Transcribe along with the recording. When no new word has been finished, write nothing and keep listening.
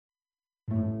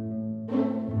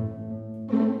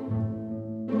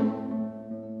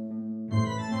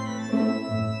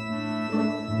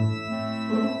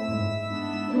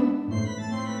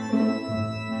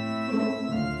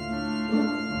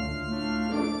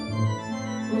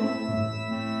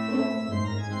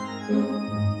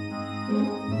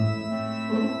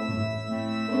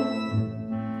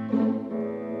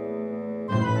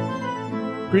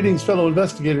Greetings, fellow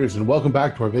investigators, and welcome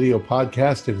back to our video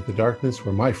podcast, Into the Darkness,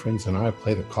 where my friends and I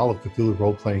play the Call of Cthulhu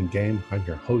role-playing game. I'm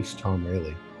your host, Tom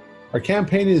Rayleigh. Our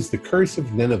campaign is The Curse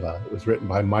of Nineveh. It was written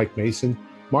by Mike Mason,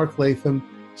 Mark Latham,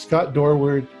 Scott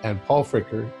Dorward, and Paul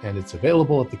Fricker, and it's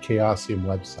available at the Chaosium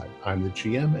website. I'm the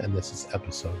GM, and this is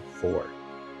episode 4.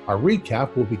 Our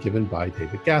recap will be given by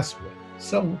David Gasaway.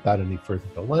 So, without any further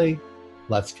delay,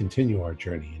 let's continue our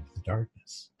journey into the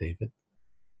darkness. David?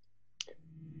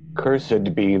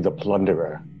 Cursed be the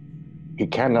plunderer. He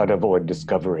cannot avoid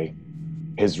discovery.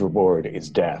 His reward is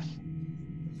death.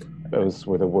 Those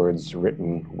were the words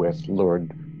written with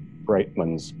Lord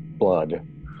Brightman's blood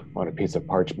on a piece of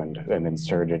parchment and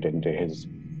inserted into his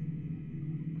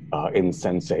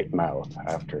insensate mouth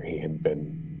after he had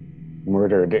been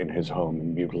murdered in his home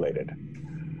and mutilated.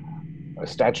 A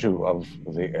statue of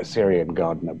the Assyrian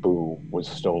god Nabu was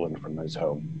stolen from his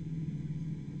home.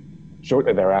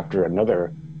 Shortly thereafter,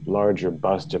 another larger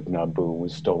bust of Nabu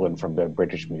was stolen from the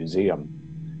British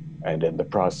Museum, and in the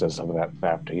process of that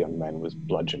theft, a young man was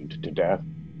bludgeoned to death.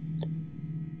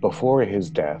 Before his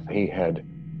death, he had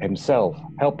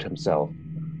helped himself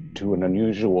to an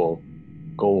unusual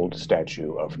gold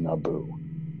statue of Nabu.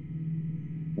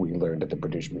 We learned at the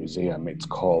British Museum it's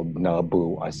called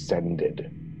Nabu Ascended.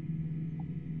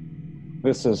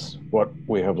 This is what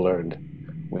we have learned,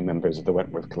 we members of the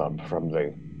Wentworth Club, from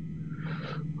the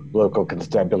local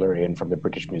constabulary and from the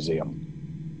British Museum.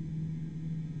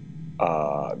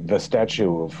 The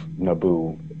statue of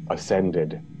Nabu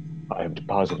Ascended, I have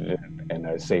deposited it in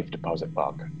a safe deposit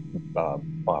box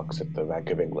at the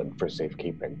Bank of England for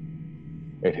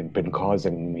safekeeping. It had been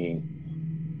causing me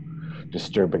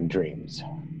disturbing dreams.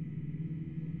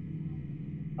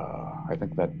 I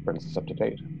think that brings us up to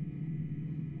date.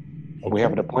 Okay. We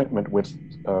have an appointment with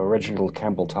Reginald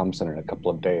Campbell Thompson in a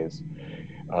couple of days.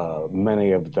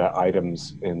 Many of the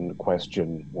items in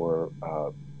question were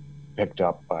picked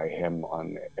up by him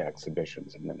on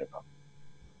exhibitions in Nineveh.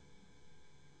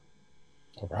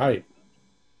 All right.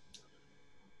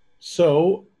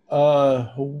 So,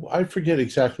 I forget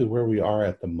exactly where we are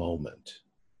at the moment.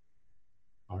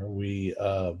 Are we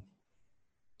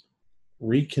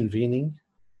reconvening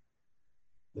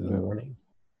in the morning?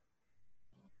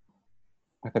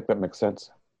 I think that makes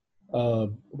sense.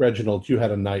 Reginald, you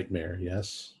had a nightmare,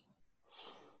 yes?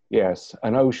 Yes,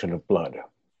 an ocean of blood.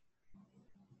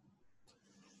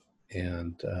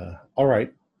 And, all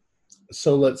right.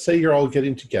 So let's say you're all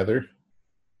getting together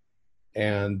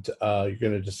and you're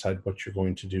going to decide what you're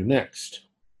going to do next.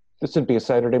 This would be a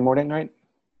Saturday morning, right?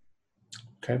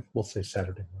 Okay, we'll say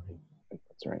Saturday morning.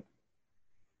 That's right.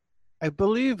 I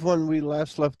believe when we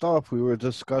last left off, we were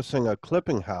discussing a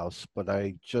clipping house, but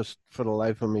I just, for the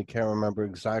life of me, can't remember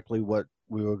exactly what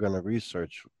we were going to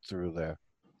research through there.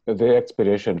 The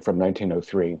expedition from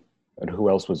 1903, and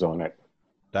who else was on it?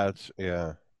 That's,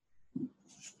 yeah.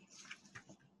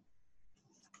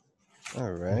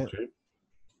 All right. Okay.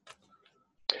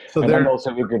 So and I'm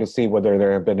also eager to see whether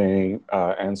there have been any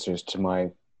answers to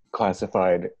my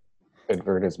classified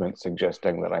advertisement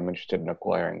suggesting that I'm interested in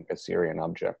acquiring Assyrian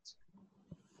objects.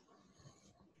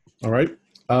 All right.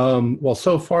 Well,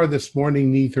 so far this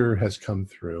morning, neither has come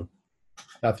through.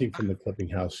 Nothing from the clipping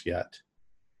house yet.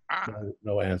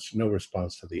 No answer, no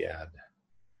response to the ad.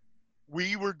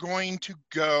 We were going to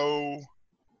go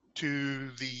to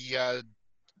the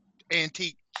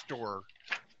antique store.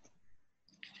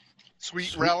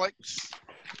 Sweet Relics.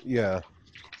 Yeah.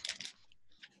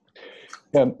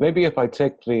 Yeah, maybe if I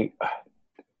take the...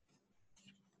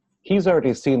 He's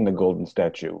already seen the golden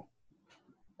statue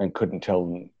and couldn't tell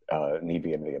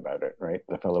Nevy anything about it, right?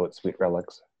 The fellow at Sweet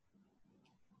Relics.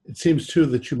 It seems, too,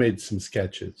 that you made some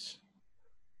sketches.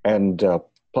 And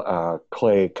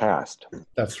clay cast.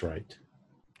 That's right.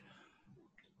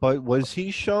 But was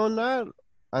he shown that?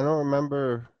 I don't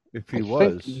remember if he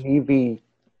was.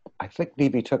 I think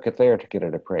Nevy took it there to get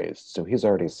it appraised, so he's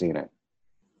already seen it.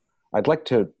 I'd like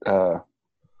to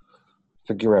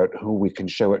figure out who we can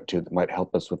show it to that might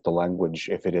help us with the language,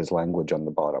 if it is language on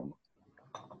the bottom.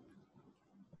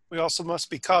 We also must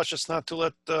be cautious not to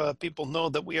let people know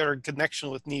that we are in connection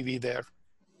with Nevy there.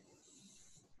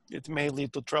 It may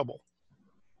lead to trouble.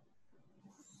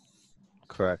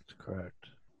 Correct.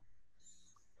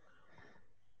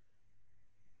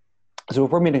 So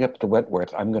if we're meeting up at the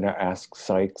Wentworth, I'm going to ask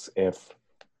Sykes if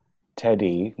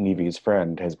Teddy, Nevy's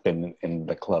friend, has been in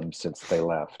the club since they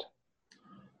left.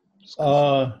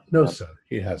 No, sir,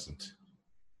 he hasn't.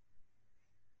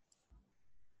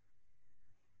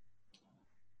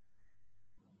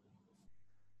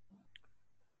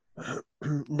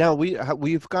 Now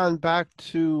we've gone back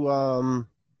to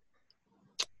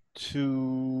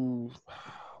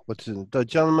the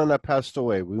gentleman that passed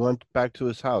away. We went back to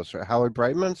his house, right? Howard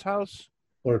Brightman's house?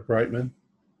 Lord Brightman.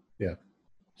 Yeah.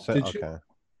 Did you? Okay.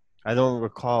 I don't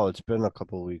recall. It's been a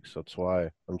couple of weeks. That's why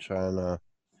I'm trying to.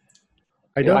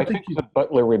 I Yeah, don't I think think you. the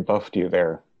butler rebuffed you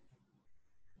there.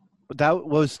 That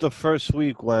was the first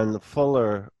week when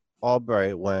Fuller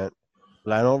Albright went,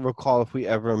 but I don't recall if we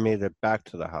ever made it back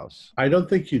to the house. I don't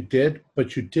think you did,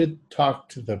 but you did talk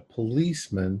to the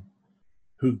policeman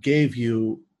who gave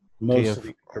you most of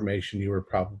the information you were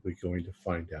probably going to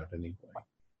find out anyway.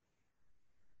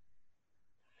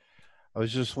 I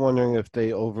was just wondering if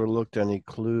they overlooked any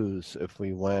clues if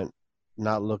we went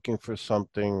not looking for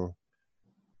something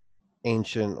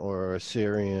ancient or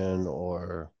Assyrian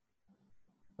or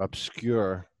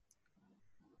obscure.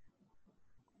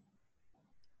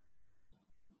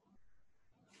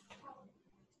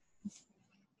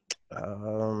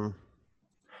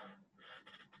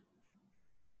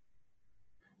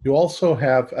 You also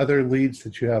have other leads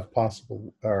that you have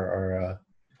possible are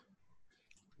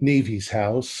Nevy's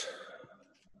house.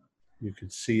 You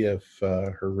could see if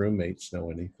her roommates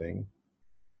know anything.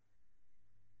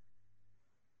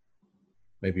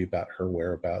 Maybe about her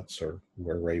whereabouts or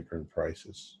where Rayburn Price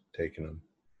is taking them.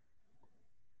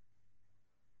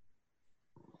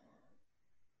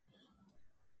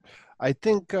 I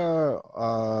think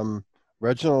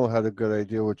Reginald had a good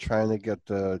idea with trying to get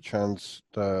the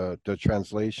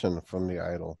translation from the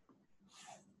idol.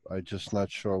 I'm just not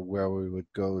sure where we would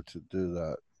go to do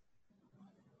that.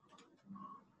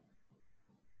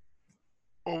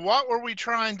 Well, what were we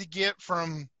trying to get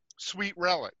from Sweet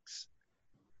Relics?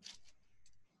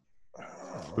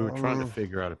 We were trying to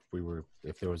figure out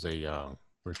if there was we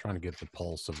were trying to get the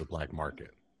pulse of the black market.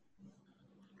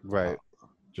 Right.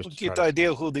 Just we'll get the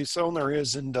idea who this owner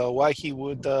is and why he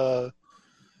would go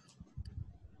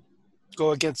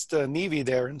against Nevy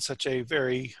there in such a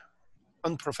very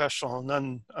unprofessional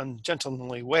and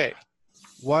ungentlemanly way.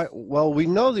 Why? Well, we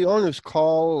know the owner's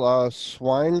called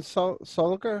Swine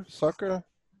Sucker.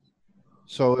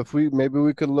 So if maybe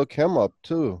we could look him up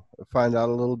too, find out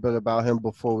a little bit about him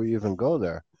before we even go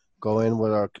there. Go in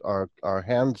with our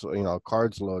hands,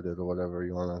 cards loaded or whatever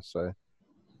you want to say.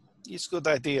 It's a good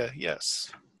idea,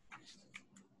 yes.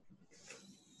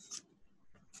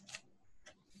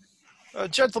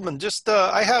 Gentlemen, just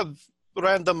I have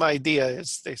random idea,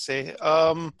 as they say.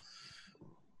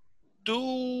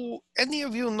 Do any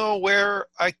of you know where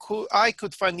I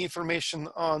could find information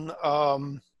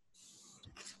on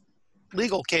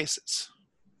legal cases?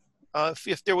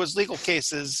 If there was legal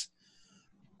cases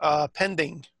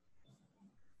pending,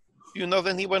 do you know of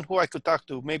anyone who I could talk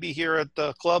to? Maybe here at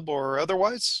the club or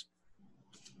otherwise?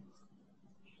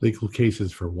 Legal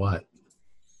cases for what?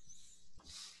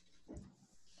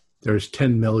 There's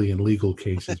 10 million legal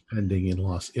cases pending in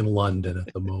London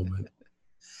at the moment.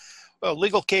 Well,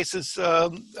 legal cases,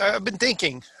 I've been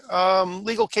thinking,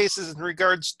 legal cases in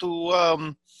regards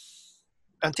to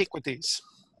antiquities.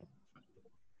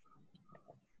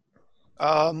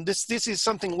 This is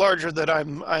something larger that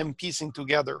I'm piecing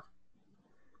together.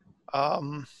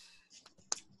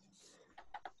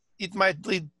 It might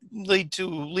lead to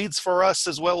leads for us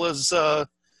as well as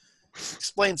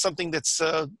explain something that's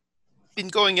been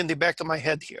going in the back of my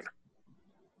head here.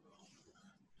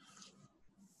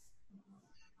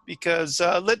 Because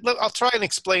I'll try and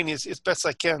explain as best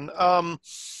I can.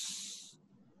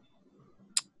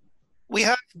 We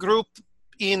have a group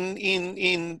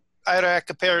in Iraq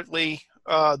apparently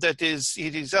that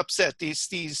is upset.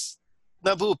 These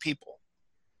Nauvoo people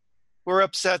were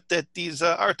upset that these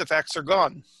artifacts are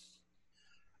gone,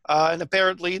 and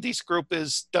apparently this group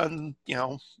has done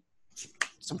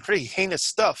some pretty heinous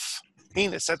stuff.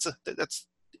 Heinous. That's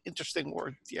interesting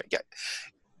word. Yeah.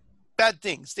 Bad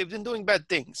things. They've been doing bad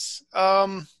things.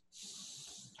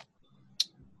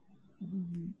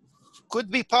 Could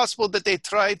be possible that they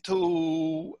tried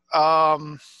to,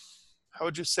 how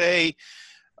would you say,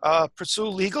 pursue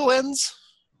legal ends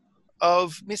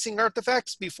of missing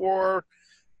artifacts before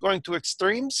going to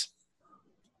extremes.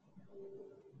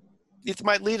 It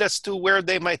might lead us to where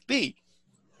they might be.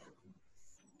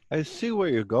 I see where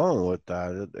you're going with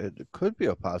that. It could be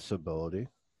a possibility.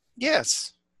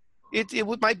 Yes.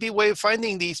 It might be a way of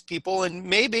finding these people, and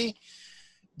maybe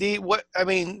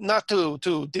not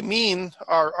to demean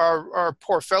our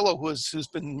poor fellow who's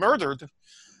been murdered,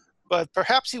 but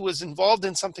perhaps he was involved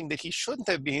in something that he shouldn't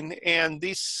have been, and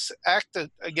this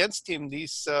acted against him.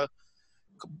 These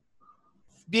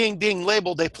being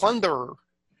labeled a plunderer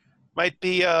might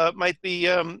be a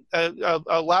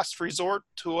last resort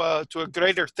to a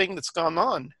greater thing that's gone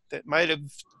on that might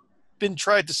have been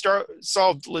tried to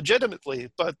solve legitimately,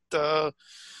 but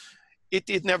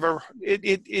it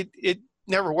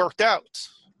never worked out,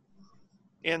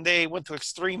 and they went to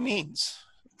extreme means.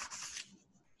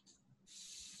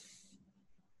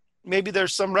 Maybe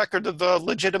there's some record of a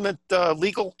legitimate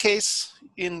legal case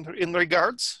in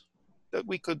regards that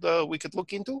we could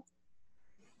look into.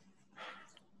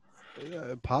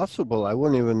 Yeah, possible. I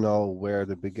wouldn't even know where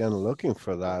to begin looking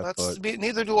for that.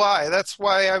 Neither do I. That's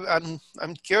why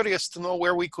I'm curious to know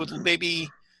where we could maybe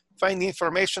find the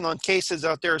information on cases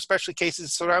out there, especially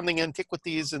cases surrounding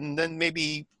antiquities, and then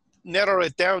maybe narrow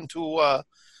it down to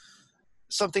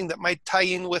something that might tie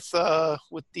in with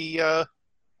the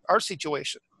our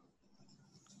situation.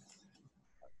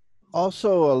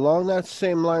 Also, along that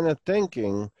same line of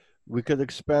thinking, we could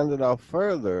expand it out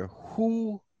further.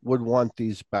 Who would want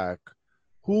these back?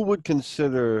 Who would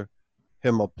consider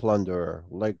him a plunderer?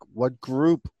 Like, what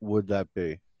group would that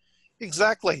be?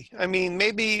 Exactly. I mean,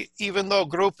 maybe even though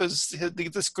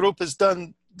this group has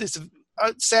done this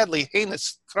sadly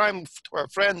heinous crime to our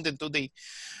friend and to the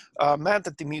man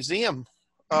at the museum,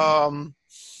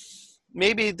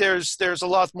 maybe there's a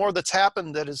lot more that's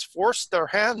happened that has forced their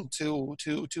hand to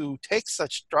take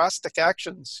such drastic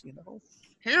actions. You know.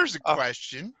 Here's a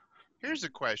question.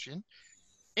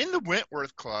 In the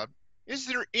Wentworth Club, is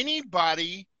there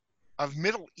anybody of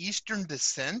Middle Eastern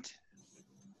descent?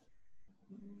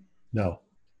 No.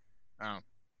 Oh.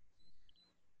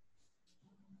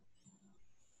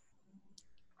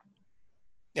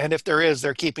 And if there is,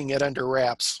 they're keeping it under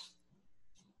wraps.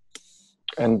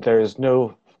 And there's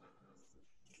no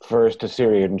First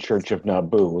Assyrian Church of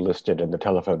Nabu listed in the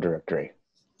telephone directory.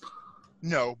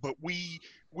 No, but we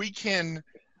can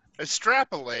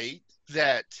extrapolate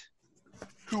that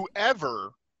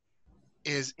whoever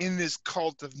is in this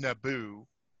cult of Nabu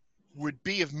would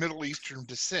be of Middle Eastern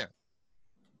descent.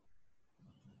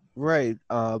 Right,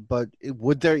 but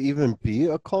would there even be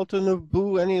a cult of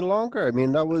Nabu any longer? I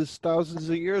mean, that was thousands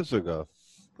of years ago.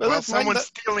 Well, someone's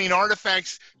stealing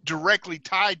artifacts directly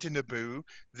tied to Nabu.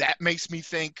 That makes me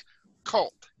think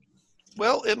cult.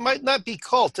 Well, it might not be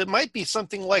cult. It might be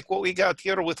something like what we got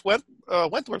here with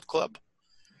Wentworth Club.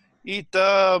 It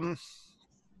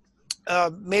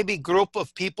maybe group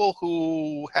of people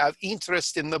who have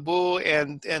interest in Nabu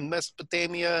and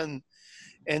Mesopotamia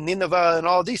and Nineveh and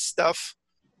all these stuff.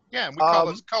 Yeah, we call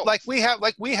those cults. Like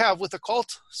we have with the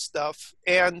cult stuff,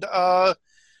 and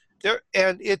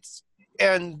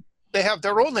they have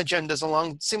their own agendas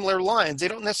along similar lines. They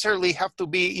don't necessarily have to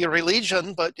be a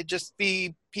religion, but it just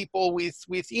be people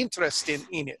with interest in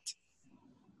it.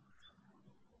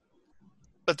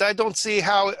 But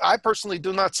I personally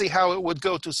do not see how it would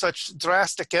go to such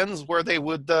drastic ends where they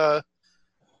would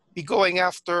be going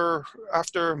after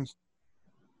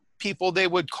people they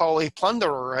would call a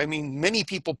plunderer. I mean, many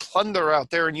people plunder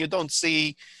out there, and you don't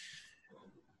see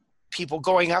people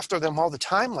going after them all the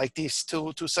time like this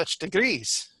to such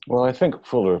degrees. Well, I think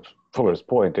Fuller's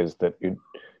point is that you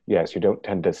don't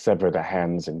tend to sever the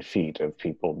hands and feet of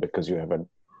people because you have an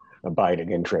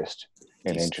abiding interest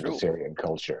in ancient Assyrian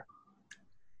culture.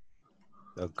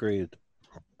 Agreed.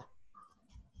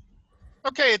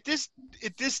 Okay, at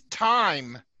this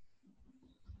time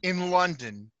in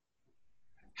London,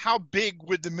 how big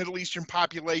would the Middle Eastern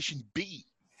population be?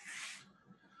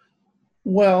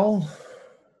 Well,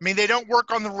 I mean, they don't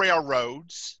work on the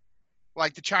railroads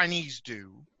like the Chinese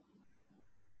do.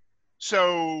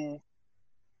 So,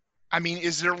 I mean,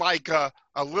 is there like a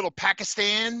little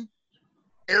Pakistan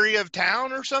area of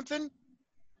town or something?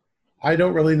 I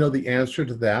don't really know the answer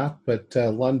to that, but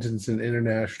London's an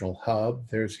international hub.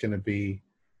 There's going to be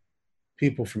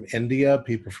people from India,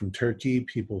 people from Turkey,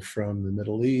 people from the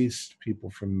Middle East,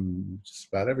 people from just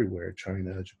about everywhere,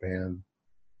 China, Japan.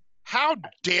 How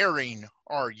daring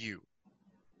are you?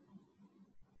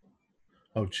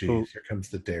 Oh, geez, here comes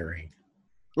the daring.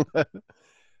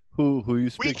 Who you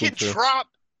speaking to?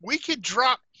 We could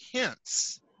drop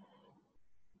hints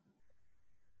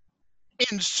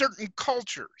in certain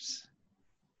cultures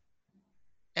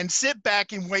and sit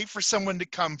back and wait for someone to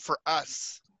come for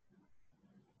us.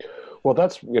 Well,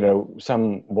 that's,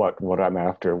 somewhat what I'm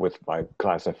after with my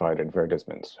classified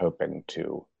advertisements, hoping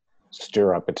to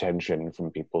stir up attention from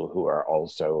people who are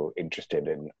also interested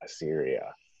in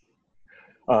Assyria.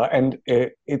 And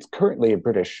it's currently a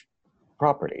British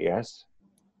property, yes?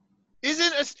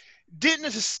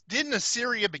 Didn't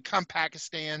Assyria become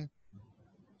Pakistan?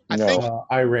 No. I think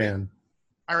Iran.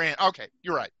 Iran. Okay,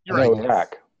 you're right. No,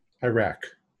 Iraq. Iraq.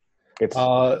 It's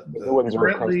the ones are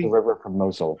across the river from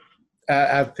Mosul.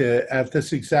 At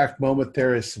this exact moment,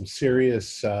 there is some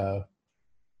serious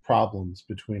problems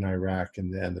between Iraq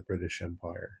and the British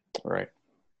Empire. Right.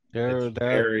 They're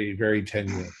very, very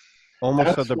tenuous.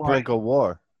 Almost at the brink of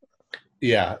war.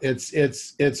 Yeah,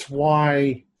 it's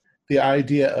why the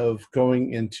idea of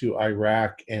going into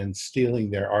Iraq and stealing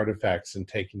their artifacts and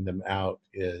taking them out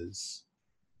has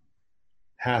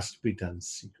to be done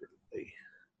secretly.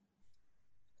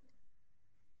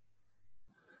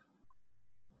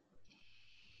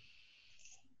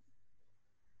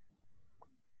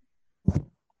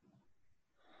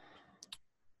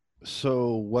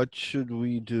 So what should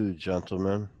we do,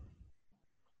 gentlemen?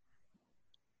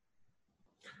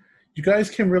 You guys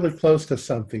came really close to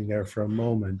something there for a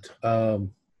moment.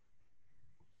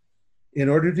 In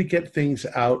order to get things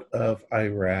out of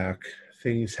Iraq,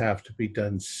 things have to be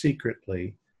done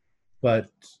secretly, but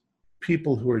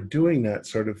people who are doing that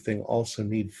sort of thing also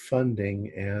need funding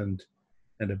and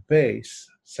a base,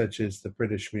 such as the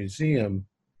British Museum,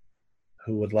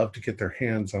 who would love to get their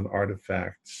hands on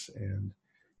artifacts. And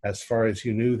as far as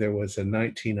you knew, there was a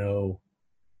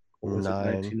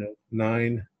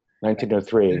 1909?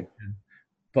 1903.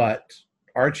 But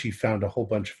Archie found a whole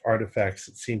bunch of artifacts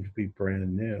that seemed to be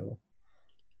brand new.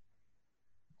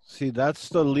 See, that's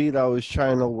the lead I was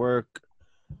trying to work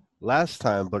last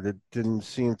time, but it didn't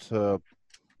seem to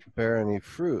bear any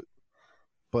fruit.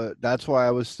 But that's why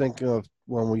I was thinking of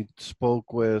when we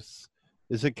spoke with,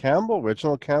 is it Campbell,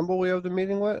 Reginald Campbell we have the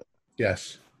meeting with?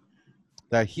 Yes.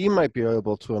 That he might be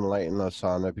able to enlighten us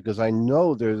on it, because I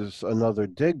know there's another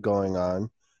dig going on,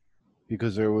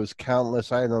 because there was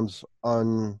countless items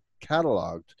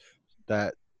uncatalogued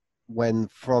that when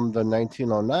from the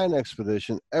 1909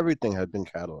 expedition, everything had been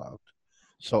cataloged.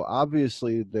 So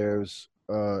obviously there's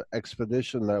an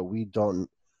expedition that we don't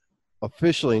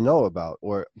officially know about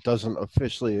or doesn't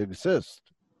officially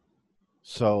exist.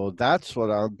 So that's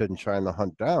what I've been trying to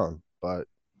hunt down.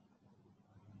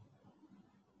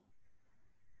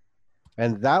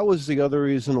 And that was the other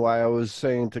reason why I was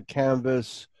saying to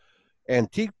canvas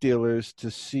antique dealers to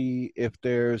see if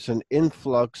there's an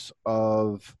influx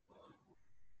of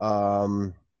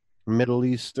Middle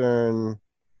Eastern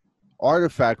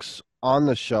artifacts on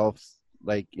the shelf,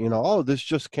 like, oh, this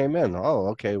just came in. Oh,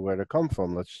 okay, where'd it come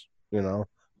from? Let's,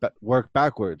 work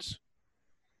backwards.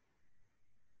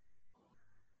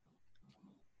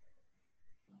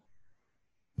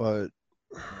 But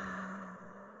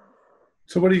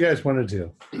so what do you guys want to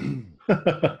do?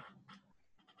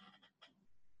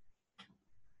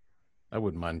 I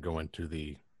wouldn't mind going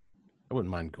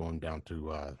down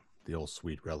to the old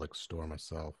Sweet Relics store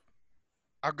myself.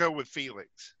 I'll go with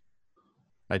Felix.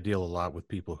 I deal a lot with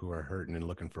people who are hurting and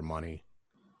looking for money.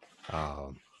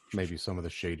 Maybe some of the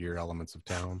shadier elements of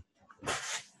town.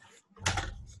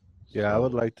 Yeah, I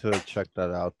would like to check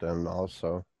that out then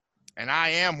also. And I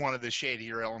am one of the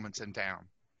shadier elements in town.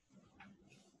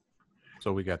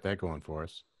 So we got that going for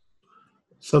us.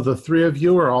 So the three of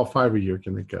you or all five of you are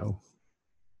going to go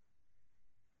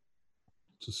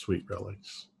to Sweet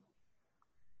Relics?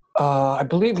 I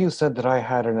believe you said that I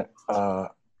had an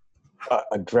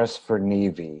address for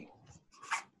Navy.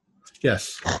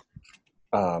 Yes.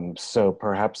 So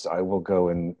perhaps I will go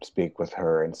and speak with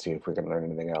her and see if we can learn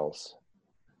anything else.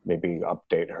 Maybe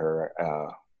update her,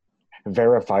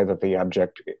 verify that the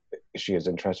object she is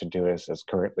entrusted to us is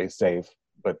currently safe,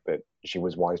 but that she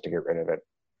was wise to get rid of it.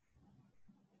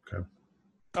 Okay.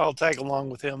 I'll tag along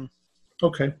with him.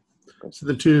 Okay. So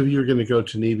the two of you are going to go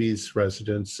to Nevy's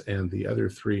residence, and the other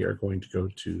three are going to go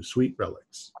to Sweet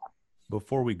Relics.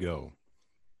 Before we go,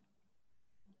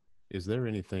 is there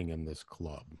anything in this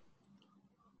club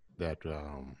that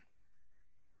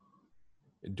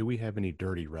do we have any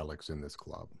dirty relics in this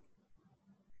club?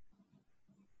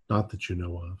 Not that you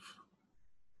know of.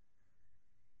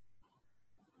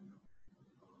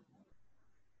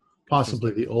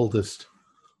 Possibly the oldest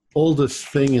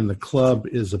thing in the club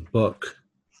is a book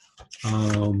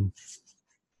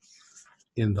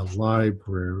in the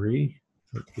library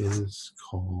that is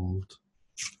called,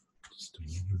 just a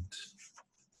moment.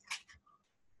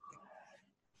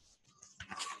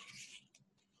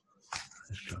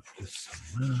 I've got this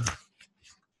somewhere.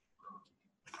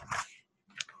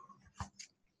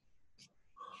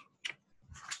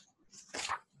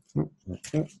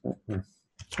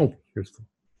 Oh, here's the.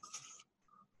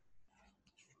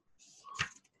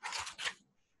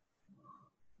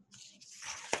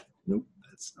 Nope,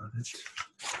 that's not it.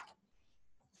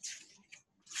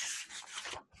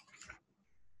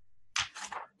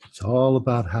 It's all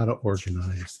about how to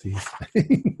organize these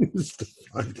things to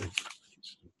find it.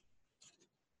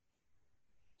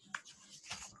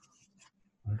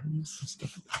 Where is the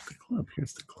stuff about the club?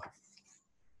 Here's the club.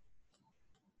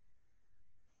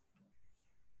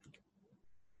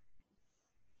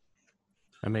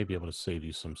 I may be able to save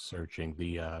you some searching.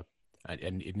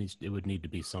 And it would need to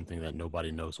be something that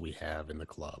nobody knows we have in the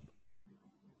club.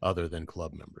 other than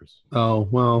club members. Oh,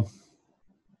 well.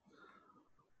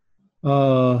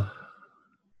 Uh,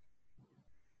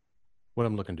 What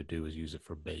I'm looking to do is use it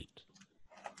for bait.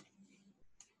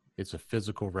 It's a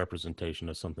physical representation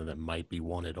of something that might be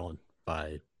wanted on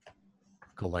by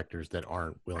collectors that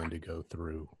aren't willing to go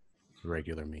through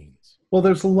regular means. well,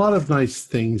 there's a lot of nice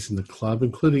things in the club,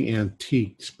 including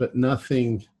antiques, but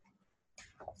nothing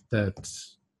that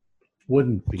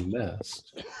wouldn't be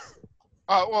missed.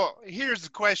 Well, here's the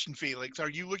question, Felix.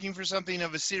 Are you looking for something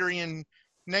of Assyrian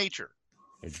nature?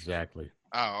 Exactly.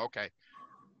 Oh, okay.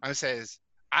 I says,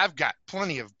 I've got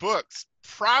plenty of books.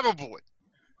 Probably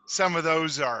some of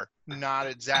those are not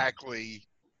exactly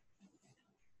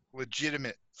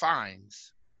legitimate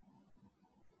finds.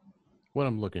 What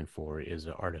I'm looking for is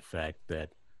an artifact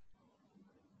that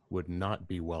would not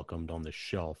be welcomed on the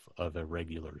shelf of a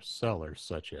regular seller,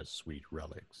 such as sweet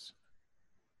relics,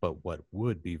 but what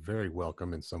would be very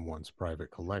welcome in someone's private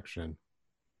collection,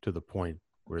 to the point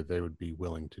where they would be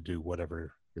willing to do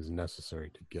whatever is necessary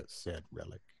to get said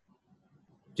relic.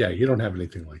 Yeah, you don't have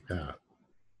anything like that.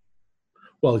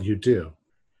 Well, you do.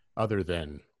 Other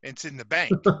than, It's in the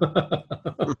bank.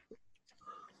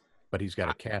 but he's got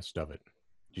a cast of it.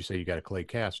 Did you say you got a clay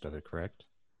cast of it, correct?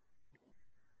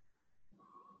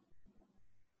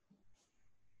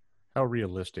 How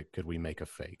realistic could we make a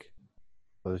fake?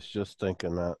 I was just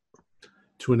thinking that.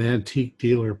 To an antique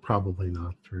dealer, probably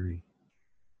not very.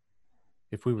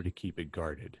 If we were to keep it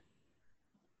guarded,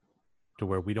 to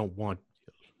where we don't want,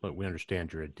 but we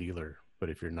understand you're a dealer, but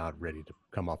if you're not ready to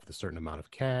come off with a certain amount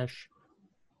of cash,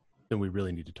 then we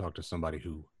really need to talk to somebody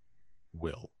who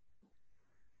will.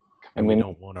 And we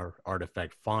don't want our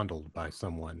artifact fondled by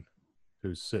someone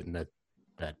who's sitting at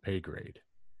that pay grade.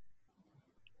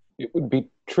 It would be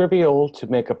trivial to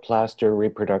make a plaster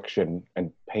reproduction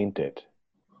and paint it.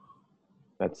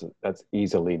 That's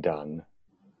easily done.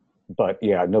 But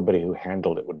yeah, nobody who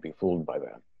handled it would be fooled by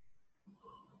that.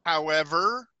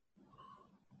 However,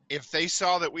 if they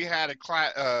saw that we had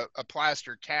a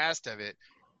plaster cast of it,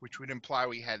 which would imply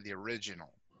we had the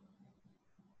original.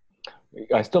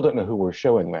 I still don't know who we're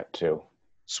showing that to.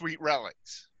 Sweet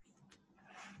relics.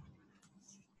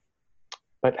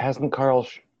 But hasn't Karl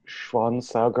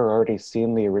Schwansauger already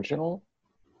seen the original?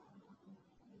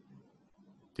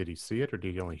 Did he see it or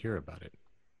did he only hear about it?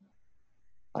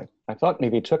 I thought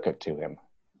maybe took it to him.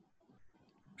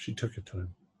 She took it to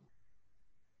him.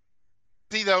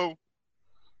 See, though,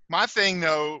 my thing,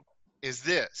 though, is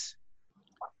this.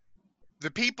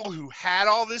 The people who had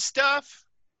all this stuff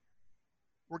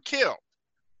were killed.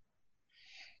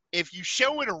 If you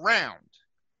show it around,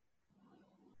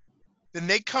 then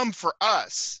they come for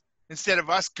us instead of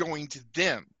us going to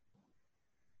them.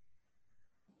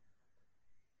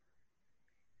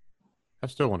 I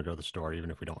still want to go to the store,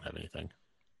 even if we don't have anything.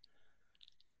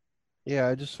 Yeah,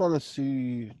 I just want to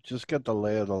see, just get the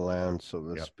lay of the land, so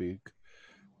to speak.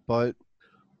 But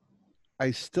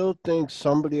I still think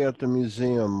somebody at the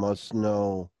museum must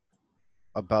know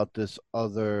about this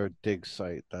other dig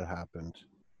site that happened.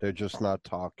 They're just not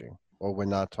talking, or we're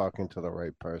not talking to the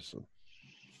right person.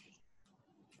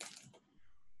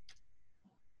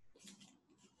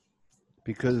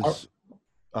 Because,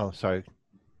 sorry.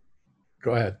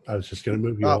 Go ahead. I was just going to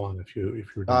move you on if you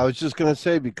were done. I was just going to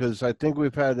say, because I think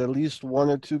we've had at least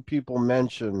one or two people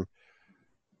mention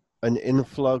an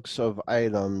influx of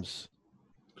items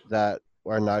that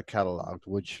are not cataloged,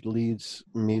 which leads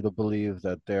me to believe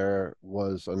that there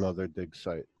was another dig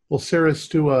site. Well, Sarah's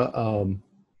do an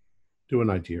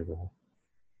idea roll.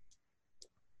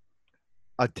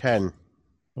 A 10.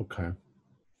 Okay.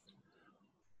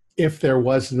 If there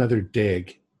was another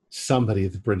dig, somebody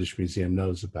at the British Museum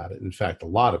knows about it. In fact, a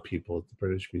lot of people at the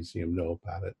British Museum know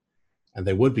about it, and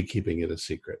they would be keeping it a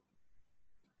secret.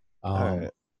 All right.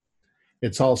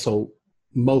 It's also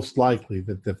most likely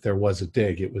that if there was a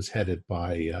dig, it was headed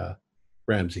by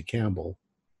Ramsey Campbell.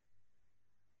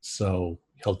 So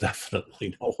he'll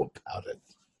definitely know about it.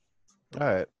 All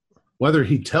right. Whether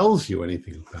he tells you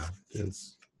anything about it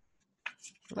is...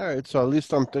 All right, so at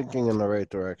least I'm thinking in the right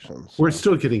direction. So. We're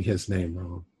still getting his name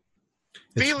wrong.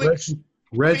 It's Felix.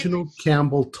 Reginald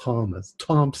Campbell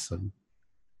Thompson.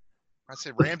 I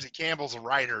said Ramsey Campbell's a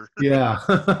writer. Yeah,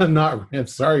 not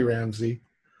Ramsey. Sorry, Ramsey.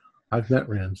 I've met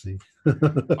Ramsey.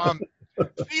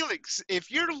 Felix, if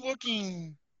you're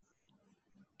looking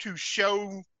to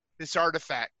show this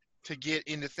artifact to get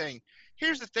into thing,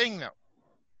 here's the thing, though.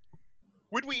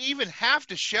 Would we even have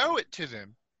to show it to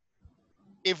them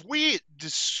if we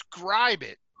describe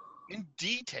it in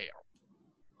detail?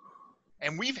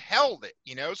 And we've held it,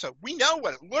 so we know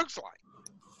what it looks like.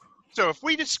 So if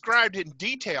we described it in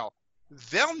detail,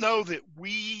 they'll know that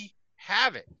we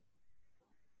have it.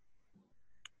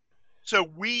 So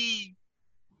we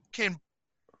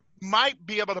might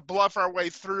be able to bluff our way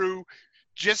through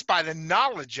just by the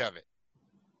knowledge of it.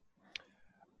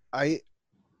 I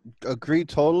agree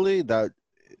totally that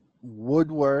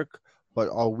would work, but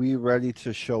are we ready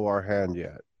to show our hand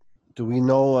yet? Do we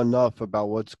know enough about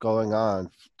what's going on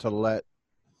to let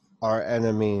our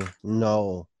enemy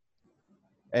know?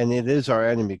 And it is our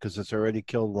enemy because it's already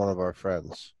killed one of our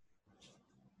friends.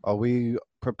 Are we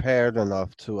prepared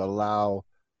enough to allow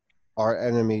our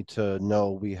enemy to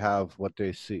know we have what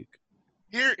they seek?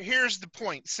 Here's the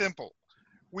point, simple.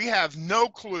 We have no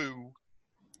clue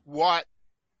what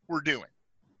we're doing.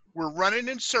 We're running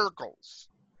in circles.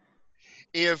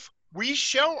 If we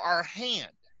show our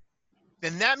hand,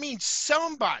 then that means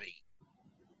somebody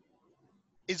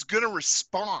is going to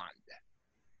respond.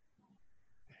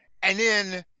 And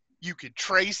then you could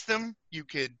trace them, you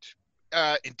could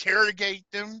interrogate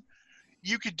them,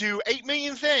 you could do 8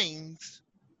 million things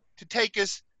to take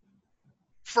us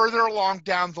further along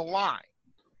down the line.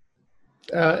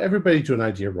 Everybody do an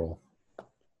idea roll.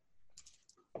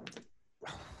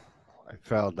 I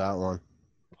failed that one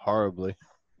horribly.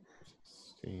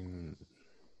 16.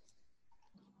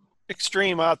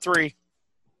 Extreme 3.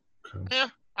 Yeah,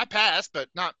 I passed, but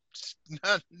not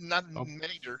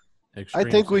major. I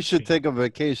think we should take a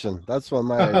vacation. That's what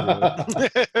my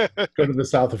idea is. Go to the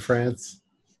south of France.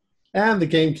 And the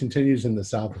game continues in the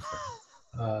south of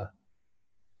France.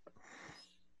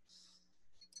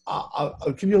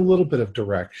 I'll give you a little bit of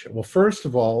direction. Well, first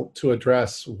of all, to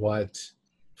address what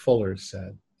Fuller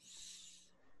said,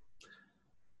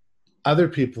 other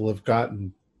people have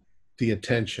gotten the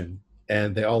attention,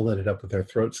 and they all ended up with their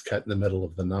throats cut in the middle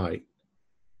of the night.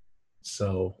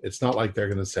 So it's not like they're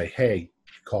going to say, hey,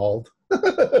 you called.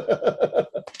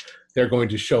 They're going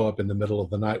to show up in the middle of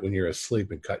the night when you're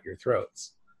asleep and cut your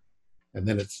throats. And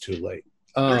then it's too late.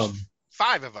 There's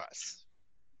 5 of us.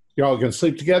 You're all going to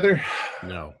sleep together?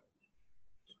 No.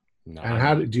 No. And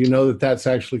how do you know that that's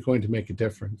actually going to make a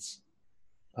difference?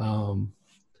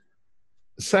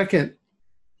 Second,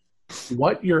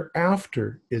 what you're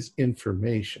after is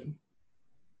information.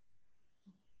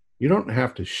 You don't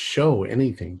have to show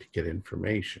anything to get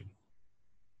information.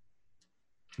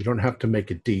 You don't have to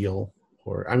make a deal,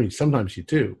 or, I mean, sometimes you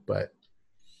do, but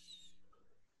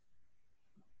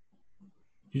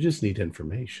you just need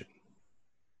information.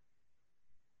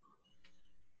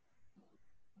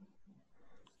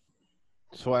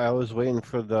 So I was waiting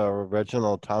for the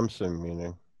Reginald Thompson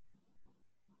meeting.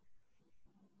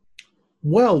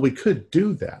 Well, we could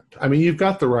do that. I mean, you've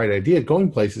got the right idea.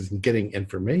 Going places and getting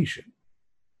information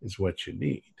is what you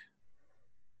need.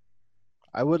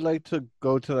 I would like to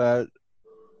go to that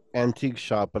antique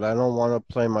shop, but I don't want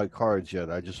to play my cards yet.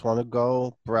 I just want to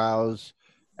go, browse,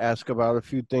 ask about a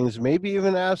few things, maybe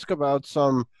even ask about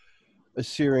some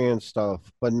Assyrian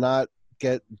stuff, but not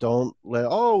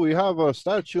we have a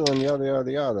statue and yada,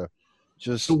 yada, yada.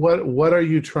 Just So what are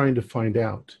you trying to find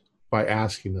out by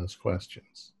asking those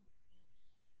questions?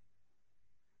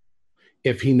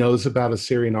 If he knows about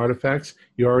Assyrian artifacts,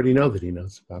 you already know that he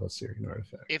knows about Assyrian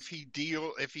artifacts. If he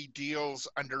deals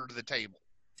under the table.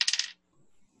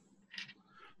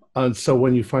 And so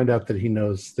when you find out that he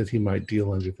knows that he might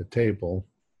deal under the table,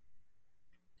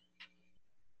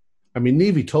 I mean,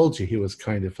 Nevi told you he was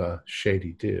kind of a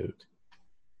shady dude.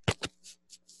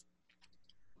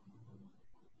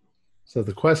 So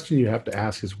the question you have to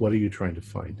ask is, what are you trying to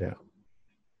find out?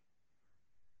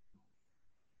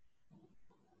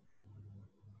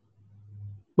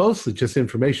 Mostly just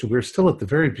information. We're still at the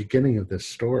very beginning of this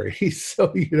story,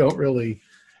 so you don't really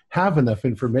have enough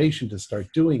information to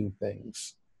start doing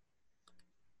things.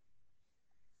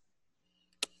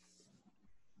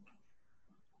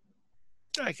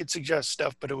 I could suggest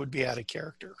stuff, but it would be out of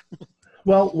character.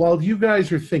 Well, while you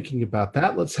guys are thinking about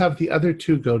that, let's have the other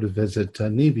two go to visit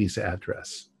Nevi's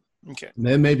address. Okay. And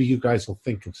then maybe you guys will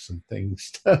think of some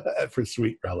things for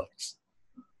sweet relics.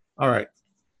 All right.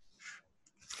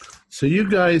 So you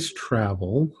guys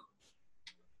travel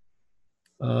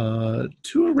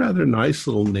to a rather nice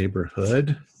little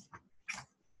neighborhood.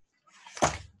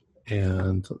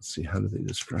 And let's see, how do they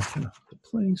describe the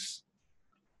place?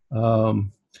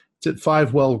 It's at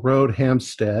 5 Well Road,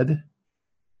 Hampstead,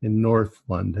 in North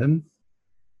London.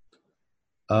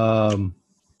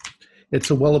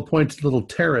 It's a well-appointed little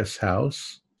terrace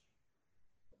house.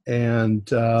 And,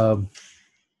 well,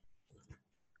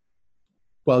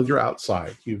 you're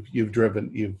outside. You've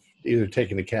either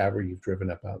taken a cab or you've driven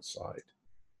up outside.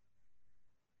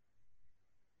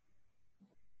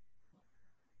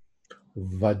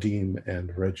 Vadim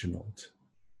and Reginald.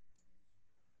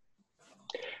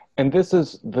 And this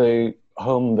is the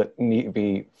home that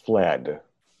Nevi fled.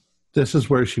 This is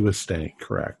where she was staying,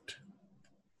 correct?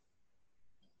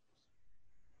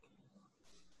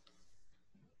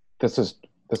 This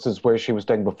is where she was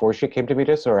staying before she came to meet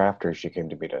us, or after she came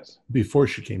to meet us? Before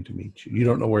she came to meet you. You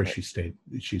don't know where she stayed.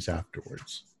 She's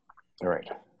afterwards. All right.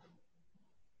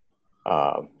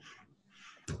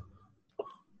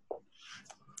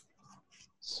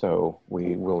 So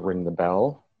we will ring the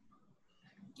bell.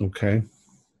 Okay.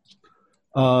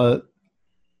 The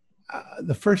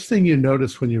first thing you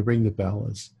notice when you ring the bell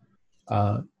is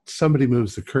somebody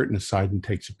moves the curtain aside and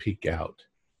takes a peek out.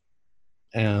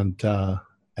 And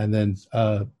then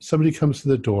somebody comes to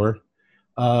the door.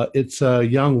 It's a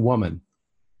young woman.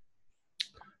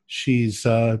 She's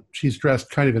dressed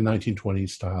kind of in 1920s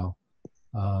style.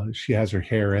 She has her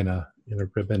hair in a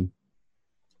ribbon,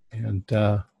 and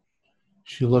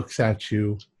she looks at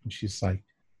you and she's like,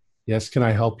 "Yes, can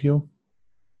I help you?"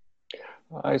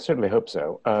 I certainly hope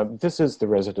so. This is the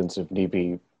residence of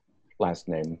Nevi, last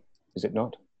name, is it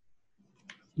not?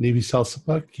 Nevi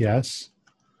Selsipuk, yes.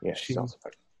 Yes, She-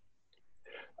 Salzburg.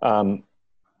 Sorry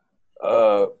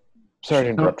to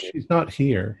interrupt you. She's not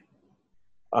here.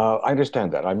 I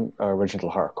understand that. I'm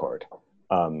Reginald Harcourt.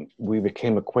 We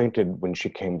became acquainted when she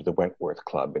came to the Wentworth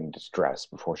Club in distress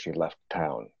before she left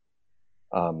town.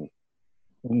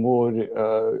 Would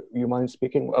you mind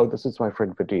speaking? Oh, this is my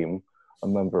friend Vadim, a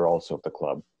member also of the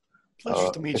club.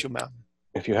 Pleasure to meet you, ma'am.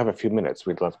 If you have a few minutes,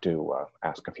 we'd love to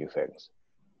ask a few things.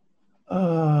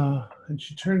 And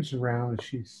she turns around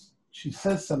and she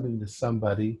says something to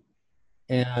somebody,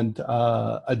 and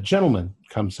a gentleman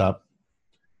comes up.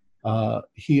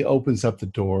 He opens up the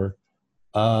door,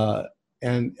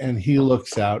 and he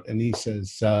looks out and he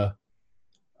says,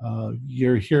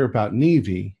 "You're here about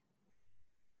Nevi,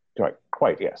 Right,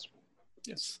 quite, yes.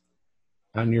 Yes.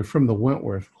 and you're from the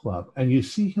Wentworth Club." And you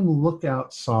see him look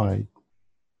outside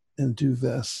and do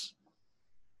this.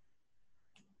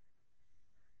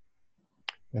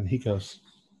 And he goes,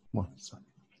 "Come on, son.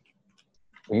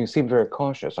 You seem very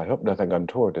cautious. I hope nothing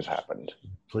untoward has happened.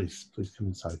 Please come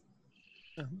inside."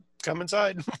 Come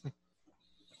inside.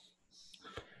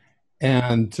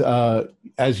 And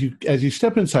as you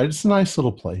step inside, it's a nice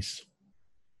little place.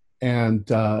 And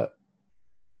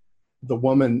the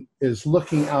woman is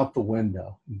looking out the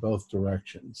window in both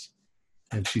directions.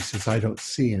 And she says, "I don't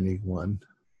see anyone."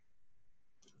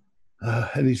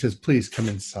 And he says, "Please come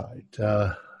inside.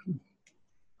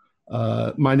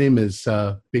 My name is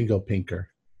Bingo Pinker.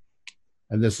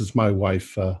 And this is my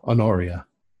wife, Honoria."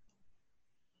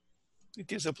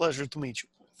 It is a pleasure to meet you.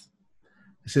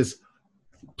 He says,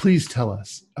 "Please tell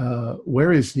us,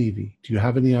 where is Nevi? Do you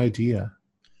have any idea?"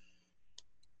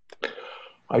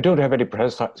 I don't have any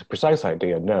precise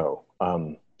idea, no.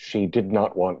 She did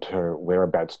not want her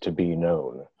whereabouts to be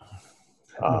known.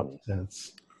 That makes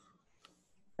sense.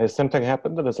 Has something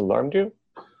happened that has alarmed you?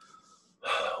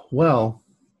 Well,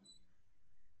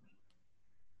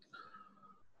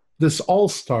 this all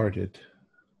started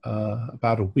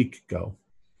about a week ago,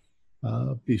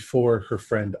 before her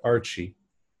friend Archie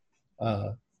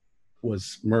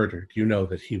was murdered. You know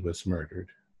that he was murdered.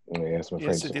 Yes, I'm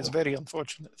afraid Yes, so. it is very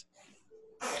unfortunate.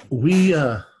 We,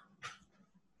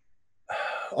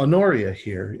 Honoria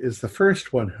here is the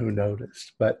first one who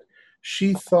noticed, but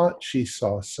she thought she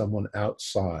saw someone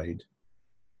outside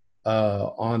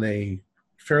on a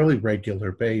fairly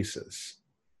regular basis,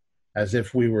 as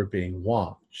if we were being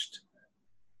watched.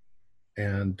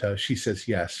 And she says,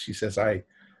 yes. She says, I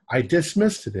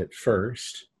dismissed it at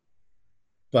first,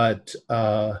 but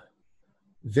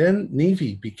then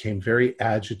Nevi became very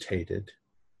agitated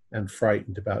and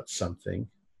frightened about something.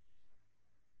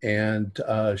 And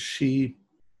she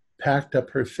packed up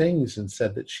her things and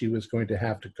said that she was going to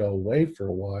have to go away for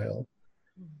a while.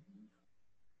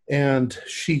 And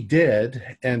she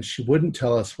did, and she wouldn't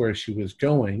tell us where she was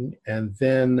going. And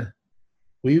then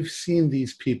we've seen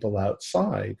these people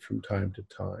outside from time to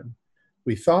time.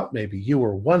 We thought maybe you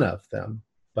were one of them,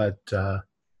 but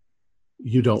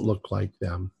you don't look like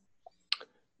them.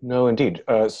 No, indeed.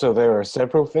 So there are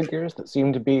several figures that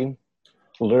seem to be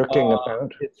lurking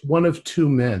about. It's one of two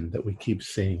men that we keep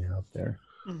seeing out there.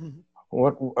 Mhm.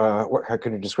 How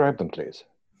could you describe them, please?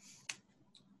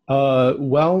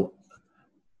 Well,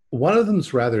 one of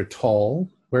them's rather tall,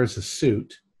 wears a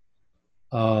suit,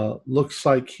 looks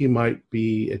like he might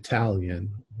be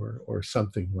Italian or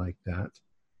something like that.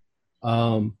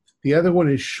 The other one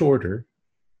is shorter,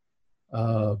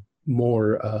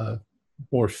 more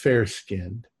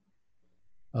fair-skinned,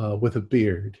 with a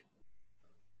beard.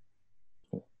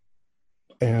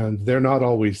 And they're not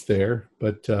always there,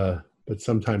 but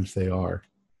sometimes they are.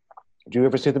 Do you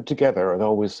ever see them together, or are they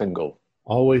always single?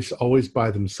 Always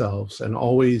by themselves, and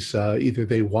always either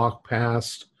they walk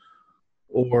past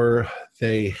or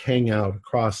they hang out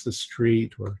across the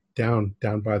street or down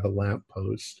by the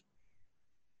lamppost.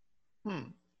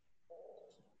 Hmm.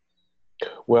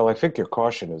 Well, I think your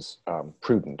caution is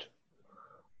prudent.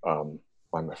 I'm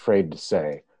afraid to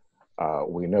say.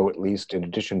 We know at least, in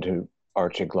addition to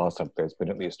Archie Glossop, there's been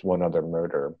at least one other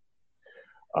murder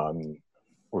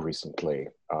recently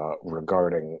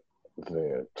regarding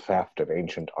the theft of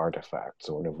ancient artifacts,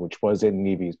 one of which was in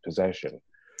Neve's possession.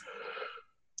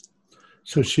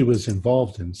 So she was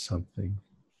involved in something.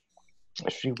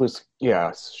 She was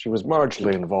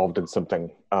marginally involved in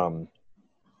something.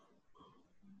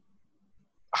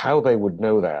 How they would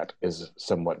know that is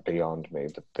somewhat beyond me,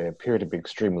 but they appear to be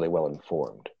extremely well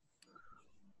informed.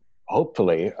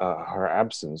 Hopefully, her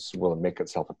absence will make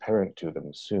itself apparent to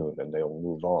them soon, and they'll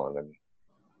move on and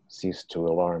cease to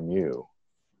alarm you.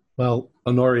 Well,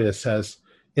 Honoria says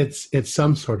it's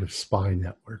some sort of spy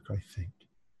network, I think.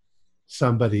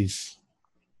 Somebody's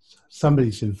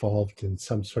involved in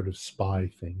some sort of spy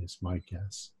thing is my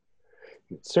guess.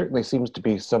 It certainly seems to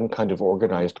be some kind of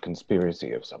organized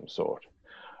conspiracy of some sort.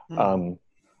 Do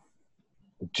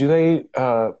they,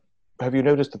 have you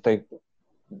noticed that they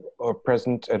are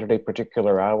present at any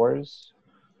particular hours?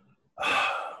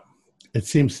 It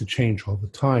seems to change all the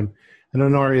time. And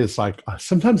Honoria is like,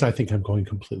 sometimes I think I'm going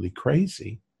completely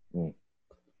crazy.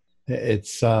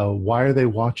 It's, why are they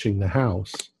watching the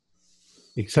house?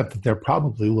 Except that they're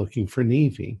probably looking for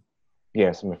Neve.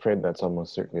 Yes, I'm afraid that's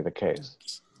almost certainly the case.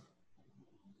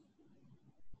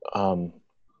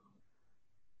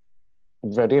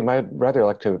 Vadim, I'd rather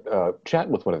like to chat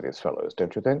with one of these fellows,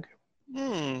 don't you think?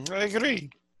 I agree.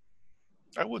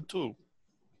 I would too.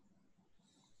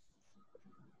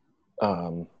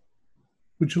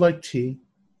 Would you like tea?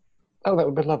 Oh, that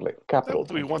would be lovely. Capital.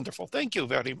 That would be wonderful. Thank you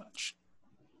very much.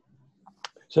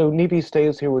 So Neve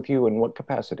stays here with you in what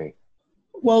capacity?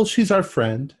 Well, she's our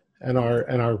friend and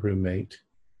our roommate.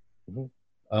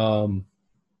 Mm-hmm.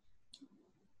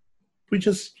 We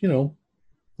just,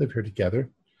 live here together.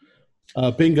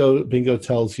 Bingo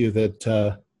tells you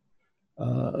that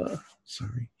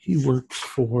he works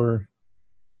for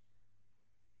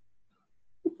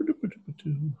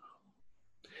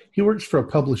a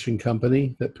publishing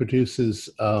company that produces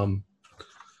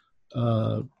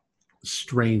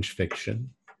strange fiction.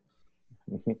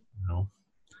 Mm-hmm.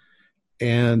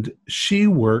 And she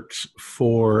works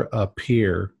for a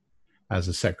peer as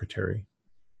a secretary.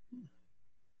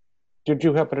 Did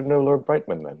you happen to know Lord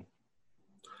Brightman then?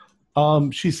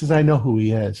 She says, I know who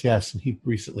he is. Yes, and he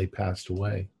recently passed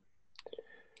away.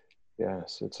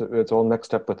 Yes, it's all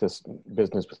mixed up with this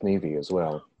business with Neve as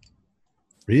well.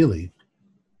 Really?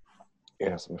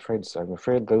 Yes, I'm afraid so. I'm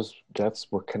afraid those deaths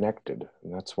were connected,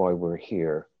 and that's why we're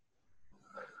here.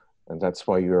 And that's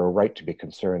why you're right to be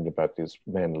concerned about these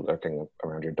men lurking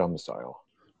around your domicile.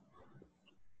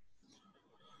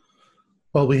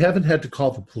 Well, we haven't had to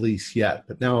call the police yet,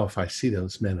 but now if I see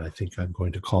those men, I think I'm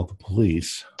going to call the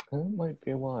police. That might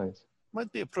be wise.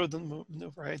 Might be a prudent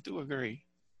maneuver. I do agree.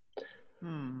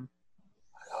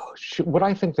 Would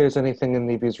I think there's anything in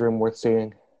Neve's room worth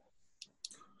seeing?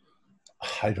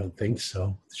 I don't think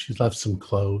so. She left some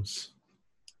clothes.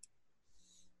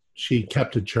 She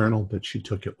kept a journal, but she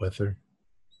took it with her.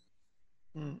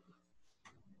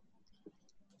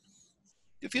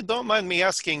 If you don't mind me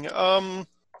asking,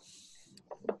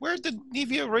 where did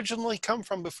Neve originally come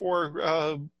from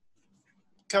before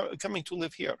coming to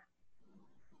live here?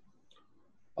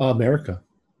 America.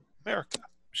 America.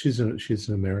 She's an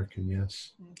American,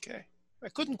 yes. Okay. I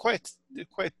couldn't quite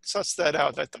suss that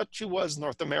out. I thought she was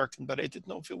North American, but I didn't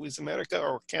know if it was America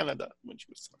or Canada when she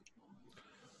was talking.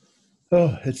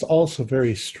 Oh, it's also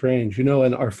very strange.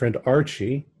 And our friend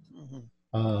Archie,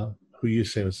 who you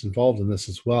say was involved in this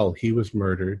as well, he was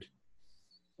murdered.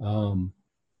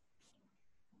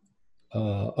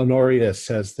 Honoria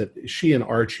says that she and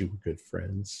Archie were good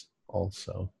friends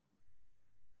also.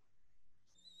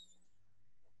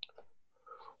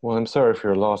 Well, I'm sorry for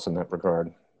your loss in that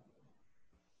regard.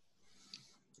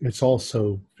 It's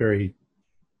also very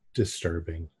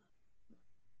disturbing.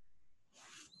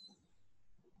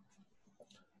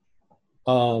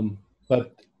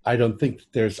 But I don't think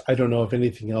I don't know of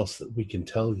anything else that we can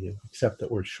tell you, except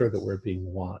that we're sure that we're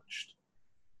being watched.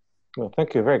 Well,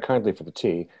 thank you very kindly for the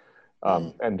tea.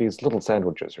 And these little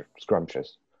sandwiches are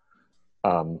scrumptious.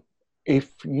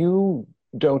 If you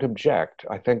don't object,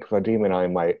 I think Vadim and I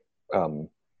might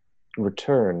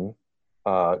return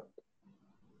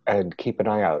and keep an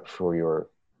eye out for your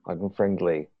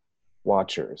unfriendly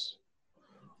watchers.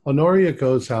 Honoria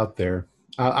goes out there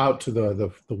out to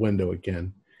the window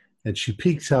again, and she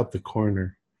peeks out the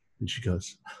corner, and she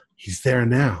goes, "He's there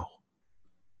now.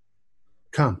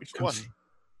 Come, Which come one? see."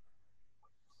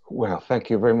 Well, thank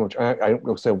you very much. I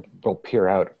also will peer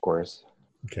out, of course.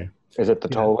 Okay. Is it the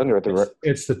tall one or the?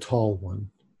 It's the tall one,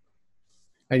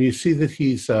 and you see that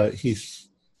he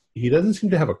doesn't seem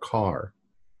to have a car,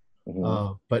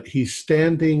 but he's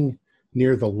standing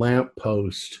near the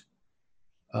lamppost,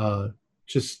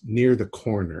 just near the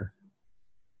corner,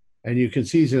 and you can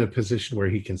see he's in a position where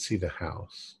he can see the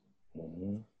house.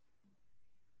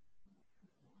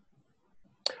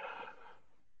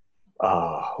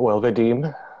 Well,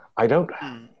 Vadim,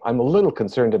 I'm a little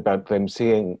concerned about him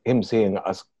seeing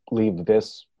us leave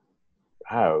this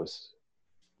house,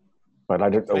 but I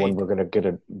don't know when we're going to get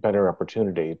a better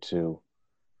opportunity to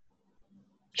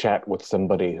chat with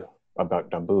somebody about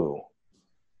Naboo.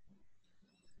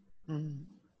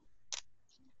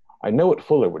 I know what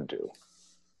Fuller would do.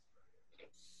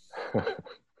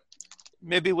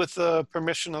 Maybe with the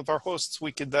permission of our hosts,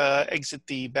 we could exit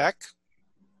the back.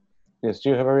 Yes, do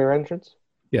you have a rear entrance?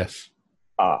 Yes.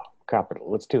 Capital.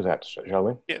 Let's do that, shall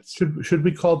we? Yes. Should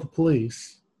we call the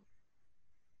police?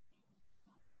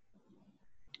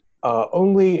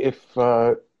 Only if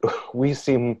we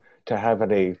seem to have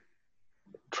any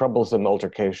troublesome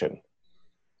altercation.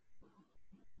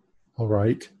 All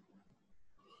right.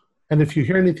 And if you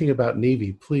hear anything about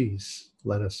Navy, please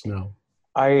let us know.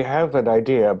 I have an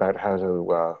idea about how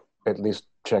to at least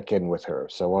check in with her,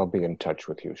 so I'll be in touch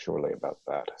with you shortly about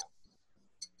that.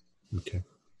 Okay.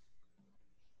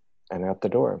 And out the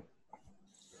door.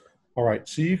 All right.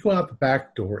 So you go out the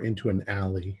back door into an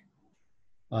alley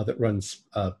that runs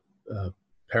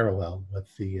parallel with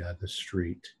the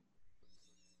street.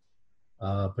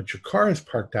 But your car is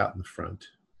parked out in the front.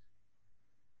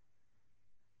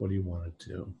 What do you want to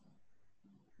do?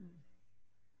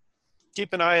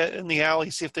 Keep an eye in the alley,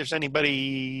 see if there's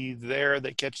anybody there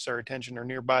that catches our attention or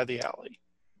nearby the alley.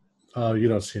 You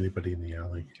don't see anybody in the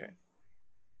alley. Okay.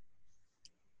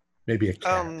 Maybe a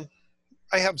cat.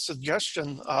 I have a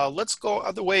suggestion. Let's go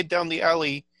other way down the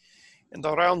alley and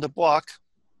around the block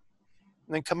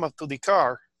and then come up to the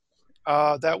car.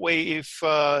 That way, if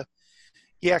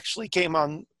he actually came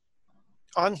on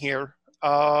here,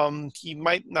 he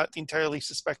might not entirely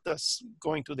suspect us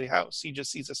going to the house. He just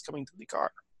sees us coming to the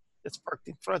car that's parked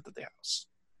in front of the house.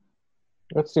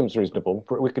 That seems reasonable.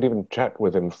 We could even chat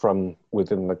with him from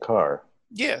within the car.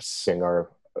 Yes. Seeing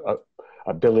our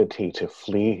ability to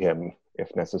flee him,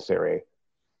 if necessary,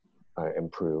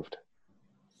 improved.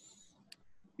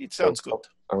 It sounds good.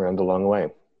 Around a long way.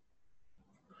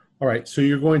 All right. So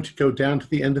you're going to go down to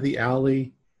the end of the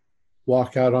alley,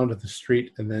 walk out onto the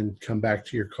street, and then come back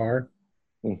to your car?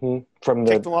 Mm-hmm.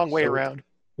 Take the long way around.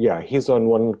 Yeah, he's on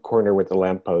one corner with the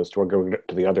lamppost. We're going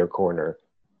to the other corner.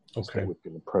 Okay. So we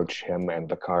can approach him and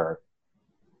the car.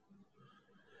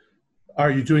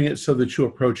 Are you doing it so that you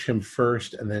approach him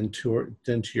first and then to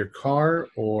your car,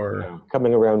 or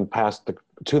coming around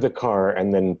to the car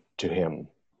and then to him?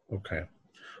 Okay.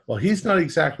 Well, he's not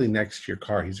exactly next to your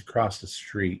car. He's across the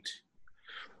street.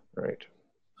 Right.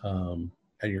 And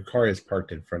your car is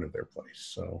parked in front of their place.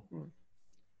 So,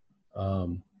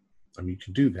 you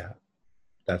can do that.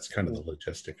 That's kind of the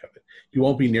logistic of it. You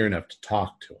won't be near enough to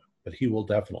talk to him, but he will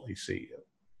definitely see you.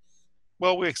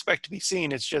 Well, we expect to be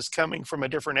seen. It's just coming from a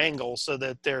different angle so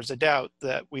that there's a doubt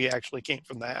that we actually came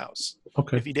from the house.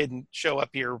 Okay. If he didn't show up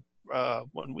here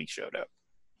when we showed up.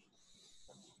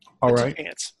 All right.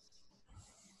 Chance.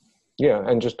 Yeah,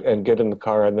 and get in the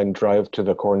car and then drive to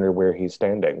the corner where he's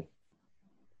standing.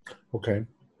 Okay.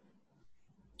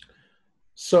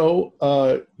 So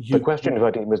the question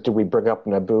about him was, do we bring up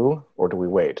Naboo or do we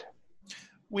wait?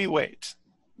 We wait.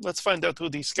 Let's find out who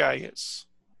this guy is,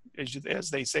 as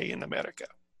they say in America.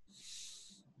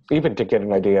 Even to get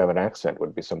an idea of an accent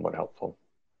would be somewhat helpful.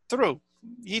 True.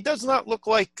 He does not look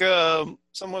like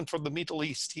someone from the Middle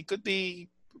East. He could be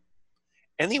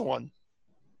anyone,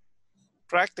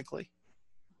 practically.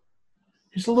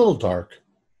 He's a little dark,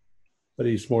 but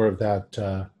he's more of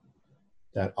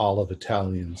that olive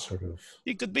Italian sort of.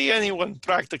 He could be anyone,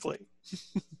 practically.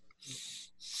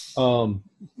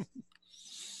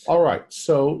 All right,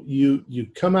 so you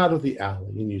come out of the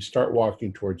alley and you start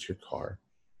walking towards your car,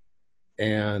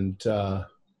 and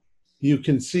you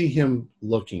can see him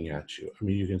looking at you. I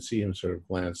mean, you can see him sort of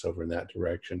glance over in that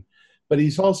direction, but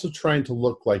he's also trying to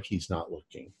look like he's not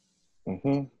looking.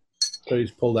 Mm-hmm. So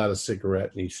he's pulled out a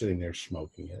cigarette and he's sitting there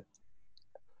smoking it.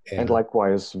 And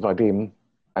likewise, Vadim,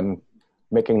 I'm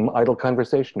making idle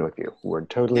conversation with you. We're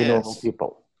totally normal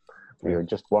people. We are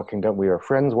just walking down. We are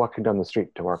friends walking down the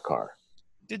street to our car.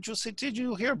 Did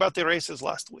you hear about the races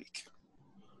last week?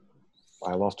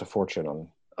 I lost a fortune on.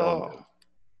 Oh,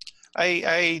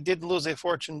 I did lose a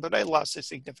fortune, but I lost a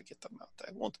significant amount.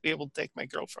 I won't be able to take my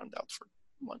girlfriend out for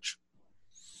lunch.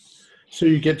 So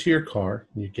you get to your car,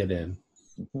 you get in,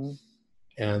 Mhm.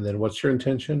 and then what's your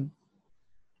intention?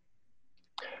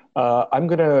 I'm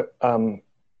gonna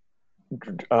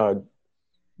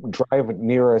drive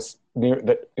near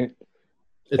the.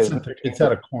 It's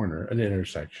at a corner, an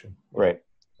intersection. Right.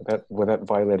 Without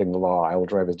violating the law, I will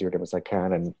drive as near to him as I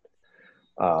can and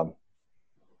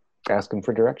ask him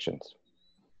for directions.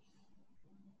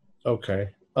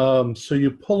 Okay. So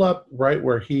you pull up right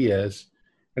where he is,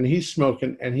 and he's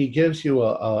smoking, and he gives you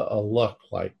a look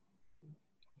like,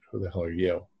 who the hell are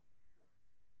you?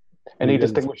 Any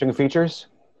distinguishing features?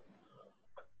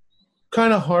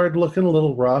 Kind of hard looking, a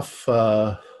little rough.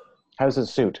 How's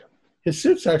his suit? His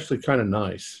suit's actually kind of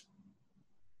nice.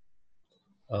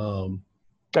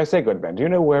 I say, good man, do you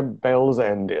know where Bell's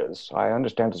End is? I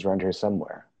understand it's around here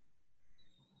somewhere.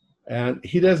 And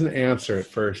he doesn't answer at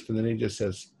first, and then he just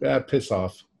says, piss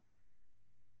off.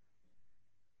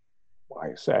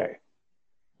 I say,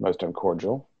 most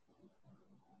uncordial.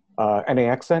 Any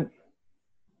accent?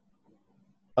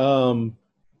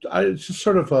 It's just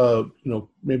sort of a,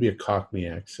 maybe a Cockney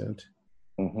accent.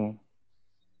 Mm-hmm.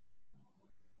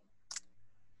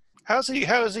 How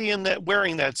is he in that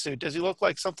wearing that suit? Does he look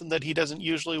like something that he doesn't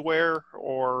usually wear,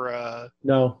 or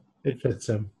No, it fits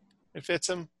him. It fits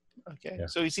him? Okay. Yeah.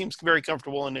 So he seems very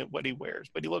comfortable in what he wears,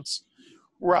 but he looks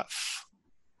rough.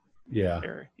 Yeah.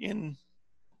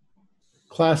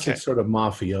 Classic sort of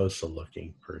mafioso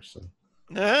looking person.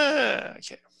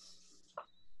 Okay.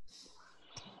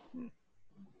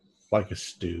 Like a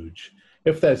stooge.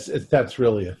 If that's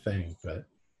really a thing, but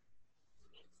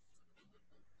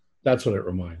that's what it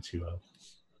reminds you of.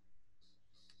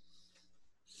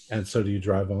 And so do you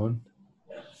drive on?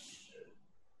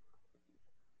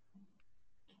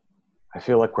 I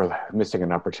feel like we're missing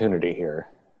an opportunity here.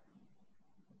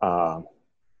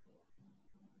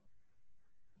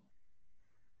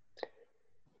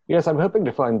 Yes, I'm hoping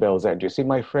to find Bell's End. You see,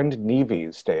 my friend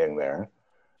Nevy's staying there.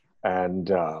 And,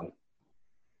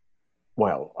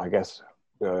 well, I guess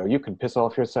you can piss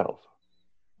off yourself.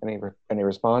 Any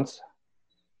response?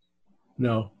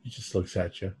 No, he just looks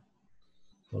at you.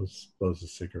 Blows a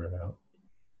cigarette out.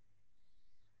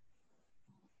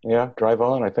 Yeah, drive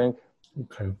on, I think.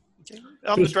 Okay.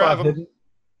 Who's driving?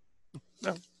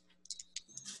 No.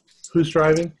 Who's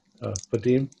driving?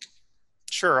 Vadim?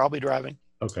 Sure, I'll be driving.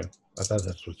 Okay. I thought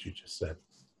that's what you just said.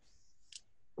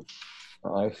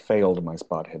 I failed my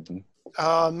spot hidden.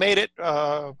 Made it.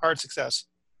 Hard success.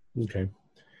 Okay.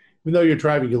 Even though you're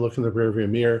driving, you look in the rearview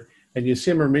mirror, and you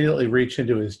see him immediately reach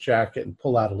into his jacket and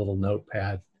pull out a little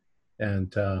notepad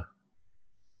and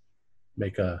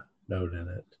make a note in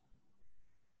it.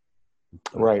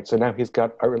 Right. So now he's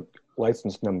got our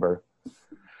license number,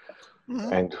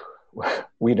 and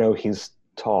we know he's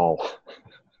tall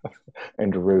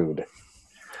and rude.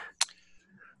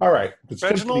 All right. Let's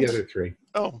jump to Reginald? the other three.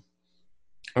 Oh.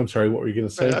 I'm sorry. What were you going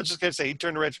to say? I was just going to say, he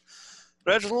turned to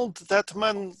Reginald, that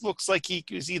man looks like he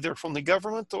is either from the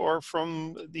government or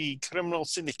from the criminal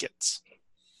syndicates.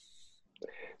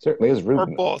 Certainly is rude. Or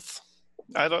both.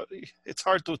 It's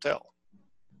hard to tell.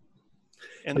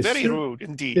 And His very suit, rude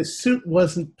indeed. His suit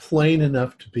wasn't plain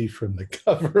enough to be from the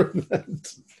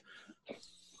government.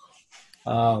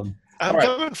 I'm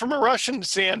coming from a Russian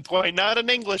standpoint, not an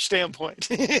English standpoint.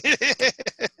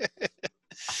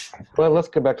 Well, let's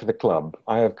go back to the club.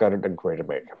 I have got an inquiry to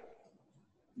make.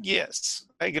 Yes,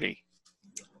 I agree.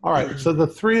 All right, so the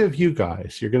three of you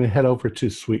guys, you're going to head over to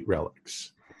Sweet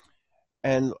Relics.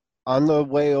 And on the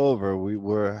way over, we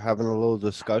were having a little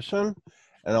discussion,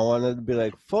 and I wanted to be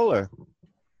like, Fuller,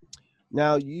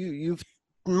 now you've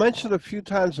mentioned a few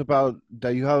times about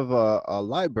that you have a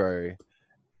library,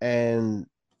 and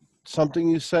something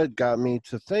you said got me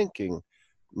to thinking.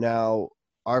 Now,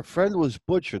 our friend was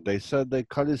butchered. They said they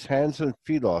cut his hands and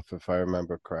feet off, if I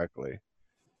remember correctly.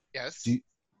 Yes.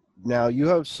 Now, you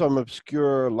have some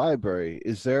obscure library.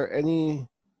 Is there any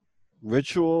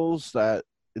rituals that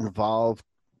involve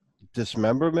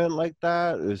dismemberment like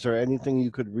that? Is there anything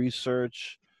you could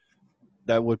research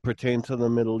that would pertain to the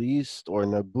Middle East or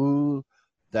Naboo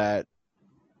that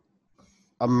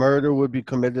a murder would be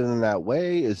committed in that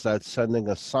way? Is that sending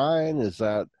a sign? Is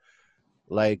that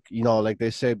like they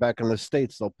say back in the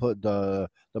States, they'll put the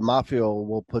mafia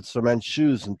will put cement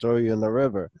shoes and throw you in the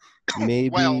river.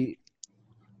 Maybe.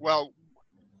 Well,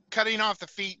 cutting off the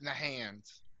feet and the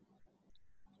hands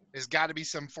has got to be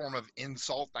some form of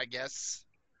insult, I guess.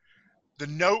 The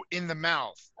note in the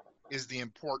mouth is the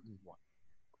important one.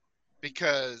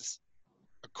 Because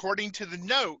according to the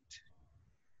note,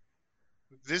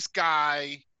 this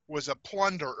guy was a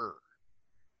plunderer.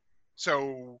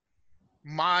 So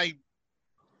my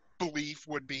belief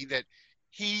would be that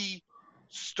he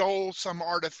stole some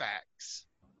artifacts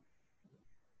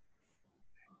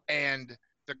and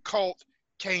the cult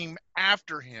came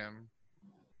after him,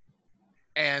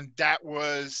 and that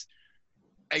was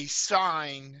a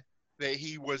sign that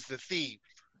he was the thief.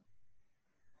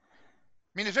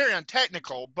 I mean, it's very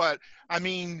untechnical, but I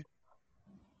mean,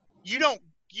 you don't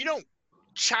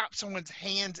chop someone's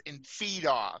hands and feet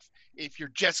off if you're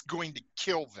just going to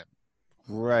kill them.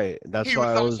 Right. That's He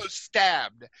why was I also was.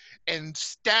 stabbed, and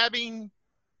stabbing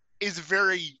is a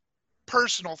very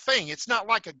personal thing. It's not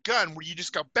like a gun where you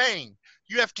just go bang.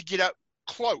 You have to get up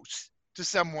close to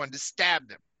someone to stab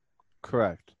them.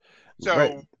 Correct. So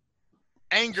Right.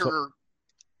 anger.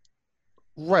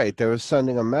 Right. They were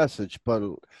sending a message, but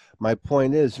my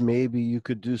point is maybe you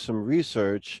could do some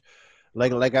research.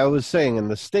 Like I was saying, in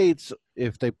the States,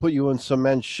 if they put you in some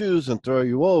men's shoes and throw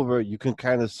you over, you can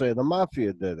kind of say the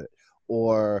mafia did it.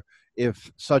 Or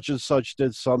if such and such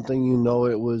did something, you know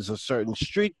it was a certain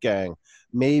street gang.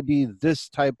 Maybe this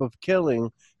type of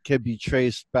killing can be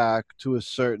traced back to a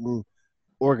certain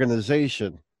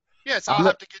organization. Yes, I'm I'll not,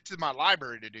 have to get to my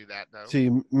library to do that, though. see,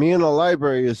 me in the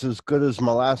library is as good as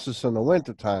molasses in the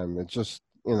wintertime. It just,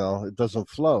 it doesn't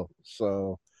flow.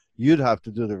 So you'd have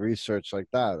to do the research like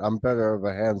that. I'm better of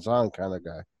a hands-on kind of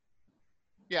guy.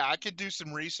 Yeah, I could do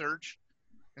some research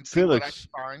and see what I Felix, can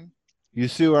find. you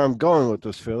see where I'm going with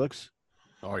this, Felix?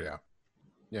 Oh yeah,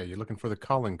 yeah. You're looking for the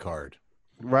calling card.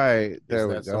 Right. Is There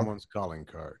we that go. someone's calling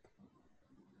card?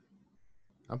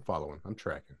 I'm following. I'm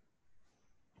tracking.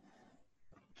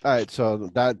 All right, so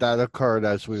that occurred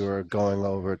as we were going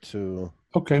over to.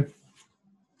 Okay.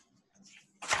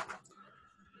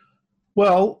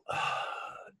 Well,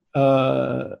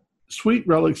 Sweet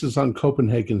Relics is on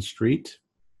Copenhagen Street.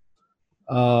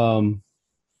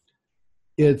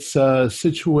 It's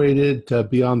situated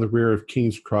beyond the rear of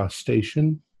King's Cross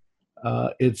Station.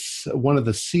 It's one of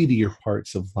the seedier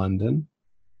parts of London.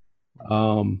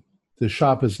 The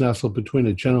shop is nestled between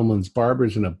a gentleman's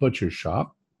barber's and a butcher's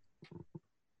shop.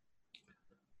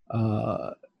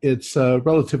 It's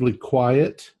relatively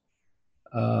quiet,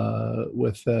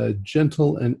 with a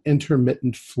gentle and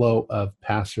intermittent flow of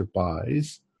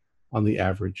passerbys on the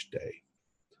average day.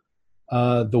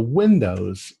 The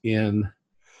windows in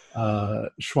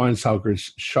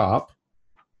Schweinsauger's shop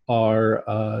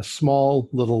are small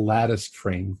little lattice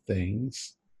frame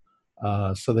things.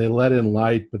 So they let in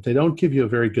light, but they don't give you a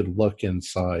very good look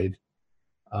inside.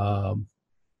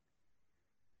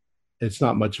 It's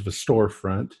not much of a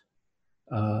storefront.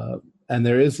 And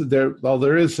there is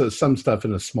some stuff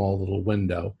in a small little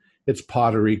window. It's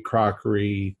pottery,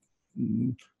 crockery,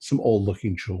 some old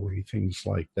looking jewelry, things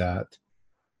like that.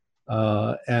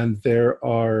 And there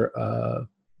are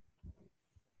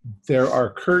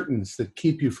curtains that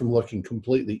keep you from looking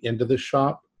completely into the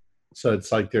shop. So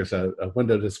it's like there's a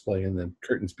window display and then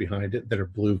curtains behind it that are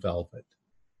blue velvet.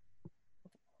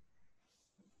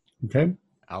 Okay.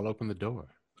 I'll open the door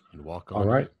and walk on. All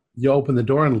right. You open the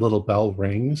door and a little bell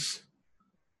rings.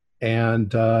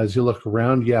 And as you look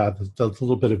around, the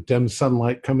little bit of dim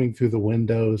sunlight coming through the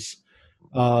windows.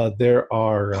 There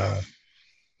are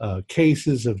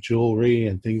cases of jewelry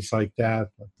and things like that,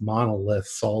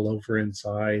 monoliths all over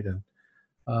inside.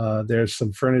 And there's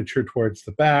some furniture towards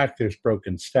the back. There's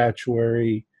broken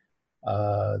statuary.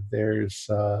 There's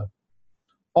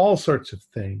all sorts of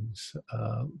things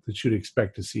that you'd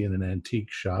expect to see in an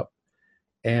antique shop.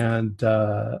 And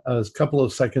a couple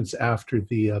of seconds after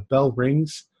the bell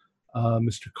rings,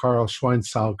 Mr. Carl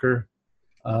Schweinsauger,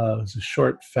 who's a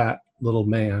short, fat little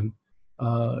man,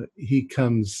 he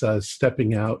comes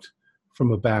stepping out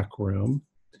from a back room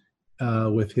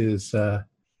with his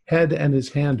head and his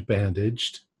hand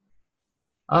bandaged.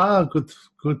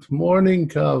 Good morning.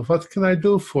 What can I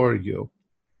do for you?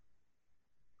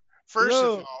 First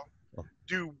Hello. of all,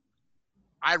 do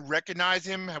I recognize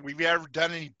him? Have we ever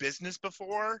done any business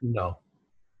before? No.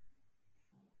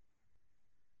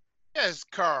 Yes,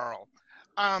 Carl.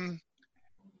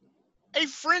 A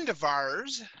friend of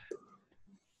ours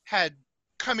had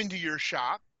come into your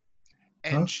shop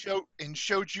and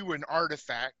showed you an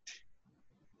artifact,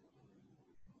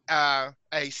 a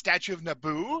statue of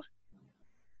Naboo,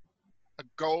 a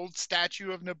gold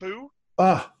statue of Naboo.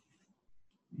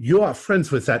 You are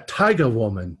friends with that tiger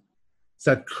woman,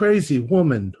 that crazy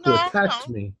woman who attacked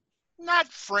me. Not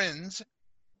friends,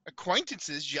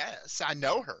 acquaintances. Yes, I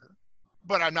know her,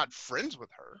 but I'm not friends with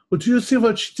her. Well, do you see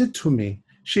what she did to me?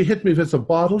 She hit me with a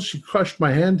bottle. She crushed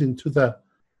my hand into the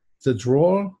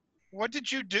drawer. What did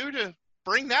you do to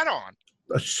bring that on?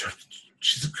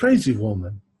 She's a crazy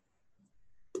woman.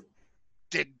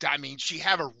 Did she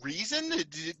have a reason?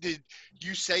 Did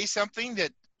you say something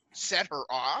that set her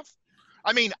off?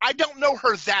 I mean, I don't know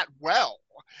her that well,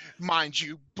 mind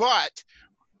you, but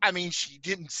I mean, she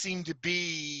didn't seem to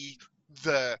be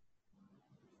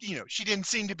she didn't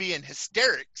seem to be in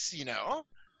hysterics,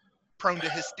 prone to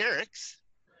hysterics.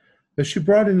 But she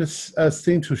brought in a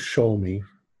thing to show me,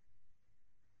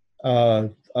 a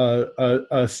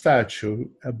statue,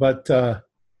 but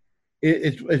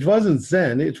it wasn't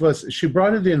then. It was, she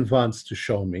brought it in once to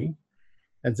show me,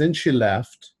 and then she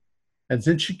left, and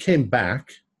then she came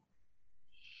back,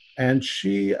 and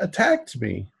she attacked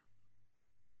me.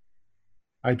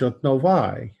 I don't know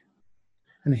why.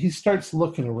 And he starts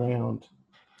looking around.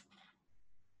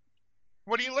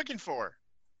 What are you looking for?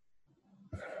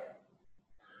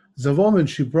 The woman,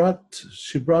 she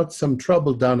brought some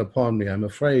trouble down upon me. I'm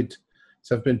afraid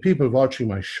there have been people watching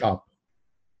my shop.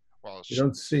 Well, You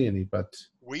don't see any, but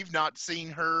we've not seen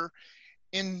her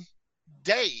in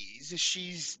days.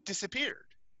 She's disappeared.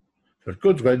 but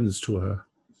good riddance to her.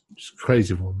 She's a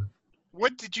crazy woman.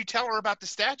 What did you tell her about the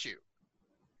statue?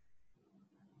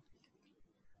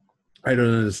 I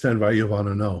don't understand why you want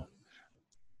to know.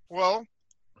 Well,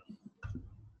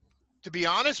 to be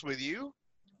honest with you,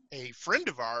 a friend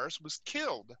of ours was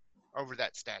killed over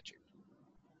that statue.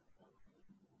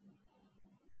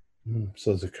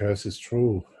 So the curse is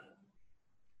true.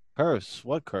 Curse?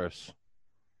 What curse?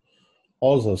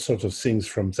 All those sort of things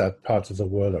from that part of the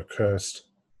world are cursed.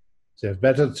 They're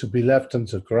better to be left on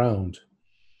the ground.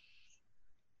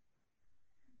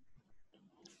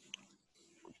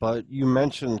 But you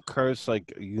mentioned curse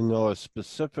like you know a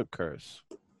specific curse.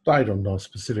 I don't know a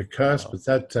specific curse, but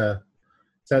that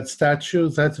statue,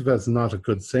 that was not a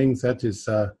good thing. That is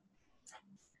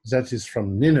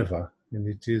from Nineveh, and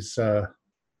it is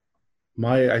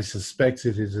I suspect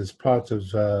it is part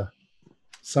of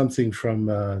something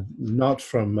from not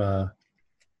from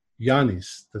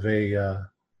Yanis, the way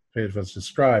it was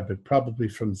described, but probably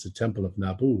from the Temple of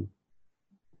Nabu,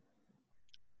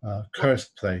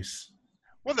 cursed place.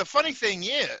 Well, the funny thing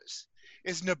is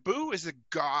Nabu is a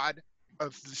god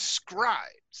of the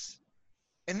scribes.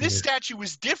 And this statue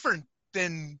was different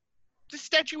than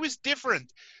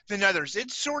others. It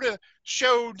sort of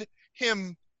showed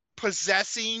him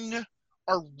possessing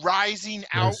or rising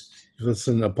out. It was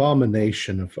an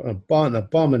abomination. An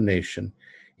abomination.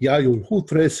 Yayul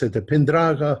Hutres de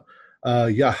Pindraga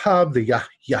Yahab the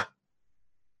Yahya.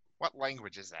 What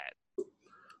language is that?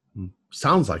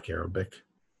 Sounds like Arabic.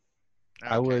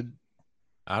 Okay.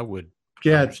 I would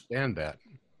Yeah, understand that.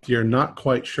 you're not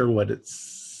quite sure what it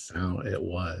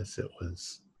was. It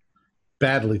was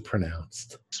badly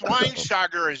pronounced.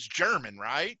 Schweinsteiger is German,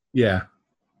 right? Yeah.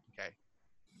 Okay.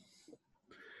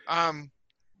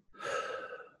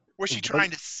 Was she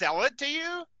trying to sell it to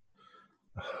you?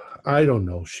 I don't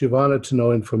know. She wanted to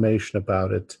know information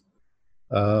about it.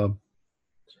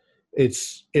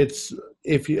 It's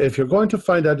if you're going to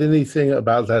find out anything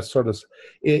about that sort of,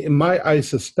 I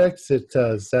suspect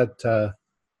that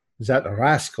that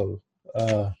rascal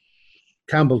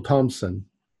Campbell Thompson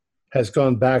has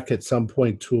gone back at some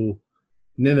point to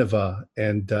Nineveh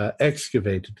and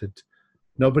excavated it.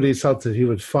 Nobody thought that he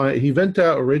would find. He went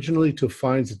there originally to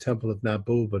find the Temple of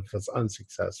Nabu, but was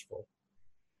unsuccessful.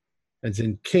 And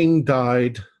then King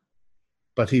died,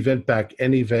 but he went back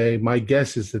anyway. My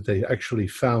guess is that they actually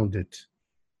found it.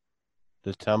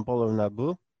 The Temple of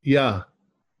Nabu? Yeah.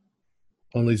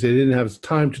 Only they didn't have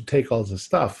time to take all the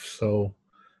stuff, so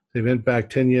they went back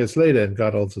 10 years later and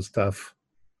got all the stuff.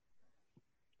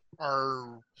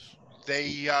 Are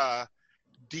they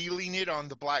dealing it on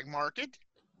the black market?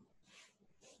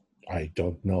 I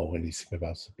don't know anything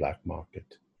about the black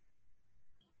market.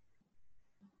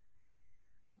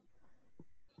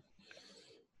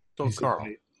 So, Carl,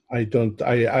 I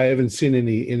haven't seen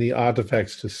any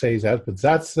artifacts to say that, but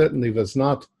that certainly was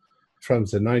not from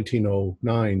the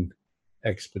 1909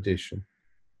 expedition.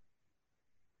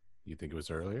 you think it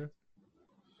was earlier?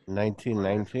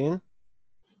 1919?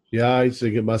 Yeah, I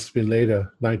think it must have been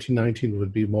later. 1919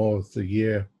 would be more of the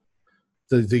year.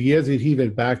 The year that he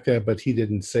went back there, but he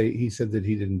said that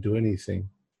he didn't do anything.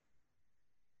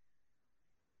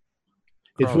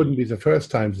 Carl, It wouldn't be the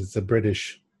first time that the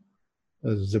British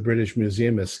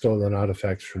Museum has stolen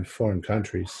artifacts from foreign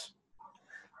countries.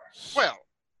 Well,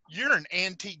 you're an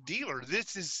antique dealer.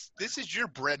 This is your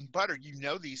bread and butter. You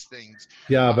know these things.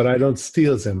 Yeah, but I don't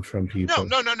steal them from people.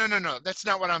 No. That's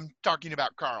not what I'm talking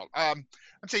about, Carl. I'm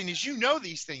saying is you know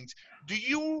these things. Do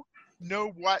you know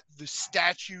what the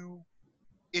statue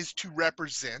is to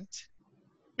represent?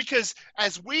 Because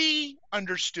as we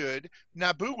understood,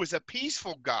 Nabu was a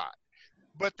peaceful god.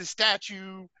 but the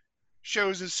statue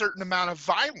shows a certain amount of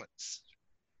violence.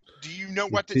 Do you know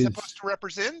what It it's is. supposed to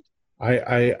represent?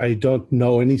 I don't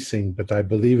know anything, but I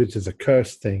believe it is a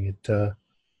curse thing.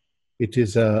 It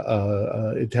is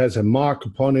it has a mark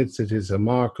upon it. It is a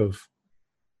mark of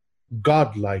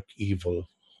godlike evil.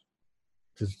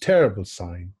 It is a terrible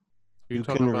sign. You're You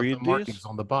talking can about the read markings these?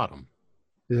 on the bottom.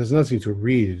 It has nothing to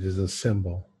read. It is a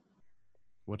symbol.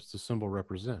 What does the symbol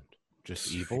represent?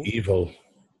 Just evil? Evil.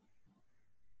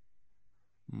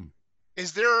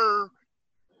 Is there,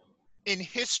 in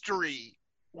history,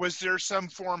 was there some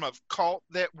form of cult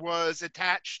that was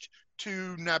attached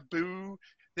to Naboo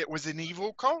that was an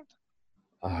evil cult?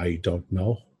 I don't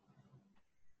know.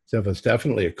 There was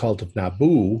definitely a cult of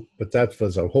Naboo, but that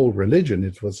was a whole religion.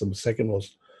 It was the second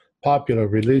most popular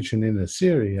religion in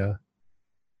Assyria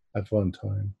at one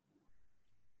time.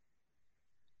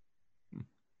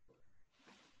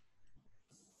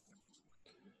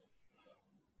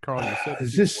 Carl, you said people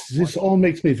This were watching. all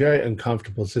makes me very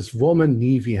uncomfortable. This woman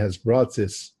Nevi has brought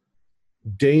this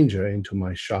danger into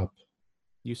my shop.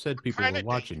 You said people kind were of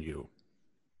watching you.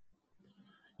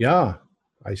 Yeah,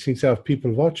 I think there are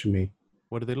people watching me.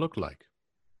 What do they look like?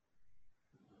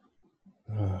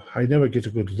 I never get a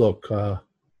good look.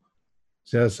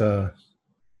 There's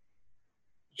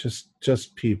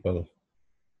just people.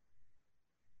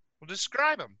 Well,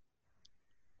 describe them.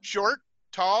 Short,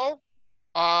 tall,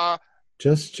 uh,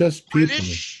 Just people.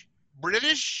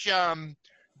 British,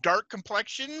 dark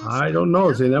complexions. I don't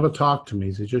know. They never talk to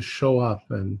me. They just show up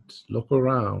and look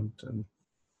around, and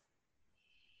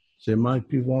they might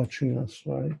be watching us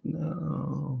right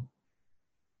now.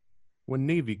 When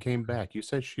Navy came back, you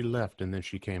said she left and then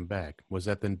she came back. Was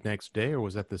that the next day or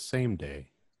was that the same day?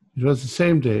 It was the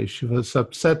same day. She was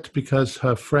upset because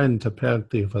her friend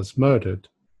apparently was murdered.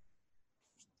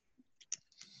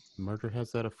 Murder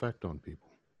has that effect on people.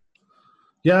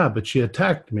 Yeah, but she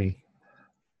attacked me.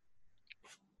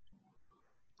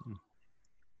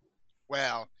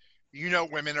 Well, you know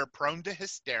women are prone to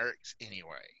hysterics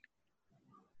anyway.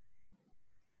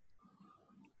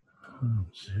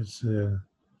 It's,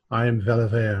 I am well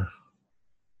aware.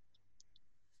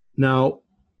 Now,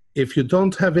 if you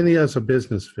don't have any other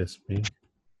business with me,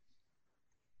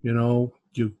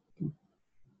 you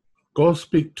go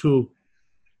speak to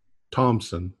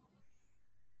Thompson.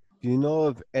 Do you know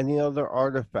of any other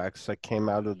artifacts that came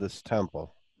out of this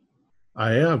temple?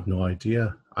 I have no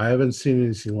idea. I haven't seen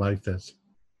anything like this.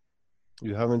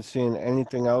 You haven't seen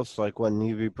anything else like what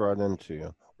Nevi brought into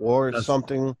you? Or That's-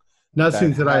 something,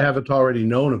 Nothing that I had- haven't already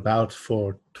known about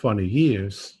for 20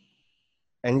 years.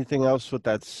 anything else with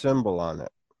that symbol on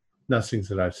it? Nothing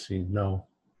that I've seen, no.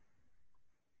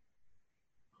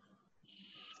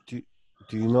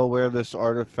 Do you know where this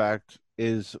artifact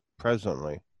is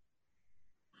presently?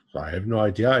 I have no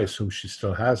idea. I assume she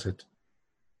still has it.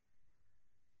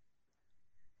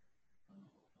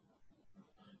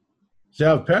 There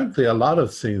are apparently a lot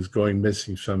of things going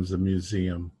missing from the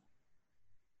museum.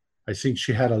 I think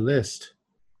she had a list.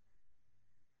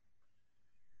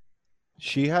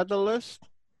 She had the list?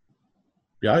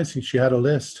 Yeah, I think she had a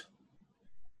list.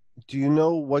 Do you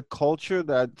know what culture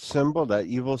that symbol, that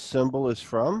evil symbol, is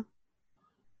from?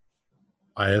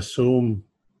 I assume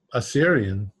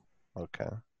Assyrian, Okay.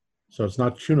 so it's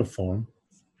not cuneiform.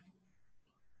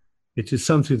 It is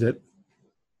something that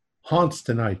haunts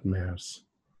the nightmares.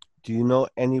 Do you know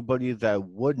anybody that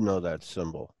would know that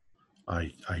symbol?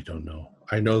 I don't know.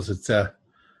 I know that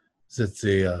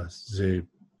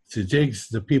the digs,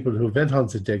 the people who went on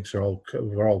the digs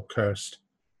were all cursed.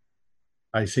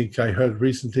 I think I heard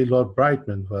recently Lord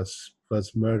Brightman was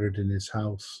murdered in his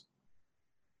house.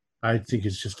 I think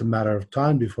it's just a matter of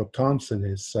time before Thompson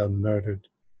is murdered.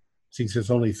 I think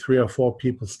there's only 3 or 4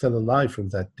 people still alive from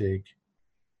that dig.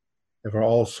 There were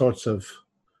all sorts of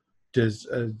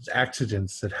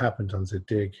accidents that happened on the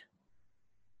dig.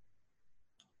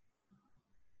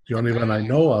 The only one I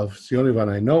know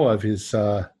of is he's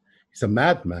a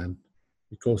madman.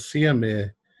 You go see him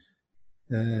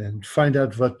and find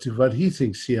out what he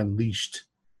thinks he unleashed.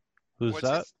 Who's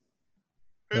What's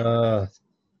that?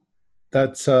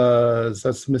 That's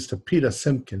Mr. Peter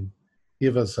Simpkin. He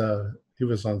was on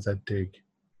that dig.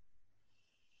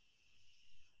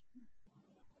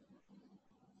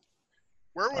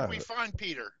 Where would we find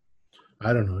Peter?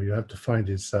 I don't know. You have to find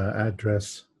his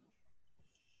address.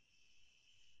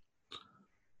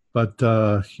 But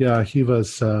yeah, he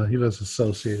was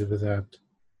associated with that.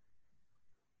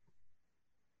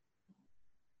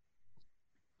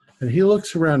 And he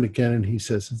looks around again and he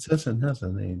says, "It's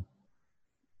another name.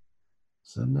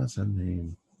 It's another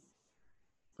name.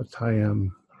 But I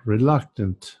am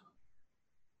reluctant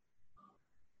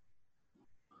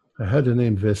I heard the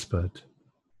name whispered.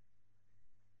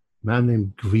 Man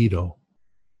named Guido.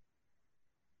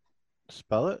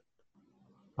 Spell it?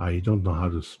 I don't know how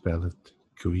to spell it.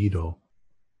 Guido.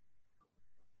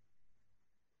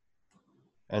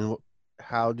 And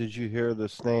how did you hear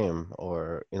this name,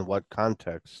 or in what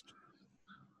context?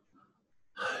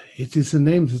 It is a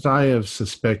name that I have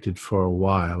suspected for a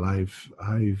while.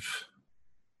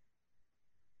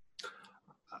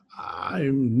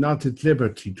 I'm not at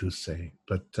liberty to say,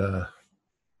 but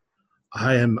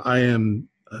I am.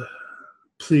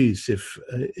 Please,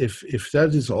 if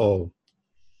that is all,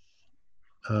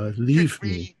 leave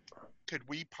me. Could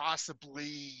we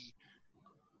possibly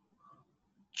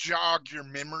jog your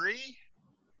memory?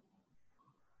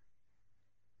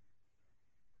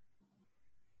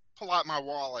 Pull out my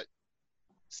wallet,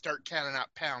 start counting out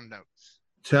pound notes.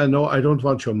 No, I don't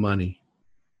want your money.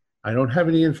 I don't have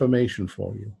any information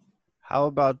for you. How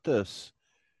about this?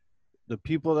 The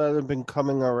people that have been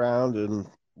coming around and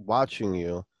watching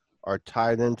you are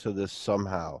tied into this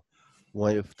somehow.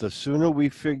 If the sooner we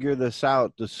figure this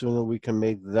out, the sooner we can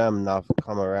make them not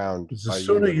come around. The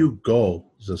sooner you go,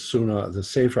 the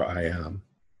safer I am.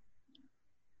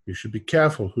 You should be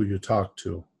careful who you talk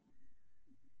to.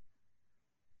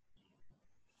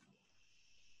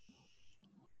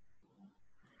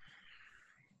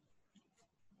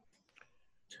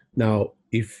 Now,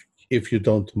 if you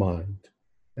don't mind,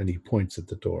 and he points at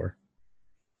the door.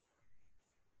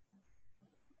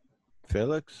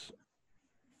 Felix?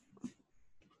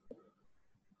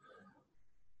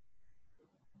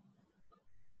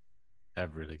 I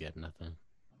really get nothing.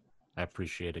 I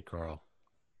appreciate it, Carl.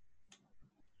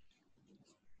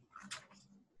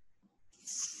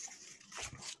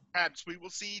 Perhaps we will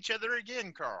see each other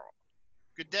again, Carl.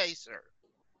 Good day, sir.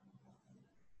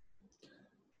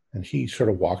 And he sort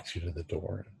of walks you to the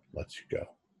door and lets you go.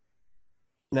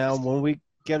 Now, when we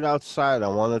get outside, I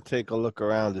want to take a look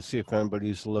around to see if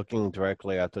anybody's looking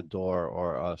directly at the door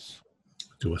or us.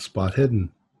 Do a spot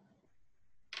hidden.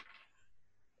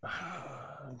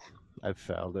 I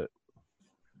failed it.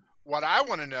 What I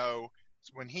want to know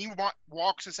is when he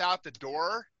walks us out the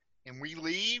door and we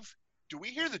leave, do we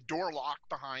hear the door lock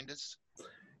behind us?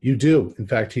 You do. In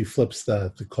fact, he flips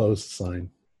the closed sign.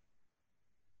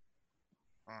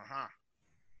 Uh-huh.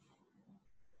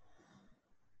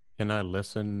 Can I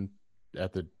listen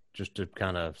just to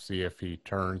kind of see if he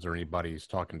turns or anybody's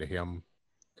talking to him?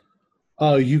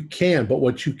 You can, but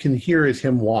what you can hear is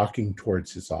him walking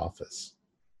towards his office.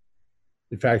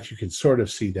 In fact, you can sort of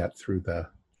see that through the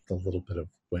little bit of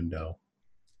window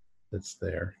that's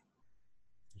there.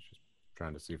 Just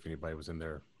trying to see if anybody was in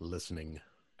there listening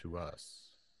to us.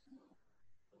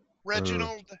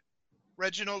 Reginald,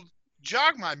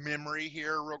 jog my memory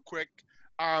here real quick.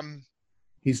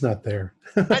 He's not there.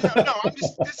 I know, no,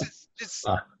 this is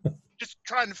just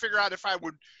trying to figure out if I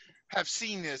would have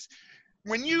seen this.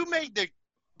 When you made the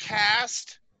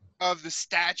cast of the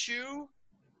statue,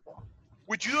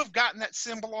 would you have gotten that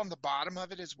symbol on the bottom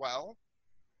of it as well?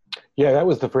 Yeah, that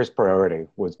was the first priority,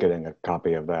 was getting a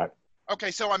copy of that. Okay,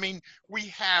 so I mean, we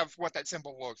have what that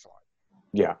symbol looks like.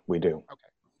 Yeah, we do. Okay.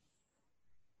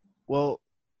 Well,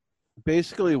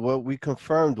 basically what we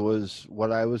confirmed was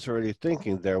what I was already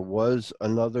thinking. There was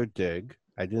another dig.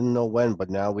 I didn't know when, but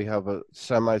now we have a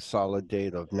semi-solid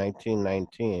date of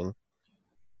 1919,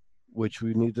 which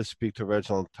we need to speak to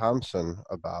Reginald Thompson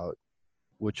about,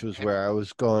 which was where I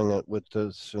was going with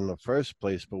this in the first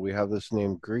place. But we have this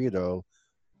name Guido,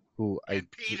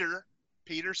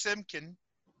 Peter Simkin.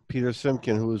 Peter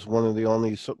Simkin, who was one of the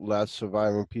only last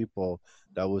surviving people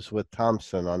that was with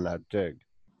Thompson on that dig.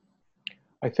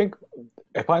 I think,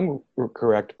 if I'm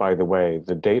correct, by the way,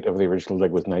 the date of the original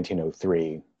dig was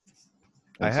 1903.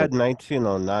 I had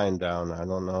 1909 down. I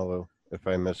don't know if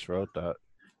I miswrote that.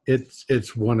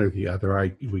 It's one or the other.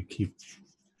 I'd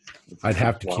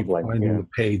have to keep finding the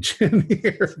page in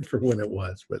here for when it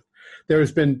was, but there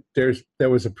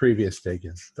was a previous dig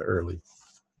in the early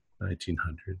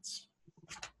 1900s.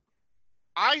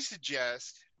 I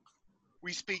suggest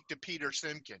we speak to Peter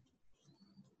Simkin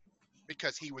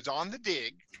because he was on the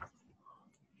dig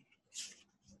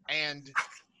and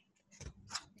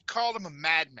called him a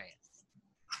madman.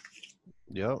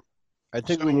 Yep. I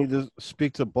think we need to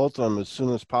speak to both of them as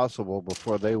soon as possible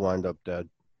before they wind up dead.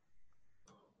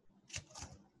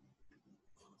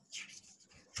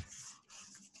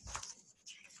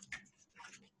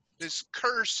 This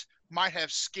curse might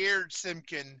have scared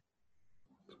Simkin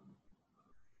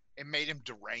and made him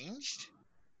deranged?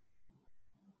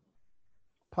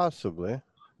 Possibly.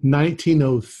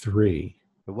 1903.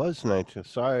 It was 19.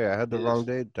 Sorry, I had the wrong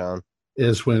date down.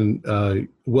 is when Leonard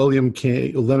William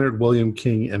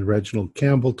King and Reginald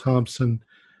Campbell Thompson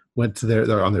went to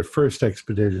they're on their first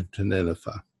expedition to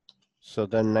Nineveh. So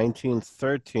then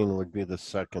 1913 would be the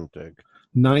second dig.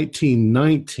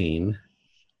 1919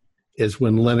 is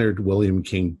when Leonard William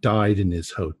King died in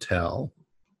his hotel.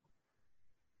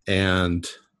 And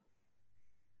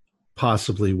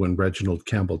possibly when Reginald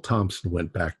Campbell Thompson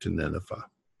went back to Nineveh.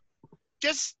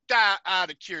 Just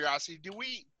out of curiosity,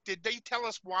 did they tell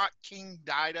us what King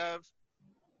died of?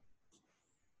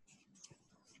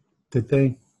 Did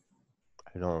they?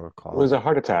 I don't recall. It was a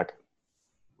heart attack.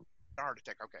 A heart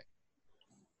attack, okay.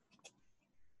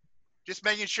 Just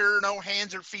making sure no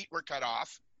hands or feet were cut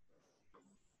off.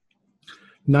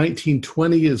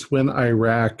 1920 is when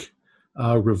Iraq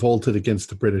revolted against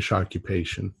the British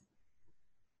occupation.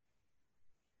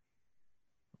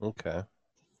 Okay.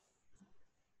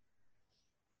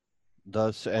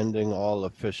 Thus ending all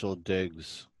official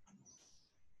digs.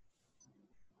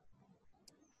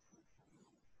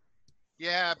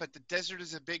 Yeah, but the desert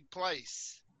is a big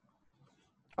place.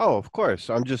 Oh, of course.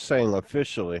 I'm just saying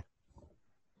officially.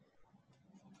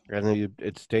 And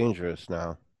it's dangerous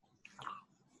now.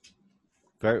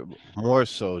 Very more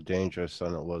so dangerous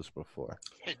than it was before.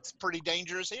 It's pretty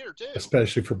dangerous here, too.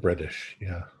 Especially for British,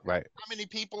 yeah. Right. How many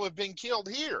people have been killed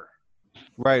here?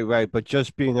 Right. But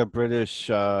just being a British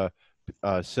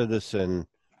citizen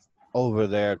over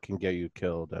there can get you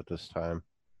killed at this time.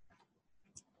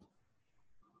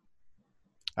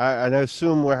 And I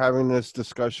assume we're having this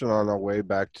discussion on our way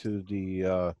back to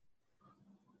the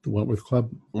Wentworth Club?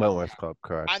 Wentworth Club,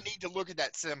 correct. I need to look at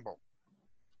that symbol.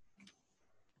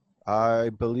 I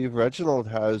believe Reginald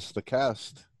has the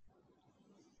cast.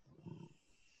 I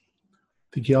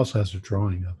think he also has a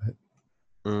drawing of it.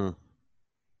 Mm.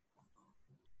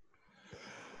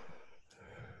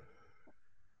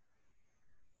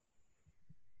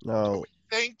 No. Do we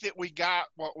think that we got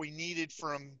what we needed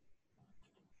from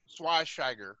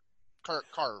Schweiger,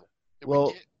 Carl? Did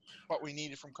we get what we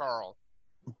needed from Carl?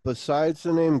 Besides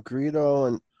the name Greedo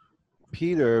and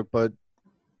Peter, but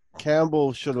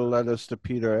Campbell should have led us to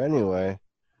Peter anyway.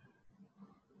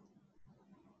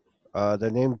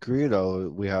 The name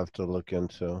Greedo we have to look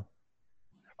into.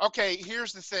 Okay,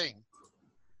 here's the thing.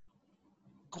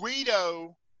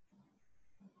 Guido,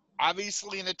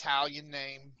 obviously an Italian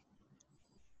name.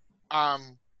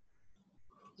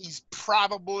 He's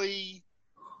probably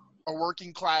a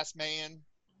working class man.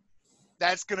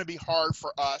 That's going to be hard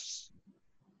for us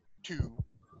to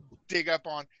dig up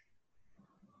on.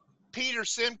 Peter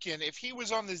Simkin, if he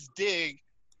was on this dig,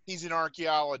 he's an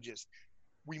archaeologist.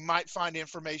 We might find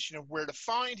information of where to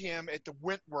find him at the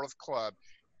Wentworth Club.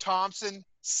 Thompson,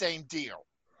 same deal.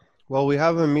 Well, we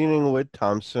have a meeting with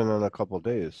Thompson in a couple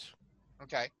days.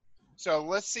 Okay. So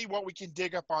let's see what we can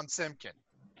dig up on Simkin.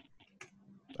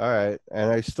 All right. And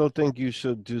I still think you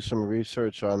should do some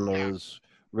research on those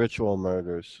ritual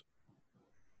murders.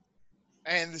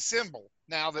 And the symbol,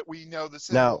 now that we know the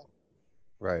symbol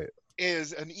right,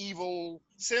 is an evil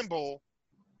symbol,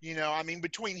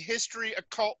 between history,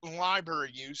 occult, and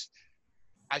library use,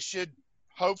 I should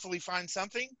hopefully find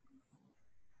something.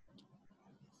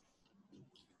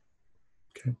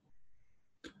 Okay.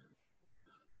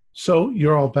 So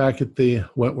you're all back at the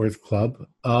Wentworth Club.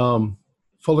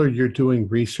 Fuller, you're doing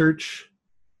research?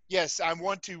 Yes, I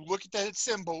want to look at that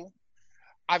symbol.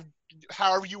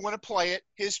 However you want to play it,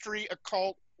 history,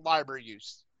 occult, library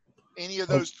use. Any of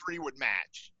those three would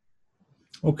match.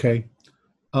 Okay.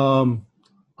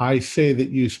 I say that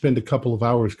you spend a couple of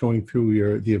hours going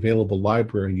through the available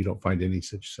library and you don't find any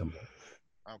such symbol.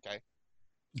 Okay.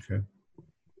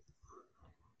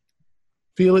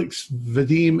 Felix,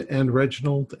 Vadim, and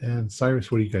Reginald, and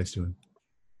Cyrus, what are you guys doing?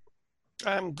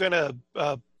 I'm going to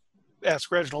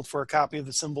ask Reginald for a copy of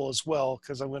the symbol as well,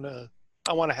 because I want to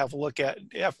have a look at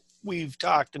if we've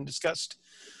talked and discussed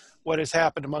what has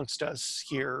happened amongst us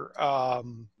here.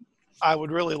 I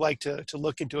would really like to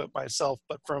look into it myself,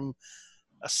 but from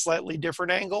a slightly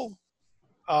different angle.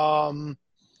 I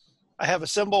have a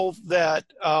symbol that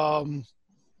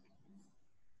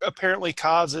apparently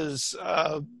causes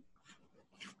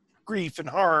grief and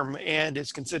harm and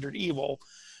is considered evil,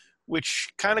 which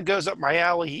kind of goes up my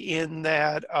alley in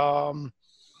that,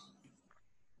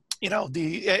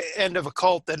 the end of a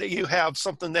cult, that you have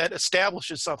something that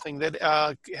establishes something that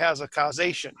has a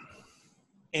causation.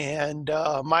 And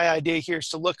my idea here is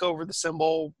to look over the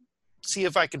symbol, see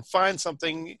if I can find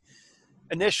something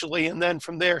initially, and then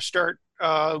from there start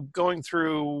going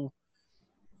through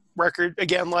record,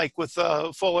 again, like with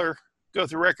Fuller, go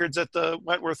through records at the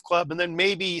Wentworth Club, and then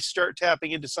maybe start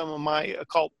tapping into some of my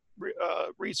occult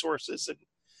resources and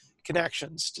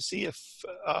connections to see if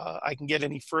I can get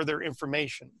any further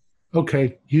information.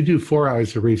 Okay, you do 4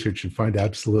 hours of research and find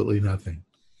absolutely nothing.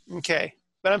 Okay.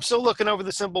 But I'm still looking over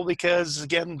the symbol because,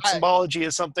 again, symbology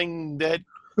is something that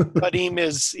Vadim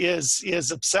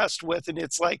is obsessed with. And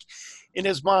it's like, in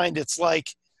his mind, it's like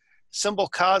symbol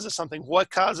causes something. What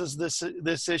causes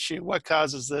this issue? What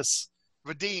causes this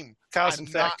Vadim, cause and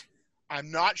effect?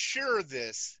 I'm not sure of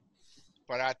this,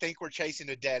 but I think we're chasing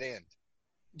a dead end.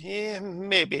 Yeah,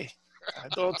 maybe. I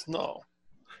don't know.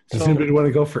 Does anybody want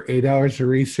to go for 8 hours of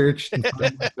research?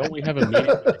 Don't we have a meeting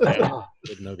with the captain?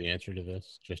 Would know the answer to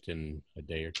this just in a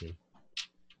day or two.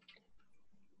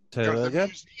 Say Go to that the again?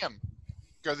 museum.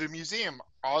 Go to the museum.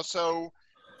 Also,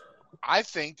 I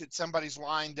think that somebody's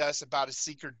lying to us about a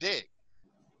secret dig.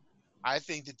 I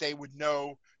think that they would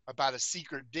know about a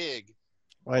secret dig.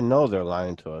 I know they're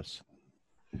lying to us.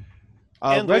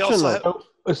 And we also have,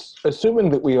 Assuming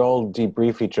that we all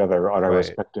debrief each other on our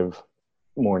respective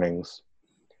mornings,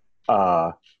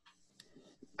 the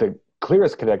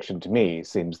clearest connection to me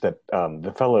seems that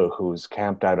the fellow who's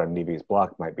camped out on Nevy's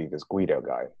block might be this Guido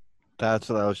guy. That's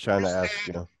what I was trying to ask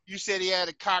you. You said he had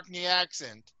a Cockney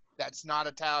accent. That's not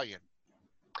Italian.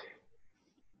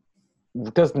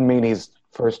 It doesn't mean he's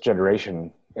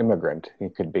first-generation immigrant. He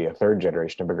could be a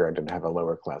third-generation immigrant and have a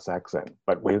lower-class accent.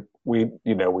 But we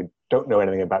don't know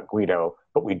anything about Guido,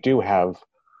 but we do have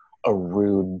a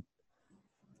rude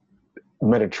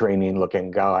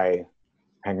Mediterranean-looking guy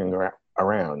hanging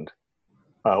around.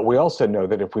 We also know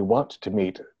that if we want to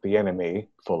meet the enemy,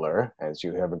 Fuller, as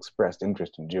you have expressed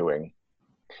interest in doing,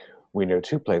 we know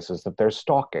 2 places that they're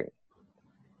stalking.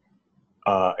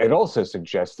 It also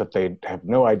suggests that they have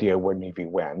no idea where Nevy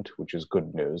went, which is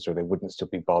good news, or they wouldn't still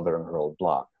be bothering her old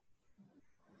block.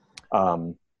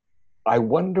 I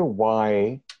wonder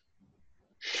why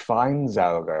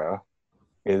Schweinsauger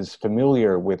is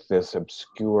familiar with this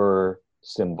obscure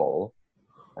symbol,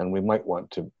 and we might want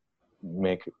to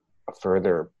make a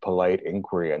further polite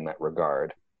inquiry in that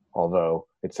regard, although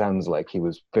it sounds like he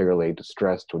was fairly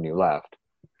distressed when you left.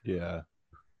 Yeah.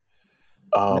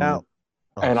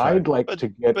 I'd like to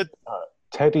get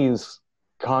Teddy's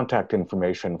contact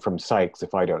information from Sykes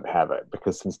if I don't have it,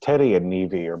 because since Teddy and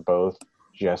Nevy are both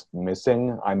just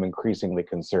missing, I'm increasingly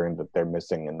concerned that they're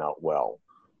missing and not well.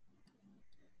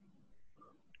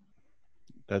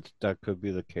 That could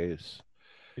be the case.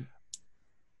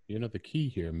 You know, the key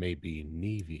here may be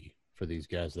Nevy for these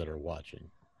guys that are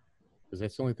watching, because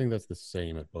that's the only thing that's the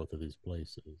same at both of these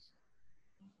places.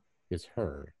 It's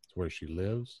her. It's where she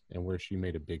lives and where she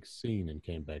made a big scene and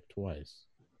came back twice.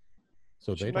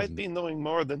 So she might be knowing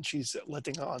more than she's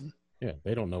letting on. Yeah,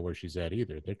 they don't know where she's at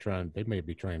either. They may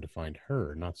be trying to find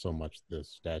her, not so much the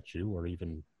statue, or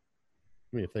even,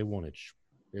 I mean, if they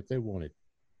wanted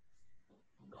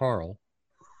Carl,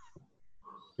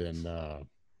 then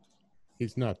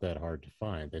he's not that hard to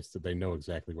find. They know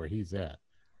exactly where he's at.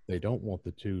 They don't want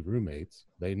the 2 roommates.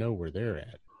 They know where they're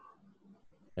at,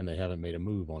 and they haven't made a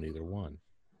move on either one.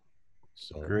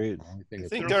 So great. I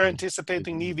think they're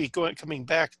anticipating Nevy coming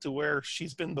back to where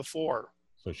she's been before.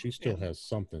 So she still has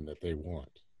something that they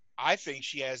want. I think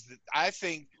she has they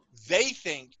think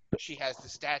she has the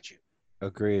statue.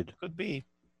 Agreed. Could be.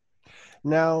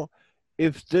 Now,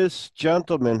 if this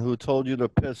gentleman who told you to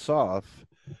piss off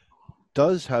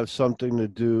does have something to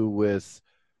do with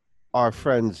our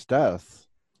friend's death,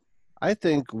 I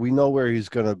think we know where he's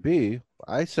going to be.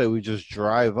 I say we just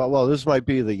drive up. Well, this might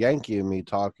be the Yankee in me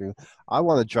talking. I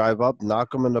want to drive up,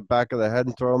 knock him in the back of the head,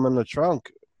 and throw him in the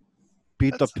trunk.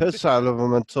 Beat the piss out of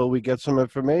him until we get some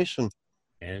information.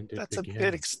 And that's a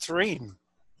bit extreme.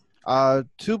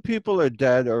 2 people are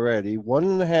dead already. One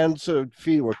in the hands and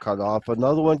feet were cut off.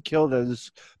 Another one killed at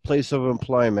his place of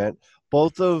employment.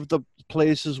 Both of the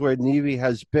places where Nevy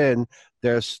has been,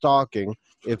 they're stalking.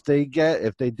 If they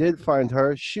did find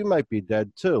her, she might be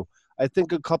dead too. I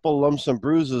think a couple lumps and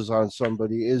bruises on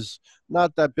somebody is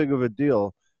not that big of a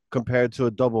deal compared to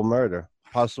a double murder,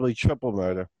 possibly triple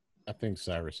murder. I think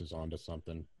Cyrus is onto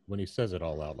something. When he says it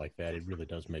all out like that, it really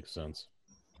does make sense.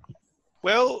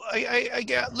 Well,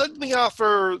 let me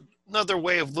offer another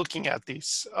way of looking at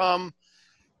these.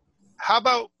 How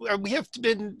about we have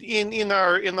been in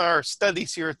our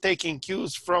studies here taking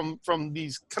cues from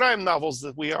these crime novels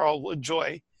that we all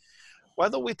enjoy. Why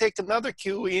don't we take another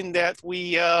cue in that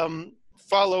we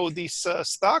follow this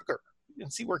stalker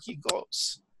and see where he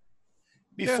goes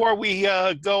before we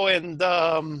go and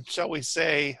shall we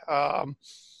say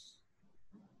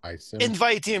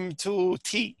invite him to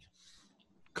tea.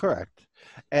 Correct.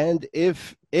 And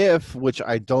if which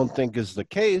I don't think is the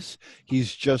case,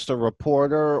 he's just a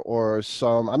reporter or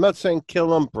I'm not saying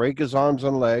kill him, break his arms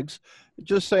and legs,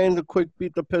 just saying to quick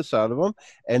beat the piss out of him.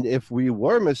 And if we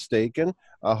were mistaken,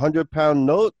 £100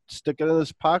 note, stick it in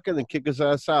his pocket and kick his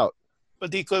ass out.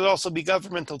 But he could also be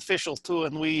government official too,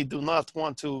 and we do not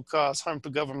want to cause harm to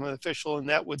government official, and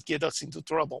that would get us into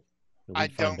trouble. We'd I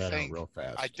find don't that out think. real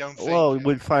fast. I don't think. Well,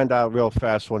 we'd find out real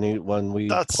fast when we pull the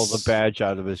That's- badge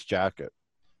out of his jacket.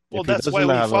 Well, If he that's why doesn't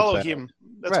we have a follow badge. him.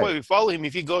 That's Right. why we follow him.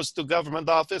 If he goes to government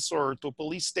office or to a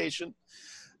police station,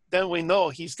 then we know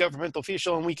he's government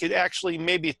official, and we could actually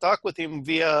maybe talk with him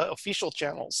via official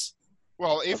channels.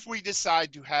 Well, if we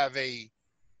decide to have a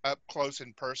up close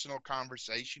and personal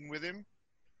conversation with him,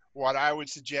 what I would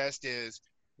suggest is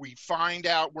we find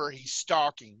out where he's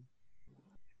stalking,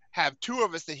 have two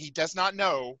of us that he does not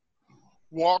know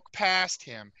walk past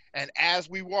him, and as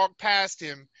we walk past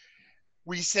him,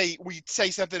 we say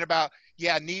something about,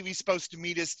 yeah, Nevy's supposed to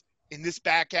meet us in this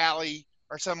back alley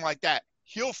or something like that.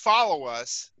 He'll follow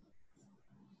us,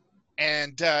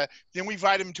 and then we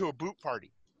invite him to a boot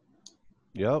party.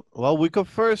 Yep. Well, we could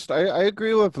first. I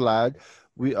agree with Vlad.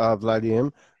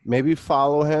 Vladim. Maybe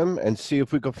follow him and see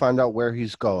if we could find out where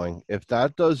he's going. If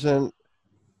that doesn't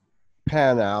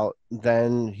pan out,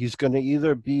 then he's going to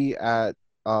either be at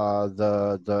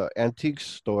the antique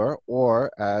store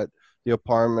or at the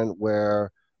apartment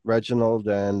where Reginald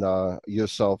and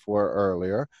yourself were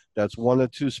earlier. That's one or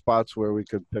two spots where we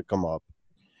could pick him up.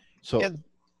 So.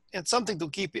 And something to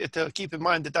keep in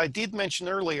mind that I did mention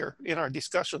earlier in our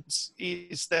discussions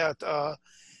is that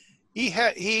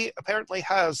he apparently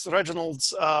has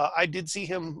Reginald's. I did see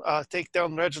him take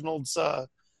down Reginald's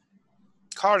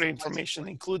car information,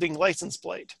 including license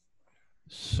plate.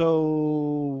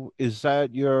 So, is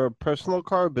that your personal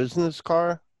car, business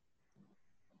car?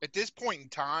 At this point in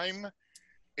time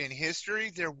in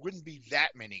history, there wouldn't be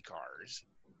that many cars.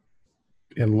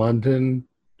 In London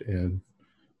in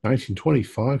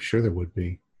 1925, sure there would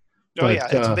be. Oh But, yeah,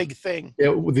 it's a big thing.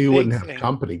 You wouldn't have thing.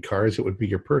 company cars. It would be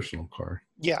your personal car.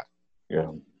 Yeah.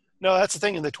 Yeah. No, that's the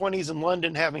thing. In the 20s in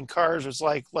London, having cars was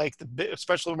like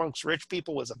especially amongst rich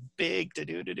people, was a big to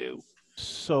do.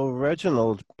 So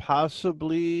Reginald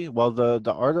possibly, well,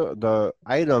 the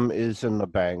item is in the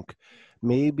bank.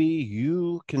 Maybe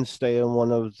you can stay in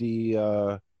one of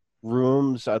the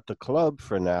rooms at the club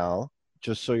for now,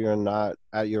 just so you're not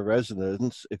at your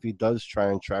residence if he does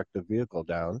try and track the vehicle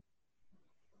down.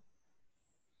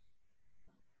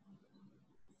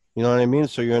 You know what I mean?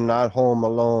 So you're not home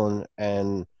alone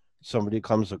and somebody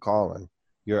comes a calling.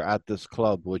 You're at this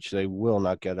club, which they will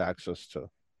not get access to.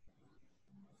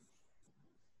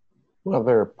 Well,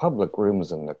 there are public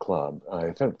rooms in the club.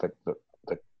 I think that the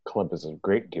club is a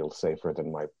great deal safer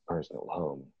than my personal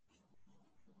home.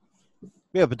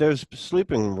 Yeah, but there's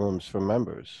sleeping rooms for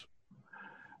members.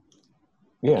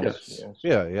 Yes.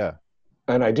 Yeah.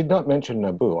 And I did not mention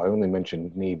Naboo. I only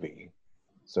mentioned Nevi.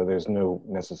 So there's no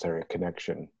necessary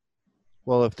connection.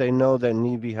 Well, if they know that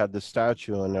Nevi had the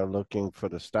statue and they're looking for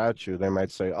the statue, they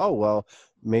might say, oh, well,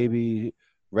 maybe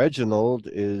Reginald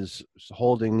is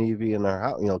holding Nevi in their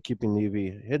house, keeping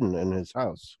Nevi hidden in his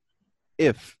house.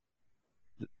 If,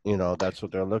 that's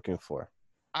what they're looking for.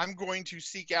 I'm going to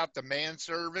seek out the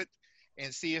manservant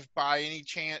and see if by any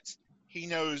chance he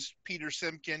knows Peter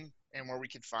Simpkin and where we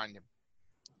can find him.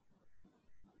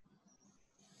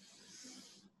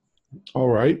 All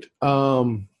right.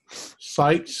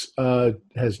 Sykes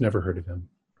has never heard of him.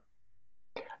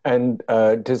 And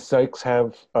does Sykes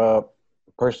have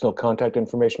personal contact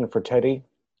information for Teddy,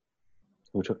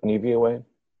 who took Nevi away?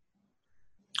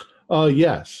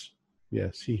 Yes.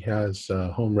 Yes, he has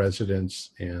home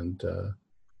residence and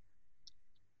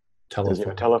telephone. Does he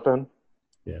have a telephone?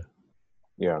 Yeah.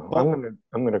 Yeah. Well,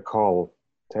 I'm gonna call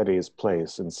Teddy's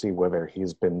place and see whether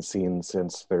he's been seen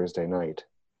since Thursday night.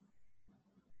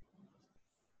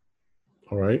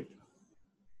 All right.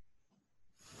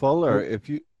 Fuller,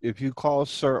 if you call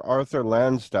Sir Arthur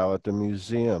Lansdowne at the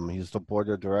museum, he's the board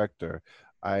of director.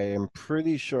 I am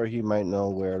pretty sure he might know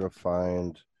where to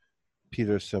find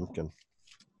Peter Simpkin.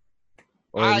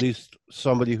 Or at least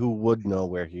somebody who would know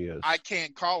where he is. I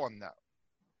can't call him, though.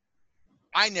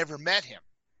 I never met him.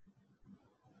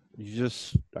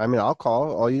 I'll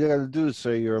call. All you got to do is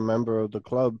say you're a member of the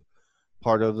club,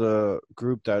 part of the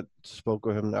group that spoke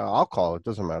with him. Now, I'll call. It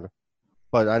doesn't matter.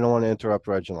 But I don't want to interrupt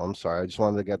Reginald. I'm sorry. I just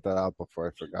wanted to get that out before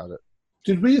I forgot it.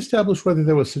 Did we establish whether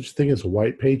there was such a thing as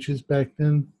white pages back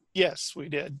then? Yes, we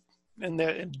did. And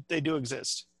they do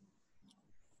exist.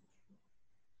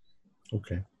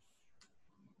 Okay.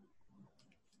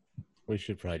 We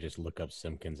should probably just look up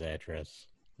Simpkin's address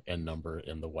and number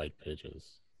in the white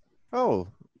pages. Oh,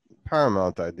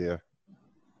 paramount idea.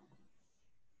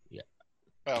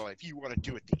 Well, if you want to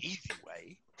do it the easy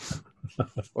way.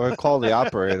 Or call the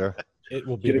operator. It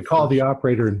will be You the to call the first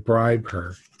operator and bribe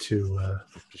her to.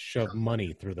 to shove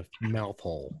money through the mouth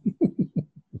hole.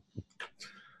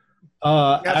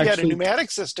 Now, if you had a Actually,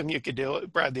 pneumatic system, you could do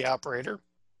it, Brad the operator.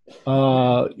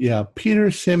 yeah,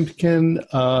 Peter Simpkin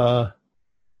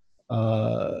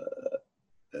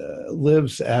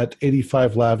lives at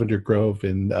 85 Lavender Grove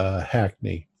in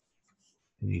Hackney,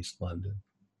 in East London.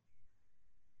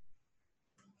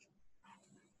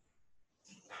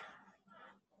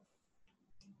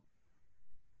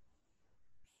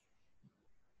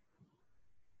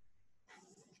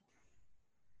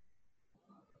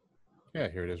 Yeah,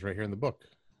 here it is right here in the book.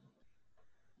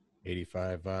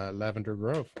 85 Lavender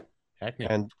Grove, Hackney.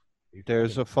 And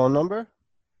there's a phone number?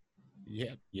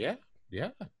 Yeah,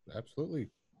 absolutely.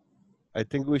 I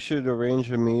think we should arrange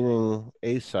a meeting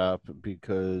ASAP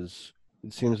because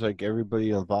it seems like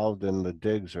everybody involved in the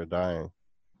digs are dying.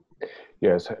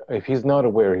 Yes, if he's not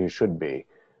aware, he should be,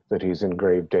 that he's in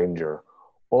grave danger.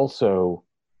 Also,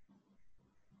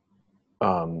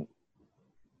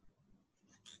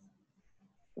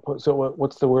 so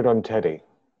what's the word on Teddy?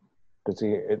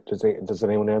 Does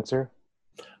anyone answer?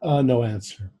 No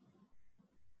answer.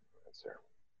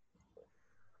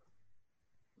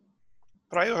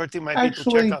 Priority might be to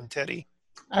check on Teddy.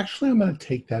 Actually, I'm going to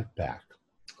take that back.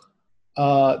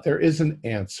 There is an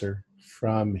answer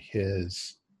from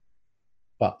his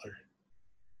butler.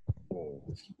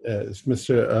 It's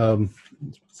Mr.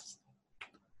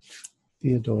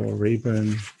 Theodore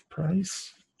Rayburn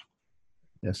Price.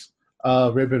 Yes,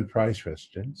 Rayburn Price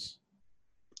residence.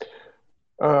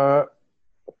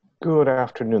 Good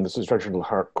afternoon. This is Reginald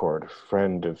Harcourt,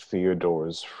 friend of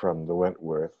Theodore's from the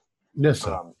Wentworth. Yes,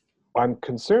 sir. I'm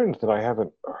concerned that I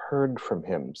haven't heard from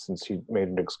him since he made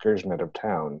an excursion out of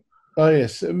town. Oh,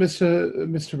 yes.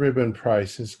 Mr. Rayburn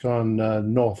Price has gone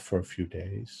north for a few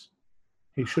days.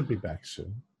 He should be back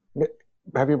soon.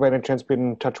 Have you by any chance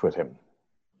been in touch with him?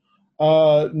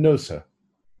 No, sir.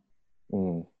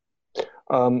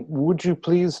 Would you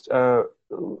please tell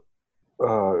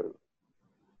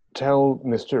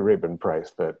Mr. Rayburn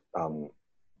Price that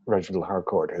Reginald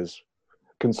Harcourt is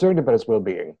concerned about his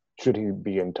well-being, should he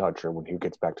be in touch or when he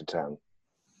gets back to town?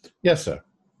 Yes, sir.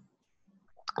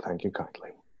 Thank you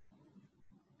kindly.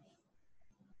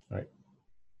 Right.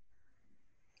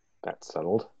 That's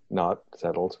settled. Not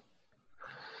settled.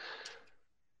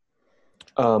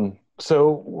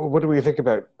 So what do we think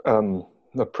about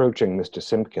approaching Mr.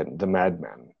 Simpkin, the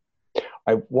madman?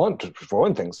 I want to, for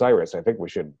one thing, Cyrus, I think we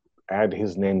should add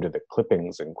his name to the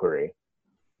clippings inquiry.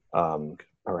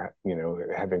 Or,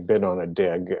 having been on a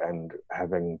dig and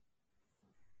having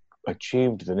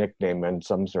achieved the nickname in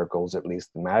some circles, at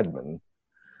least the madman,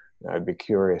 I'd be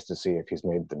curious to see if he's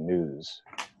made the news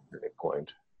at any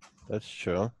point. That's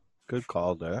true. Good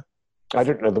call there. I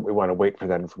don't know that we want to wait for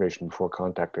that information before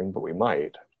contacting, but we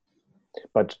might.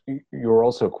 But you're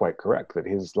also quite correct that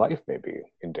his life may be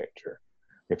in danger.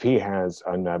 If he has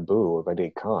a Naboo of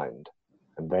any kind,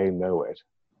 and they know it.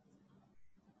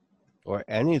 Or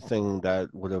anything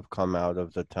that would have come out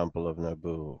of the Temple of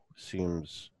Naboo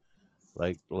seems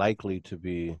like likely to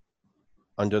be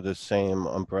under the same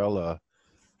umbrella.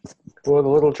 Well, the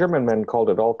little German man called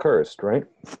it all cursed, right?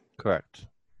 Correct.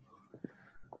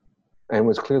 And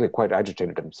was clearly quite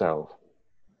agitated himself.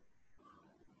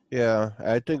 Yeah,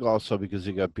 I think also because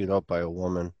he got beat up by a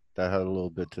woman. That had a little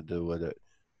bit to do with it.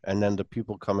 And then the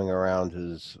people coming around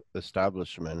his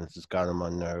establishment has got him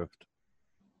unnerved.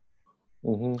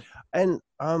 Mm-hmm. And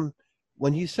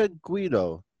when he said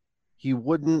Guido, he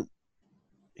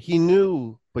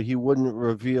knew, but he wouldn't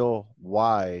reveal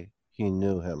why he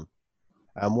knew him.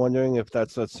 I'm wondering if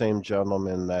that's that same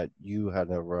gentleman that you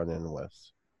had a run-in with.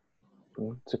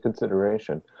 It's a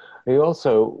consideration.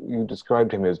 You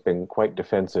described him as being quite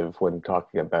defensive when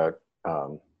talking about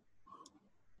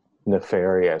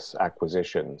nefarious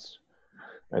acquisitions.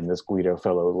 And this Guido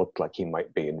fellow looked like he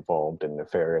might be involved in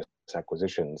nefarious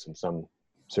acquisitions in some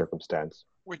circumstance.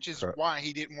 Which is Correct. why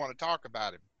he didn't want to talk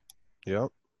about him. Yep.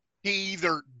 He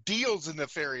either deals in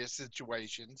nefarious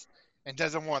situations and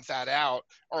doesn't want that out,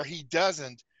 or he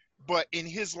doesn't. But in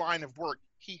his line of work,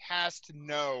 he has to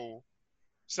know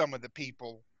some of the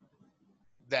people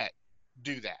that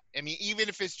do that. I mean, even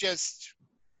if it's just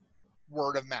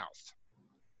word of mouth,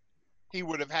 he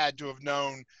would have had to have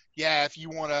known, yeah, if you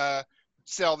want to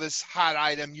sell this hot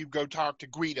item, you go talk to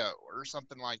Guido or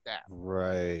something like that.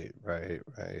 Right.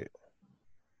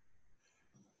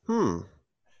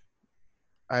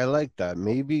 I like that.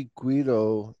 Maybe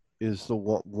Guido is the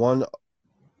one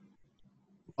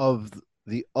of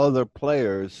the other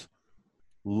players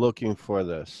looking for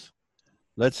this.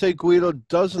 Let's say Guido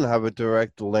doesn't have a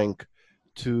direct link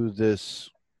to this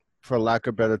for lack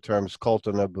of better terms, cult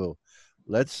of Naboo.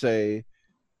 Let's say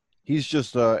he's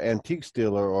just an antiques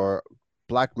dealer or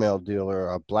blackmail dealer,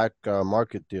 a black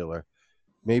market dealer.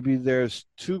 Maybe there's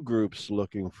two groups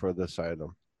looking for this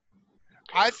item.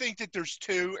 I think that there's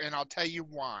two, and I'll tell you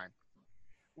why.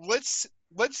 Let's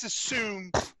assume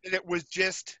that it was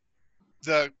just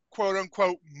the quote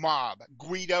unquote mob,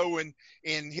 Guido and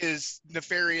his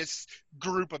nefarious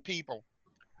group of people.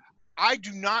 I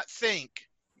do not think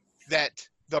that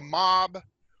the mob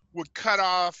would cut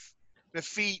off the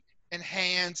feet and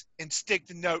hands and stick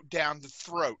the note down the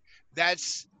throat.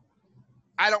 That's,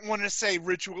 I don't want to say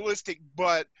ritualistic,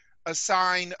 but a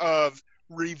sign of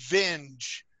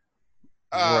revenge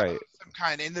Right. of some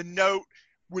kind. And the note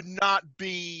would not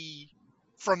be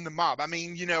from the mob. I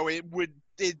mean,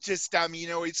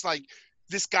 it's like,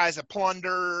 this guy's a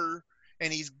plunderer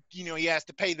and he has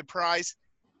to pay the price.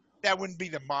 That wouldn't be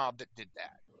the mob that did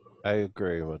that. I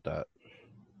agree with that.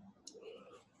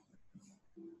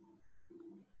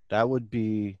 That would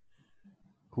be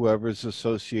whoever's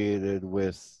associated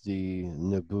with the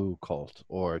Naboo cult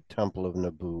or Temple of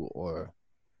Naboo or...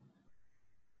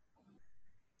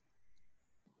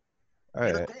 All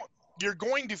right. You're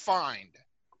going to find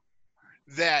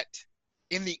that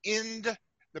in the end,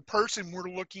 the person we're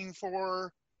looking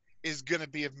for is going to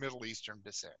be of Middle Eastern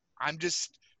descent. I'm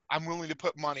willing to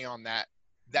put money on that.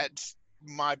 That's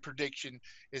my prediction,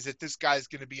 is that this guy's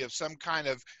going to be of some kind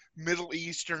of Middle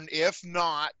Eastern, if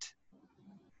not,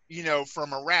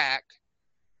 from Iraq,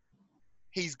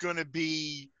 he's going to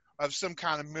be of some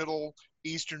kind of Middle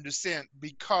Eastern descent,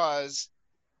 because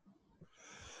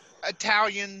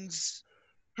Italians,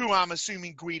 who I'm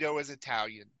assuming Guido is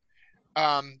Italian,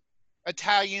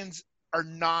 Italians are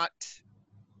not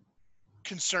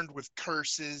concerned with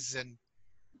curses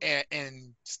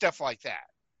and stuff like that.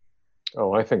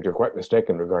 Oh, I think you're quite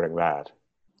mistaken regarding that.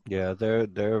 Yeah,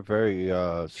 they're very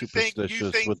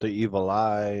superstitious with the evil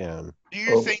eye. And do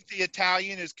you think the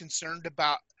Italian is concerned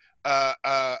about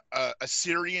a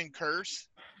Syrian curse?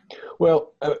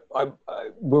 Well,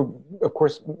 we're of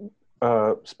course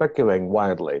speculating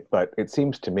wildly, but it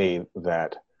seems to me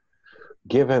that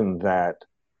given that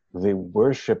the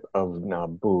worship of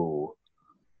Naboo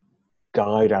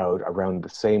died out around the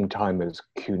same time as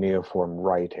cuneiform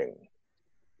writing,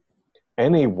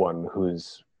 anyone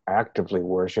who's actively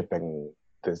worshiping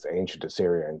this ancient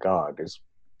Assyrian god is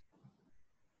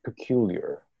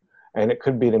peculiar, and it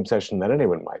could be an obsession that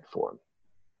anyone might form.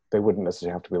 They wouldn't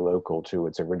necessarily have to be local to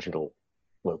its original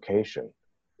location,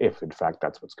 if in fact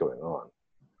that's what's going on.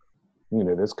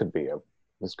 This could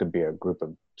be a group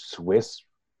of Swiss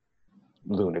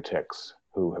lunatics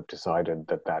who have decided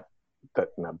that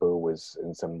Naboo was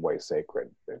in some way sacred.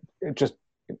 It just,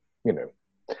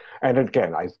 and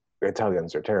again,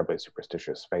 Italians are terribly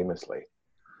superstitious, famously,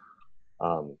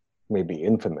 maybe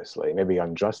infamously, maybe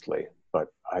unjustly, but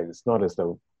it's not as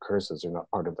though curses are not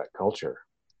part of that culture.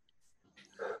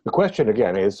 The question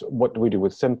again is, what do we do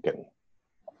with Simpkin?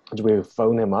 Do we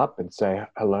phone him up and say,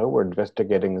 hello, we're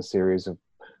investigating a series of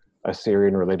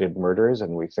Assyrian-related murders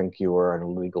and we think you are an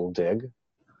illegal dig?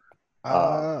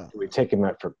 Do we take him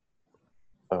out for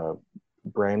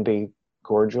brandy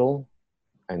cordial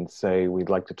and say we'd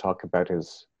like to talk about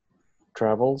his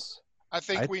travels? I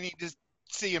think we need to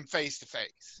see him face to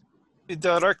face. A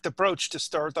direct approach to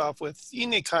start off with,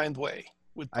 in a kind way,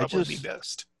 would probably be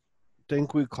best.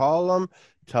 Think we call him,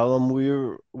 tell him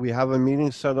we have a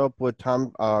meeting set up with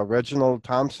Reginald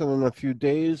Thompson in a few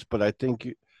days, but I think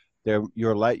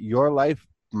your life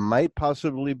might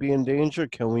possibly be in danger.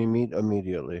 Can we meet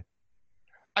immediately?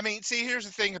 I mean, see, here's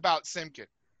the thing about Simpkin.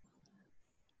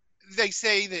 They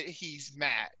say that he's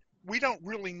mad. We don't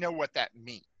really know what that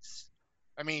means.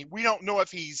 I mean, we don't know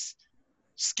if he's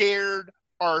scared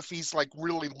or if he's like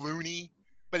really loony.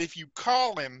 But if you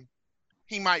call him,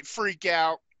 he might freak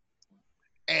out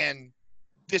and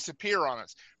disappear on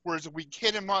us. Whereas if we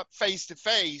hit him up face to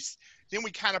face, then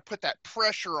we kind of put that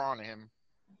pressure on him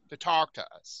to talk to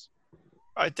us.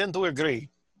 I tend to agree.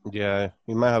 Yeah,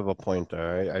 you might have a point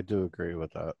there. I do agree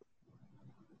with that.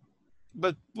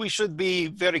 But we should be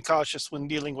very cautious when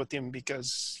dealing with him,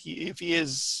 because if he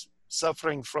is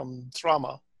suffering from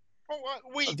trauma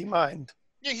of the mind.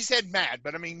 Yeah, he said mad,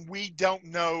 but I mean, we don't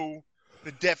know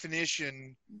the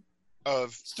definition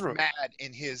of mad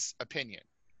in his opinion.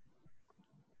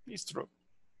 It's true.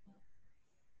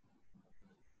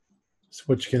 So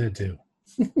what you gonna do?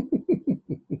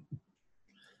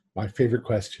 My favorite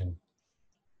question.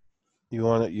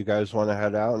 You guys want to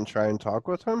head out and try and talk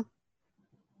with him?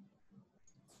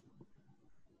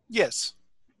 Yes.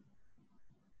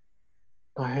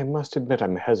 I must admit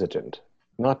I'm hesitant.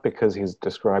 Not because he's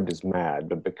described as mad,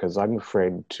 but because I'm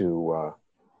afraid to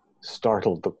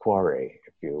startle the quarry,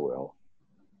 if you will.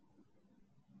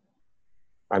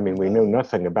 I mean, we know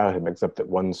nothing about him except that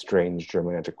one strange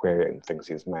German antiquarian thinks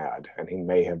he's mad, and he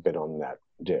may have been on that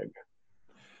dig.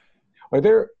 Are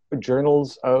there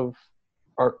journals of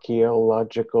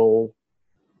archaeological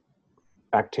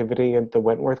activity at the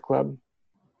Wentworth Club?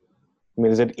 I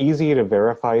mean, is it easy to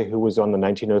verify who was on the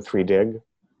 1903 dig?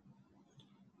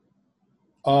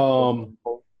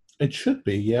 It should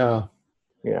be, yeah.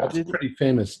 Yeah. That's a pretty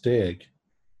famous dig.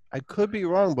 I could be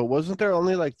wrong, but wasn't there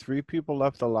only like 3 people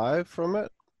left alive from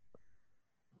it?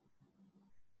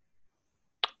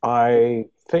 I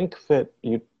think that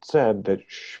you said that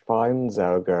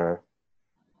Schweinzauger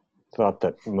thought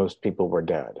that most people were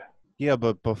dead. Yeah,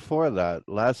 but before that,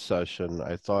 last session,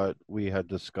 I thought we had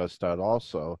discussed that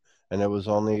also, and there was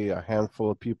only a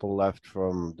handful of people left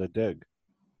from the dig.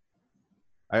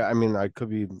 I mean, I could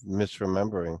be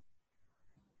misremembering.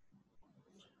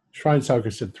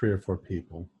 Schweinsteiger said 3 or 4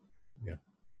 people. Yeah.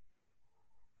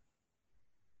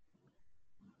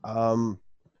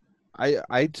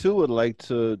 I too would like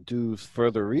to do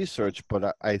further research,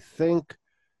 but I think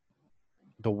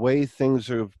the way things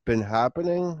have been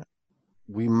happening,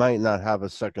 we might not have a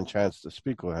second chance to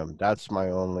speak with him. That's my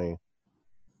only.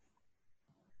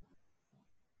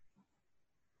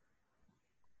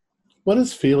 What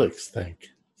does Felix think?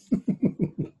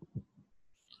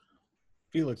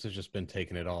 Felix has just been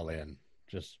taking it all in,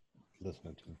 just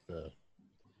listening to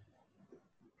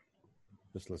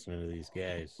these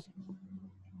guys.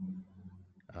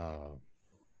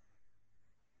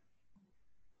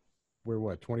 We're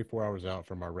what, 24 hours out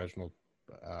from our Reginald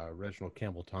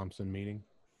Campbell Thompson meeting?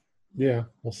 Yeah,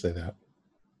 we'll say that.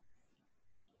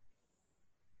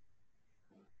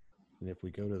 And if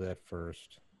we go to that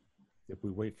first, if we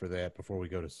wait for that before we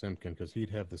go to Simpkin, because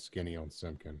he'd have the skinny on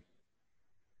Simpkin.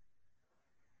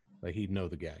 Like, he'd know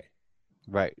the guy.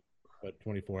 Right. But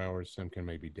 24 hours, Simpkin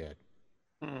may be dead.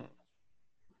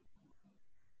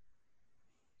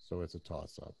 So it's a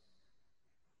toss-up.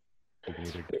 We can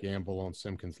either gamble on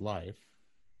Simpkin's life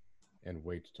and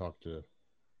wait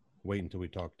until we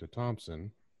talk to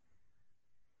Thompson,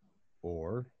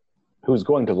 or Who's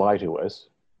going to lie to us?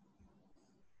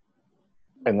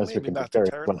 Unless we Maybe can be not very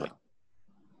entirely. clever.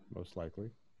 most likely.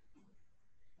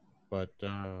 But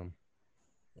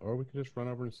or we could just run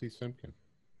over and see Simpkin.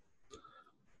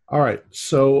 All right,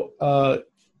 so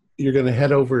you're going to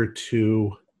head over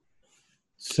to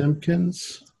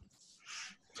Simpkins.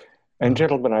 And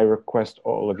gentlemen, I request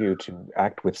all of you to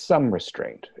act with some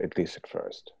restraint, at least at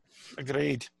first.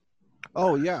 Agreed.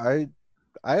 Oh yeah, I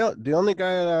the only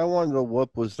guy that I wanted to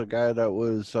whoop was the guy that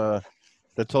was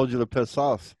that told you to piss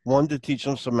off. 1, to teach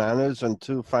him some manners, and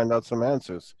 2, find out some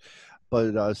answers.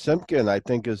 But Simpkin, I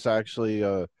think, is actually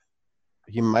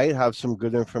he might have some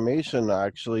good information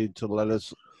actually to let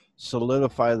us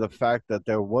solidify the fact that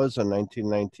there was a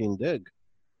 1919 dig.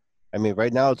 I mean,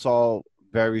 right now it's all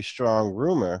very strong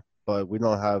rumor, but we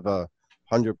don't have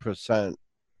 100%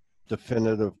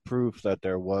 definitive proof that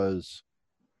there was.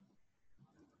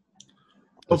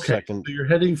 Okay, so you're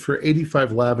heading for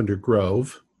 85 Lavender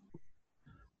Grove.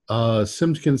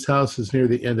 Simpkins' house is near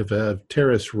the end of a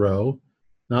terrace row,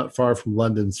 not far from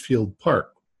London's Field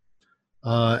Park.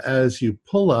 As you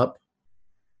pull up,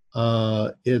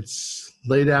 it's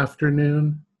late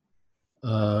afternoon.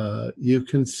 You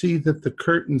can see that the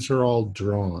curtains are all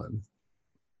drawn.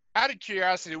 Out of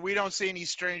curiosity, we don't see any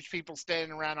strange people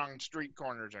standing around on street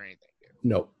corners or anything.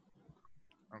 No.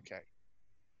 Okay.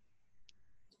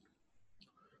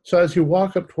 So as you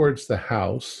walk up towards the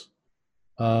house,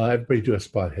 everybody do a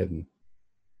spot hidden.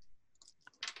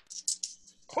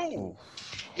 Oh,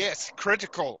 yes,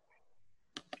 critical.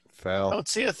 Fail. Don't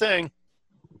see a thing.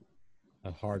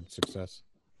 A hard success.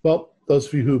 Well, those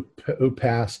of you who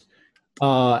passed,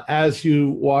 as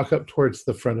you walk up towards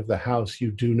the front of the house,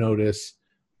 you do notice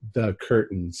the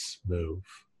curtains move.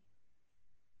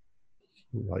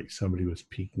 Like somebody was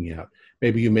peeking out.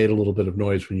 Maybe you made a little bit of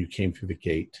noise when you came through the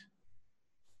gate.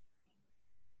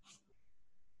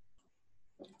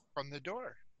 On the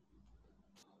door.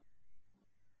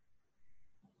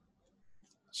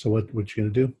 So what you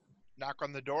going to do? Knock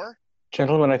on the door?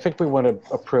 Gentlemen, I think we want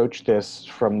to approach this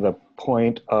from the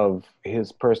point of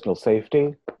his personal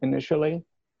safety initially,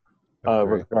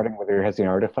 regarding whether he has any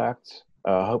artifacts.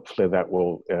 Hopefully that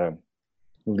will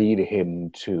lead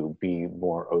him to be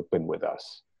more open with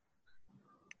us.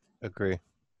 Agree.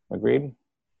 Agreed?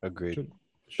 Agreed.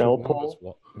 Bell one of us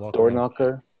pull? walk Door around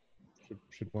knocker? back?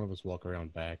 Should one of us walk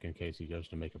around back in case he goes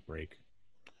to make a break?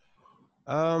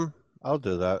 I'll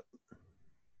do that.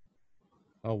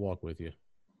 I'll walk with you.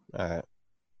 All right.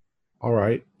 All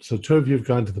right. So 2 of you have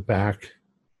gone to the back.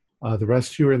 The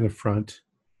rest of you are in the front.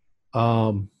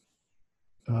 Fuller,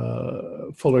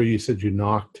 you said you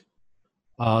knocked.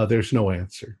 There's no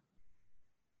answer.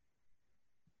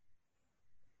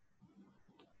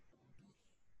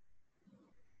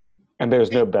 And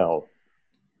there's no bell.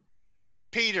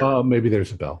 Peter, Maybe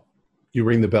there's a bell. You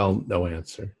ring the bell, no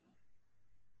answer.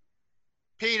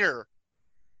 Peter,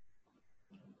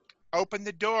 open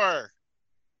the door.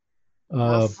 We're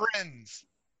Uh, friends.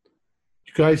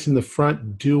 you guys in the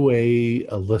front do a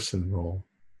listen roll.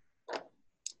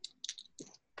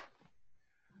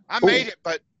 I made it,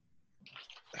 but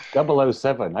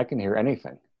 007, I can hear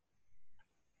anything.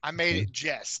 I made it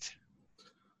jest.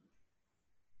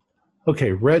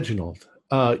 Okay, Reginald,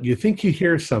 you think you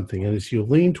hear something, and as you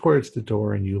lean towards the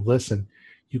door and you listen,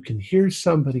 you can hear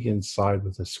somebody inside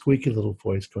with a squeaky little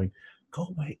voice going, "Go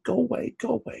away, go away,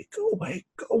 go away, go away,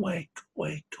 go away, go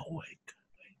away, go away."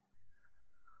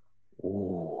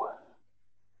 Ooh.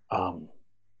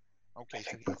 Okay,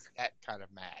 so he's that kind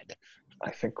of mad.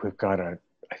 I think we've got I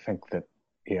think that,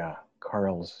 yeah,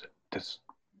 Carl's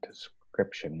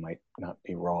description might not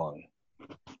be wrong.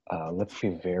 Let's be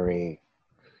very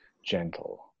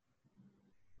gentle.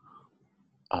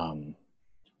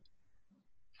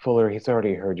 Fuller, he's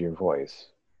already heard your voice.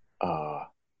 Did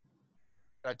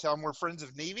I tell him we're friends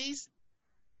of Nevy's?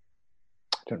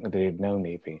 I don't know that he'd know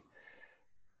Nevy.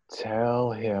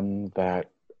 Tell him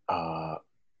that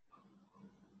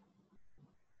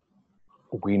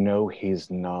we know he's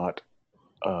not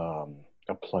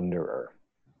a plunderer,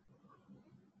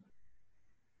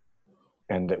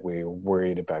 and that we're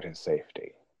worried about his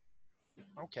safety.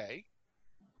 Okay.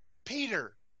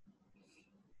 Peter,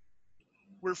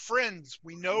 we're friends.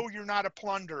 We know you're not a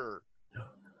plunderer.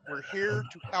 We're here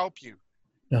to help you.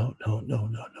 No.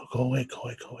 Go away, go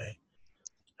away, go away.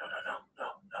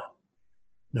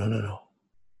 No.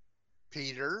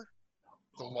 Peter,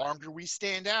 the longer we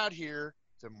stand out here,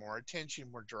 the more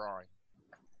attention we're drawing.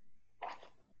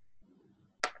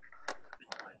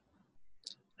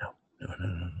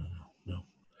 No.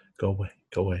 Go away,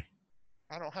 go away.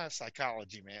 I don't have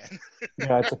psychology, man.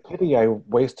 Yeah, it's a pity I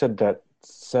wasted that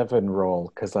 7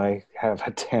 roll because I have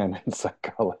a 10 in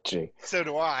psychology. So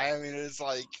do I. I mean, it's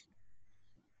like...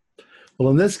 Well,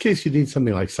 in this case, you need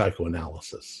something like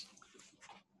psychoanalysis.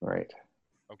 Right.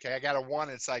 Okay, I got a 1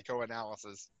 in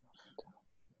psychoanalysis.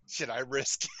 Should I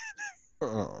risk it?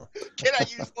 Can I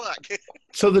use luck?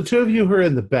 So the 2 of you who are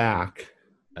in the back,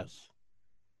 Yes.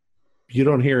 you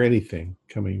don't hear anything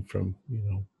coming from,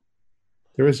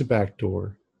 there is a back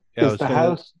door. Yeah, Is the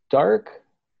house dark?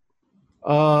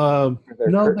 No,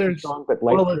 there's on, but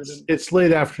light it's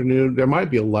late afternoon. There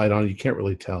might be a light on. You can't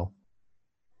really tell.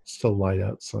 It's still light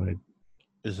outside.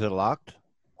 Is it locked?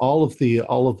 All of the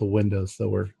windows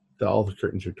all the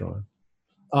curtains are drawn.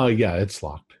 Yeah, it's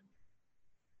locked.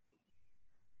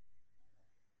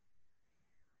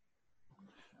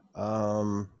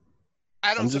 I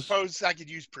don't suppose I could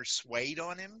use persuade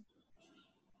on him.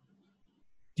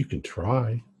 You can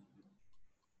try.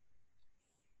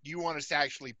 You want us to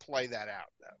actually play that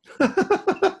out,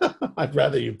 though? I'd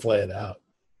rather you play it out.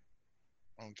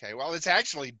 Okay, well, it's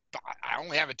actually, I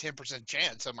only have a 10%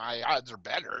 chance, so my odds are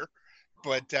better.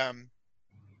 But,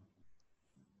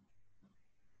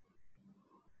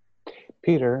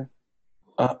 Peter,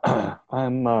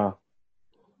 I'm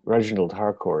Reginald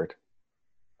Harcourt.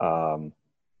 I'm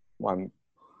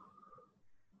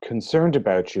concerned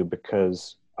about you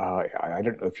because I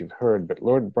don't know if you've heard, but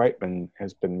Lord Brightman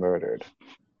has been murdered.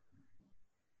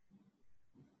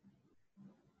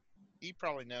 he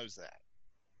probably knows that.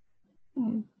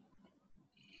 Do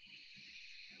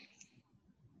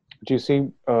you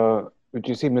see,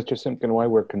 Mr. Simpkin, why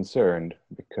we're concerned?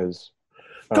 Because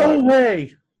go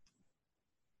away.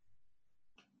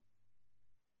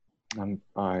 I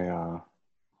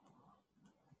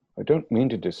don't mean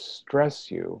to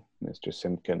distress you, Mr.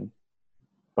 Simpkin,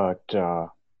 but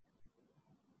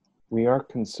we are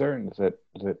concerned that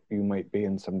you might be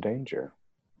in some danger.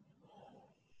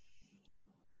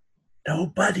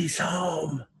 Nobody's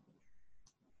home.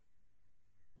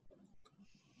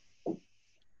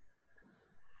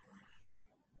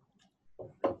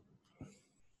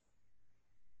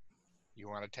 You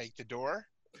want to take the door?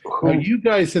 Now, you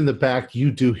guys in the back,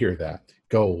 you do hear that.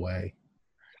 Go away.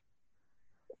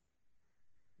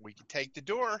 We can take the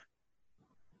door.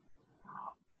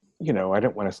 I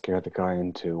don't want to scare the guy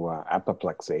into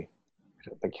apoplexy. I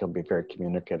don't think he'll be very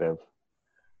communicative.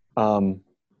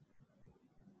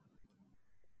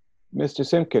 Mr.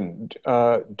 Simpkin,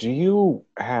 do you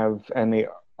have any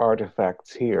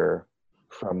artifacts here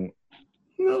from...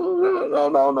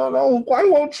 No. Why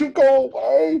won't you go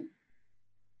away?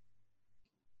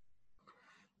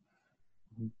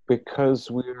 Because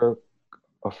we're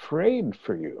afraid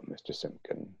for you, Mr.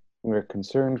 Simpkin. We're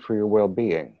concerned for your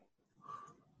well-being.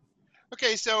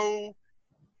 Okay, so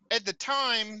at the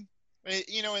time, in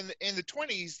the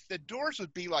 20s, the doors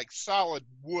would be like solid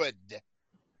wood.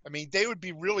 I mean, they would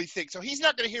be really thick. So he's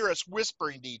not going to hear us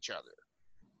whispering to each other.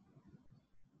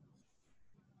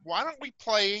 Why don't we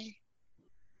play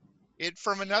it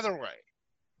from another way?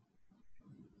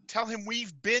 Tell him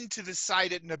we've been to the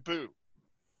site at Naboo.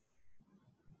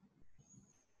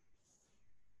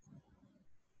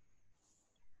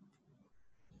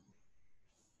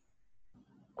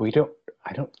 I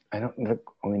don't think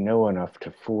we know enough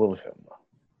to fool him.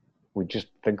 We just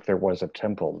think there was a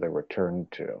temple they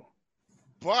returned to.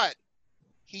 But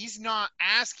he's not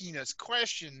asking us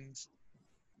questions.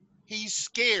 He's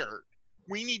scared.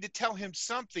 We need to tell him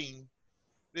something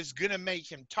that's going to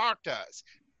make him talk to us.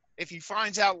 If he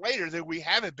finds out later that we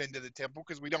haven't been to the temple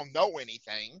because we don't know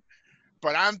anything,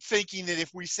 but I'm thinking that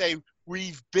if we say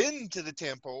we've been to the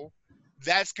temple,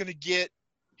 that's going to get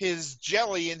his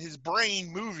jelly in his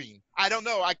brain moving. I don't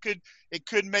know. It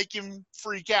could make him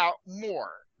freak out more,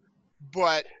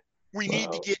 but we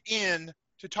need to get in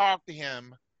to talk to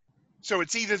him. So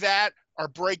it's either that or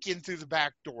break in through the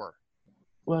back door.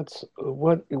 What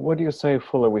do you say,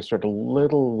 Fuller? We start a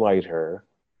little lighter,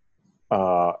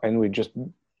 and we just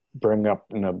bring up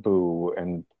Naboo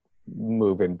and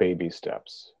move in baby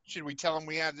steps. Should we tell him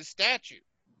we have the statue?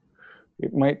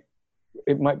 It might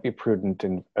be prudent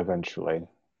eventually.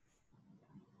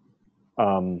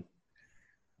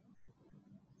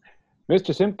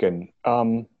 Mr. Simpkin,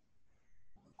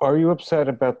 are you upset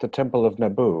about the Temple of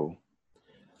Naboo?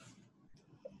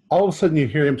 All of a sudden, you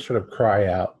hear him sort of cry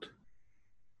out.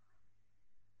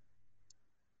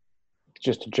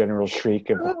 Just a general shriek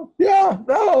of...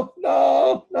 No.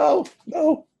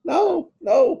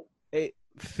 Hey,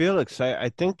 Felix, I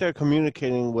think they're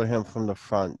communicating with him from the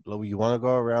front. You want to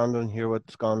go around and hear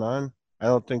what's going on? I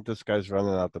don't think this guy's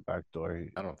running out the back door.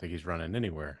 I don't think he's running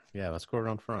anywhere. Yeah, let's go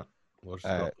around front. We'll just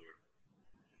go.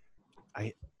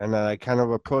 And then I kind of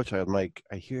approach. I'm like,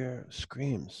 I hear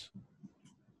screams.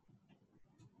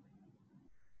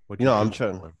 I'm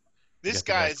trying. This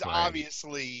guy is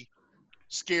obviously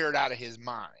scared out of his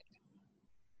mind.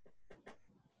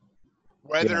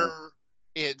 Whether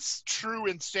it's true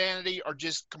insanity or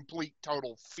just complete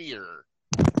total fear.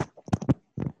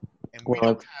 And we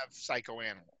don't have psycho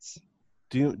animals.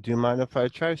 Do you mind if I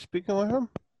try speaking with him?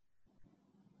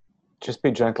 Just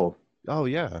be gentle. Oh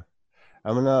yeah.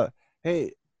 I'm gonna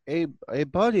hey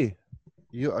buddy.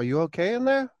 Are you okay in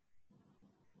there?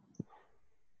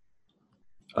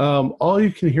 All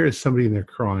you can hear is somebody in there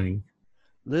crying.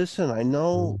 Listen, I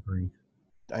know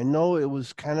it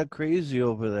was kind of crazy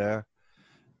over there,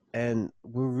 and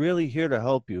we're really here to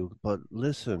help you. But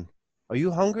listen, are you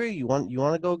hungry? You want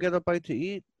to go get a bite to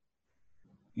eat?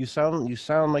 You sound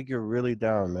like you're really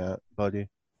down, man, buddy.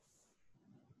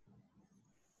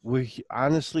 We're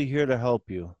honestly here to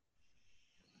help you.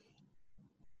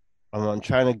 I'm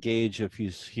trying to gauge if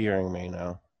he's hearing me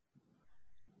now.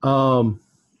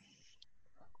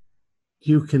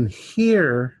 You can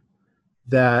hear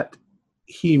that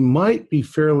he might be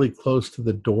fairly close to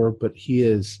the door, but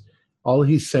all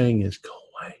he's saying is, go away.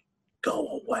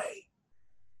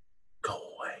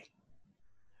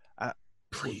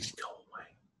 Please go away.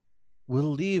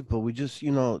 We'll leave, but we just,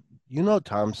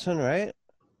 Thompson, right?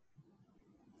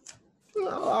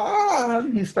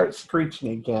 He starts screeching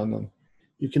again, and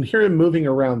you can hear him moving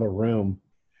around the room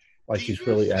like he's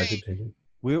really agitated.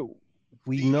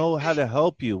 We know how to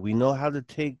help you. We know how to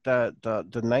take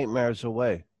the nightmares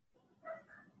away.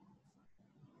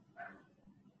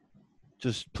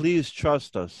 Just please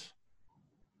trust us.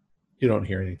 You don't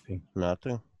hear anything.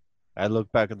 Nothing. I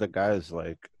look back at the guys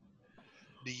like...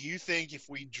 Do you think if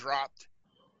we dropped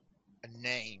a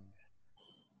name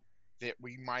that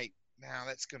we might... Now,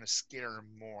 that's going to scare him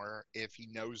more if he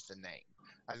knows the name.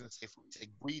 I was going to say if we say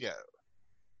Guido.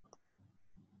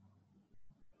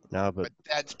 No, but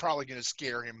that's probably going to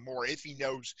scare him more if he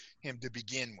knows him to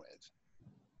begin with.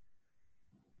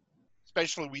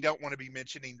 Especially, we don't want to be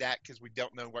mentioning that because we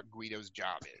don't know what Guido's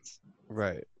job is.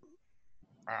 Right.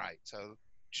 All right, so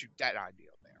shoot that idea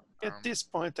down. At this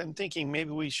point, I'm thinking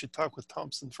maybe we should talk with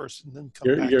Thompson first and then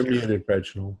come back You're here. muted,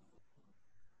 Reginald.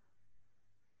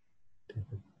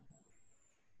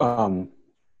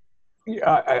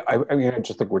 Yeah, I mean, I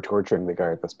just think we're torturing the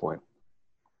guy at this point.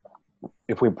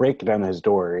 If we break down his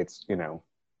door, it's,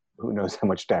 who knows how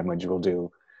much damage we'll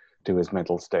do to his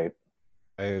mental state.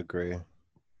 I agree.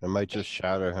 It might just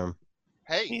shatter him.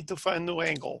 Hey, Need to find a new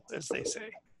angle, as they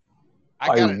say. I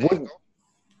got an angle.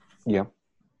 Yeah.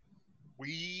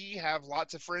 We have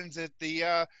lots of friends at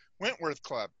the Wentworth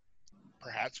Club.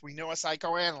 Perhaps we know a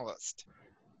psychoanalyst.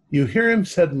 You hear him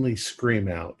suddenly scream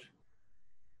out.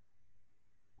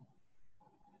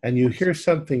 And you hear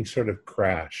something sort of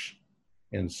crash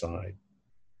inside.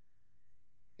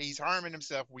 He's harming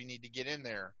himself. We need to get in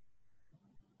there.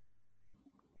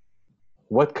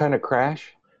 What kind of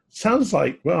crash? Sounds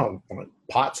like, well, like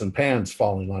pots and pans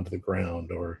falling onto the ground,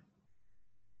 or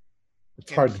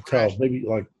it's hard to tell. Maybe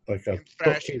like a Him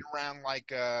thrashing bookcase. around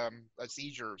like a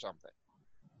seizure or something.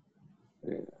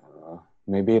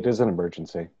 Maybe it is an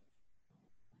emergency.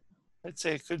 I'd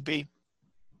say it could be.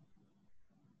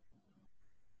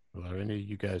 Well, are any of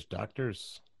you guys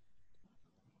doctors?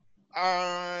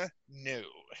 No.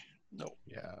 No.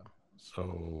 Yeah.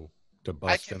 So to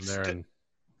bust in there and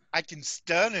I can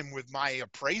stun him with my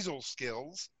appraisal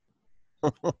skills.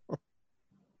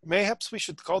 Mayhaps we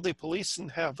should call the police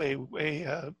and have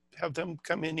have them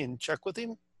come in and check with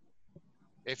him.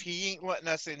 If he ain't letting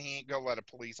us in, he ain't gonna let a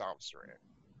police officer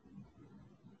in.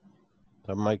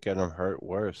 That might get him hurt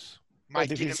worse. Might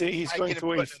But if get him, he's might going get him to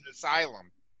put in waste. an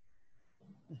asylum.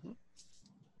 Mhm.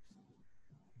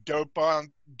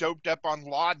 Doped up on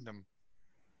laudanum.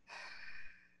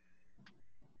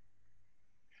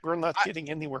 We're not getting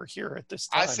anywhere here at this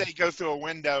time. I say go through a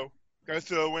window. Go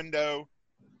through a window.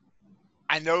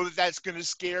 I know that that's going to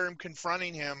scare him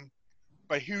confronting him,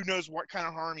 but who knows what kind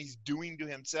of harm he's doing to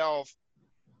himself.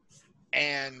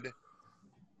 And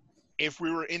if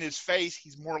we were in his face,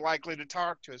 he's more likely to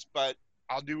talk to us, but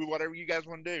I'll do whatever you guys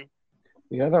want to do.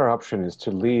 The other option is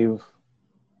to leave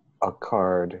a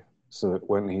card so that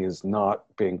when he is not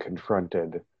being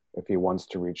confronted, if he wants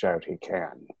to reach out, he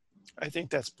can. I think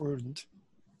that's prudent.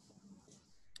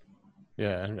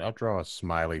 yeah, and I'll draw a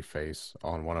smiley face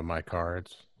on one of my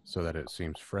cards so that it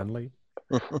seems friendly.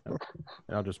 And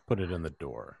I'll just put it in the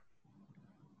door.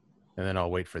 And then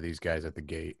I'll wait for these guys at the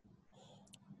gate.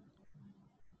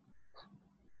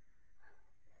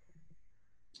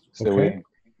 So Okay. we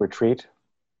retreat.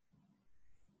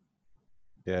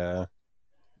 Yeah.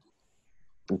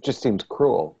 It just seems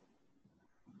cruel.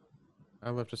 I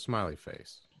left a smiley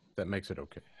face. That makes it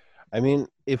okay. I mean,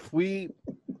 if we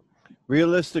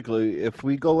realistically, if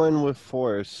we go in with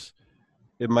force,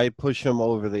 it might push him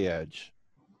over the edge.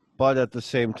 But at the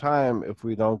same time, if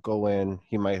we don't go in,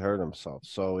 he might hurt himself.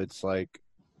 So it's like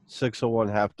 6 of one,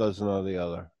 half dozen of the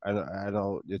other. I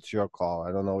know it's your call.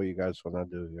 I don't know what you guys want to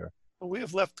do here. We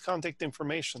have left contact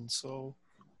information, so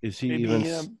Is he maybe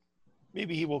even?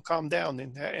 maybe he will calm down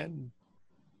and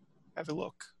have a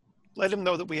look. Let him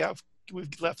know that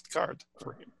we've left card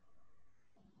for him.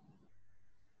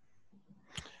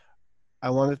 I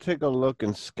want to take a look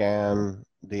and scan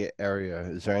the area.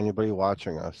 Is there anybody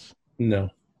watching us? No.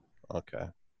 Okay.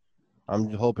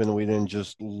 I'm hoping we didn't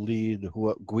just lead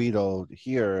Guido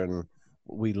here and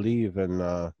we leave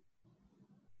and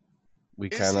we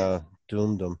Is kind of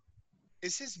doomed him.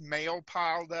 Is his mail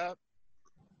piled up?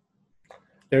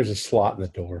 There's a slot in the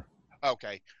door.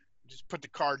 Okay. Just put the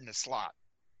card in the slot.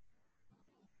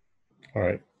 All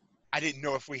right. I didn't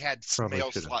know if we had Probably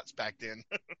mail should've. slots back then.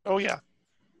 Oh yeah.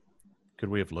 Could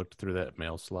we have looked through that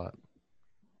mail slot?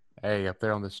 Hey, up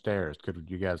there on the stairs, could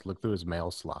you guys look through his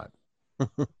mail slot? All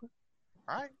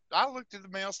right. I looked at the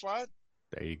mail slot.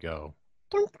 There you go.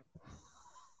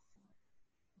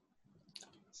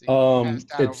 See, passed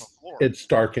out on the floor. It's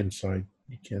dark inside.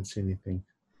 You can't see anything.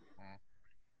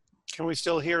 Can we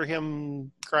still hear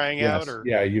him crying Yes. out? Or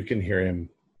Yeah, you can hear him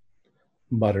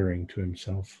muttering to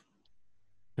himself.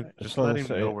 Just wanna let him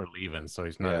say- know we're leaving so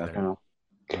he's not in You there know.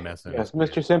 messing. Yes, his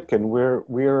Mr. bed. Simpkin,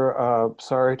 we're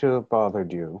sorry to have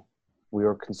bothered you. We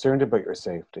are concerned about your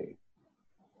safety.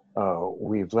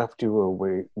 We've left you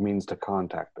a means to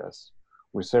contact us.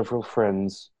 We're several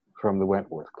friends from the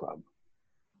Wentworth Club,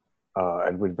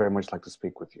 and we'd very much like to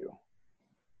speak with you.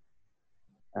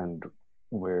 And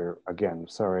we're, again,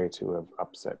 sorry to have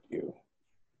upset you.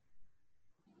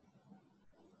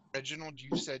 Reginald,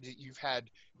 you said that you've had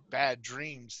bad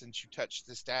dreams since you touched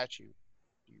the statue.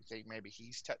 Do you think maybe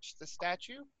he's touched the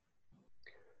statue?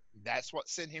 That's what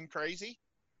sent him crazy?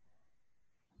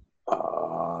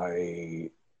 I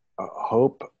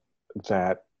hope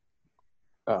that,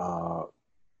 well,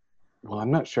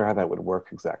 I'm not sure how that would work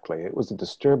exactly. It was a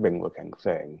disturbing looking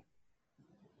thing.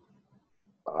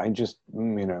 I just,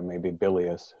 maybe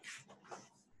bilious.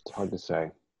 It's hard to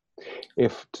say.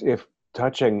 If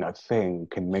touching a thing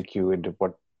can make you into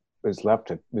what is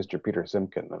left of Mr. Peter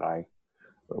Simpkin, then I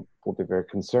will be very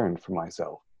concerned for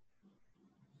myself.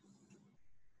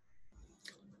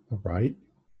 All right.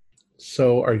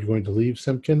 So are you going to leave,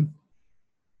 Simpkin?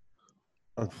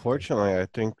 Unfortunately, I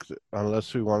think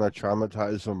unless we want to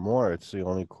traumatize them more, it's the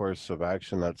only course of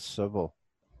action that's civil.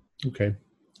 Okay.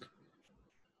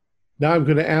 Now I'm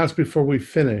going to ask before we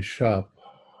finish up,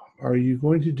 are you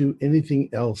going to do anything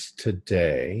else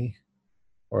today?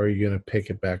 Or are you going to pick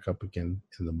it back up again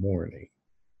in the morning?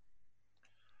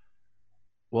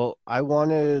 Well, I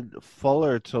wanted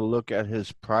Fuller to look at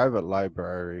his private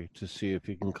library to see if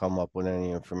he can come up with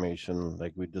any information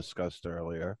like we discussed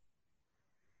earlier.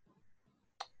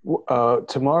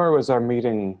 Tomorrow is our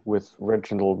meeting with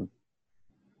Reginald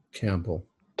Campbell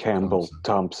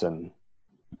Thompson,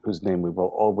 whose name we will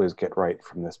always get right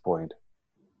from this point.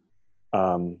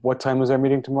 What time is our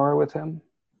meeting tomorrow with him?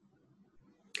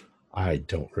 I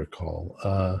don't recall.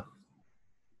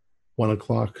 1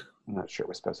 o'clock. I'm not sure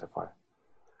we specify.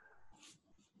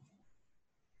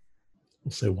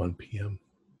 We'll say 1 p.m.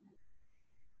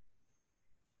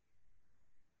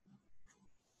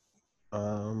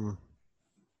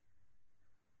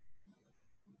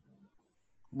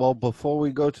 Well, before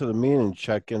we go to the meeting,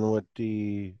 check in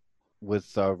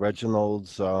with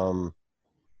Reginald's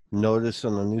notice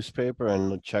in the newspaper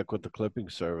and check with the clipping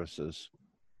services.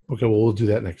 Okay, well, we'll do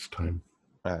that next time.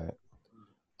 All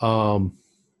right.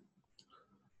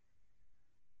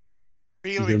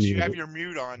 Felix, you have your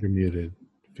mute on. You're muted,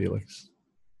 Felix.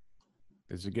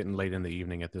 Is it getting late in the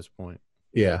evening at this point?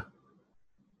 Yeah.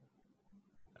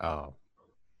 Oh.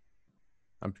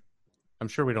 I'm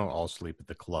sure we don't all sleep at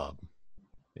the club.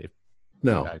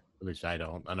 No. At least I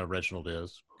don't. I know Reginald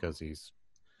is, because he's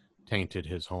tainted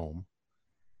his home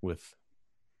with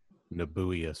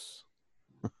Nabuius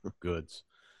goods.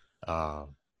 After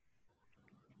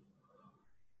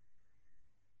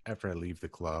I leave the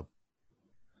club,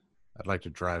 I'd like to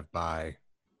drive by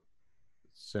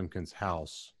Simpkins'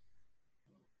 house.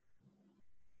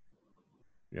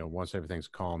 Once everything's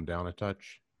calmed down a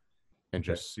touch, and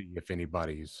just see if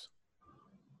anybody's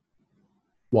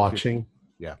watching.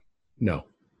 Yeah. No.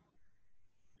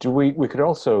 We could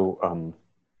also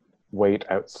wait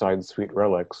outside Sweet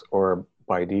Relics or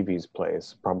by Deevy's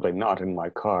place, probably not in my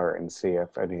car, and see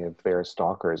if any of their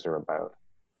stalkers are about.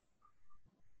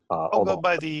 I'll go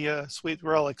by the Sweet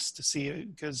Relics to see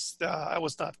it, because I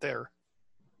was not there.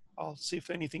 I'll see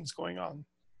if anything's going on.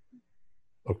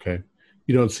 Okay.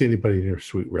 You don't see anybody near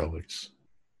Sweet Relics.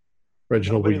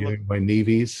 Reginald, were you going by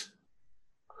Nevy's?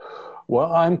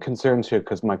 Well, I'm concerned too,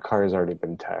 because my car has already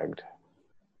been tagged.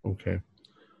 Okay.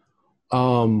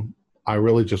 I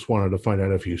really just wanted to find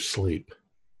out if you sleep.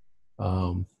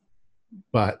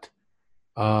 But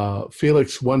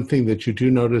Felix, one thing that you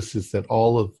do notice is that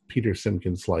all of Peter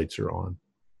Simpkins' lights are on.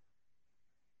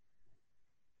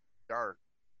 Dark.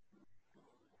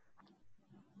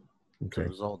 Okay. It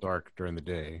was all dark during the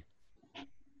day,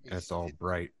 and it's all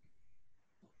bright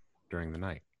during the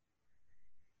night.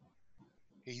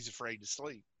 He's afraid to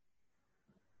sleep.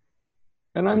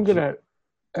 And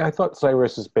I thought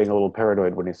Cyrus was being a little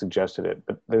paranoid when he suggested it,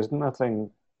 but there's nothing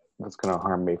that's going to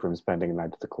harm me from spending a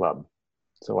night at the club.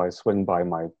 So I swing by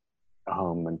my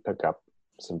home and pick up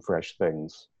some fresh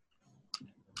things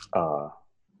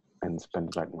and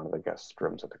spend the night in one of the guest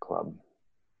rooms at the club.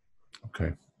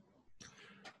 Okay.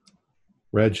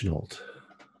 Reginald,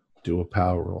 do a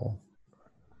power roll.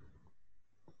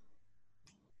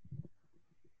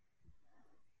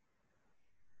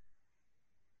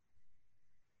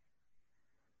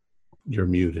 You're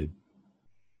muted.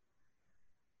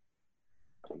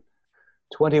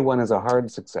 21 is a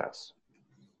hard success.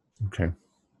 Okay.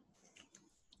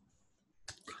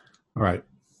 All right.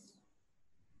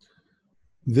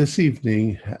 This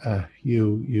evening,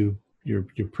 you're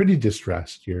pretty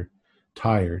distressed. You're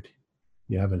tired.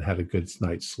 You haven't had a good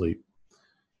night's sleep.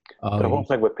 The whole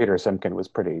thing with Peter Simpkin was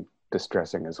pretty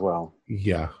distressing as well.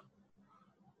 Yeah.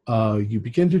 You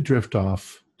begin to drift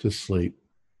off to sleep,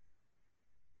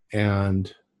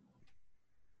 and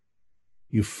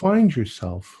you find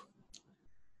yourself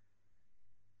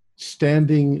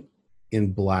standing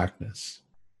in blackness,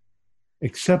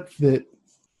 except that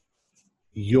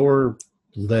you're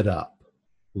lit up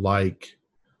like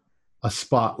a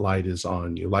spotlight is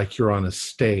on you, like you're on a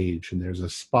stage and there's a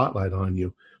spotlight on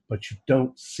you, but you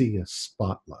don't see a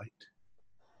spotlight.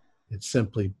 It's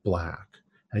simply black.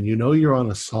 And you know you're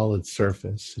on a solid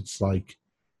surface. It's like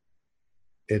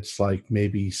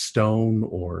maybe stone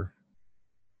or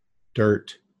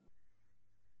dirt.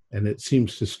 And it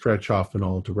seems to stretch off in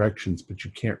all directions, but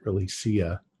you can't really see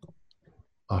a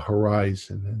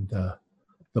horizon. And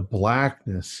the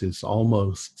blackness is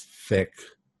almost thick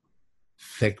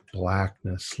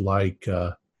blackness, like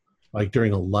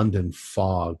during a London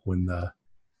fog, when the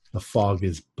fog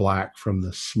is black from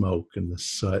the smoke and the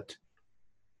soot.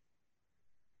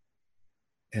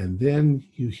 And then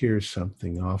you hear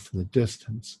something off in the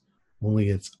distance, only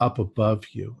it's up above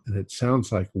you, and it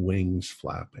sounds like wings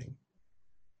flapping.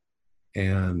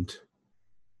 And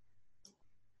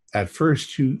at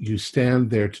first you stand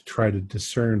there to try to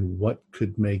discern what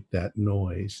could make that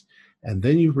noise. And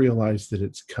then you realize that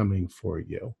it's coming for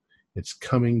you. It's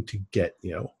coming to get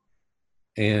you.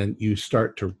 And you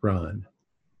start to run.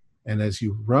 And as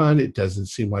you run, it doesn't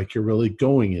seem like you're really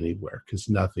going anywhere because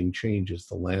nothing changes.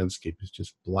 The landscape is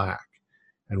just black.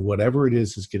 And whatever it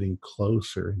is getting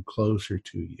closer and closer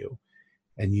to you.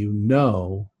 And you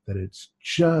know that it's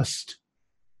just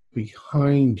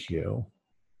behind you.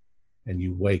 And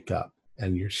you wake up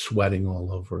and you're sweating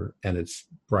all over and it's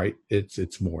bright.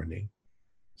 It's morning.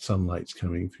 Sunlight's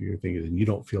coming through your thing and you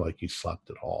don't feel like you slept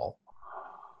at all.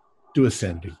 Do a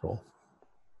sanity roll.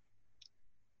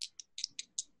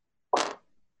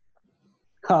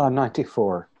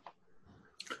 94.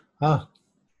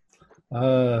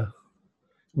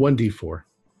 1d4.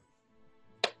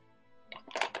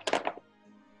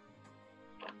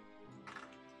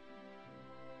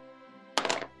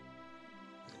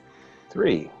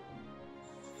 Three.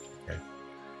 Okay.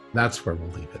 That's where we'll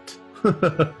leave it.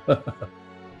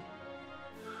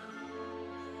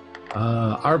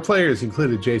 Our players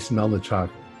included Jason Melnichuk,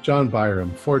 John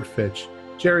Byram, Ford Fitch,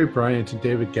 Jerry Bryant, and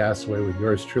David Gasaway, with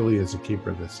yours truly as a keeper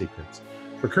of the secrets.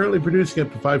 We're currently producing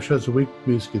up to 5 shows a week,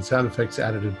 music and sound effects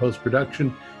added in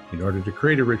post-production in order to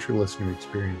create a richer listening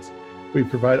experience. We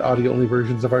provide audio-only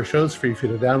versions of our shows free for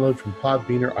you to download from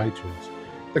Podbean or iTunes.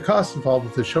 The costs involved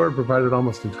with the show are provided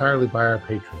almost entirely by our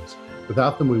patrons.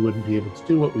 Without them, we wouldn't be able to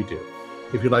do what we do.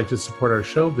 If you'd like to support our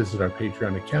show, visit our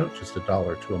Patreon account. Just $1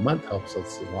 or $2 a month helps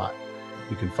us a lot.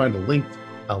 You can find a link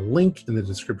in the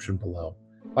description below.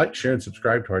 Like, share, and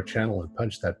subscribe to our channel and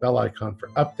punch that bell icon for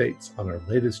updates on our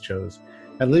latest shows.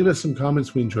 And leave us some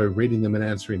comments. We enjoy reading them and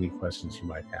answering any questions you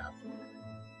might have.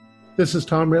 This is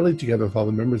Tom Rayleigh, together with all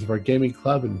the members of our gaming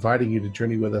club, inviting you to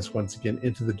journey with us once again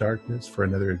into the darkness for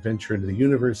another adventure into the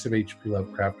universe of H.P.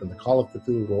 Lovecraft and the Call of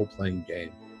Cthulhu role-playing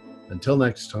game. Until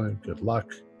next time, good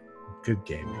luck, good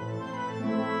gaming.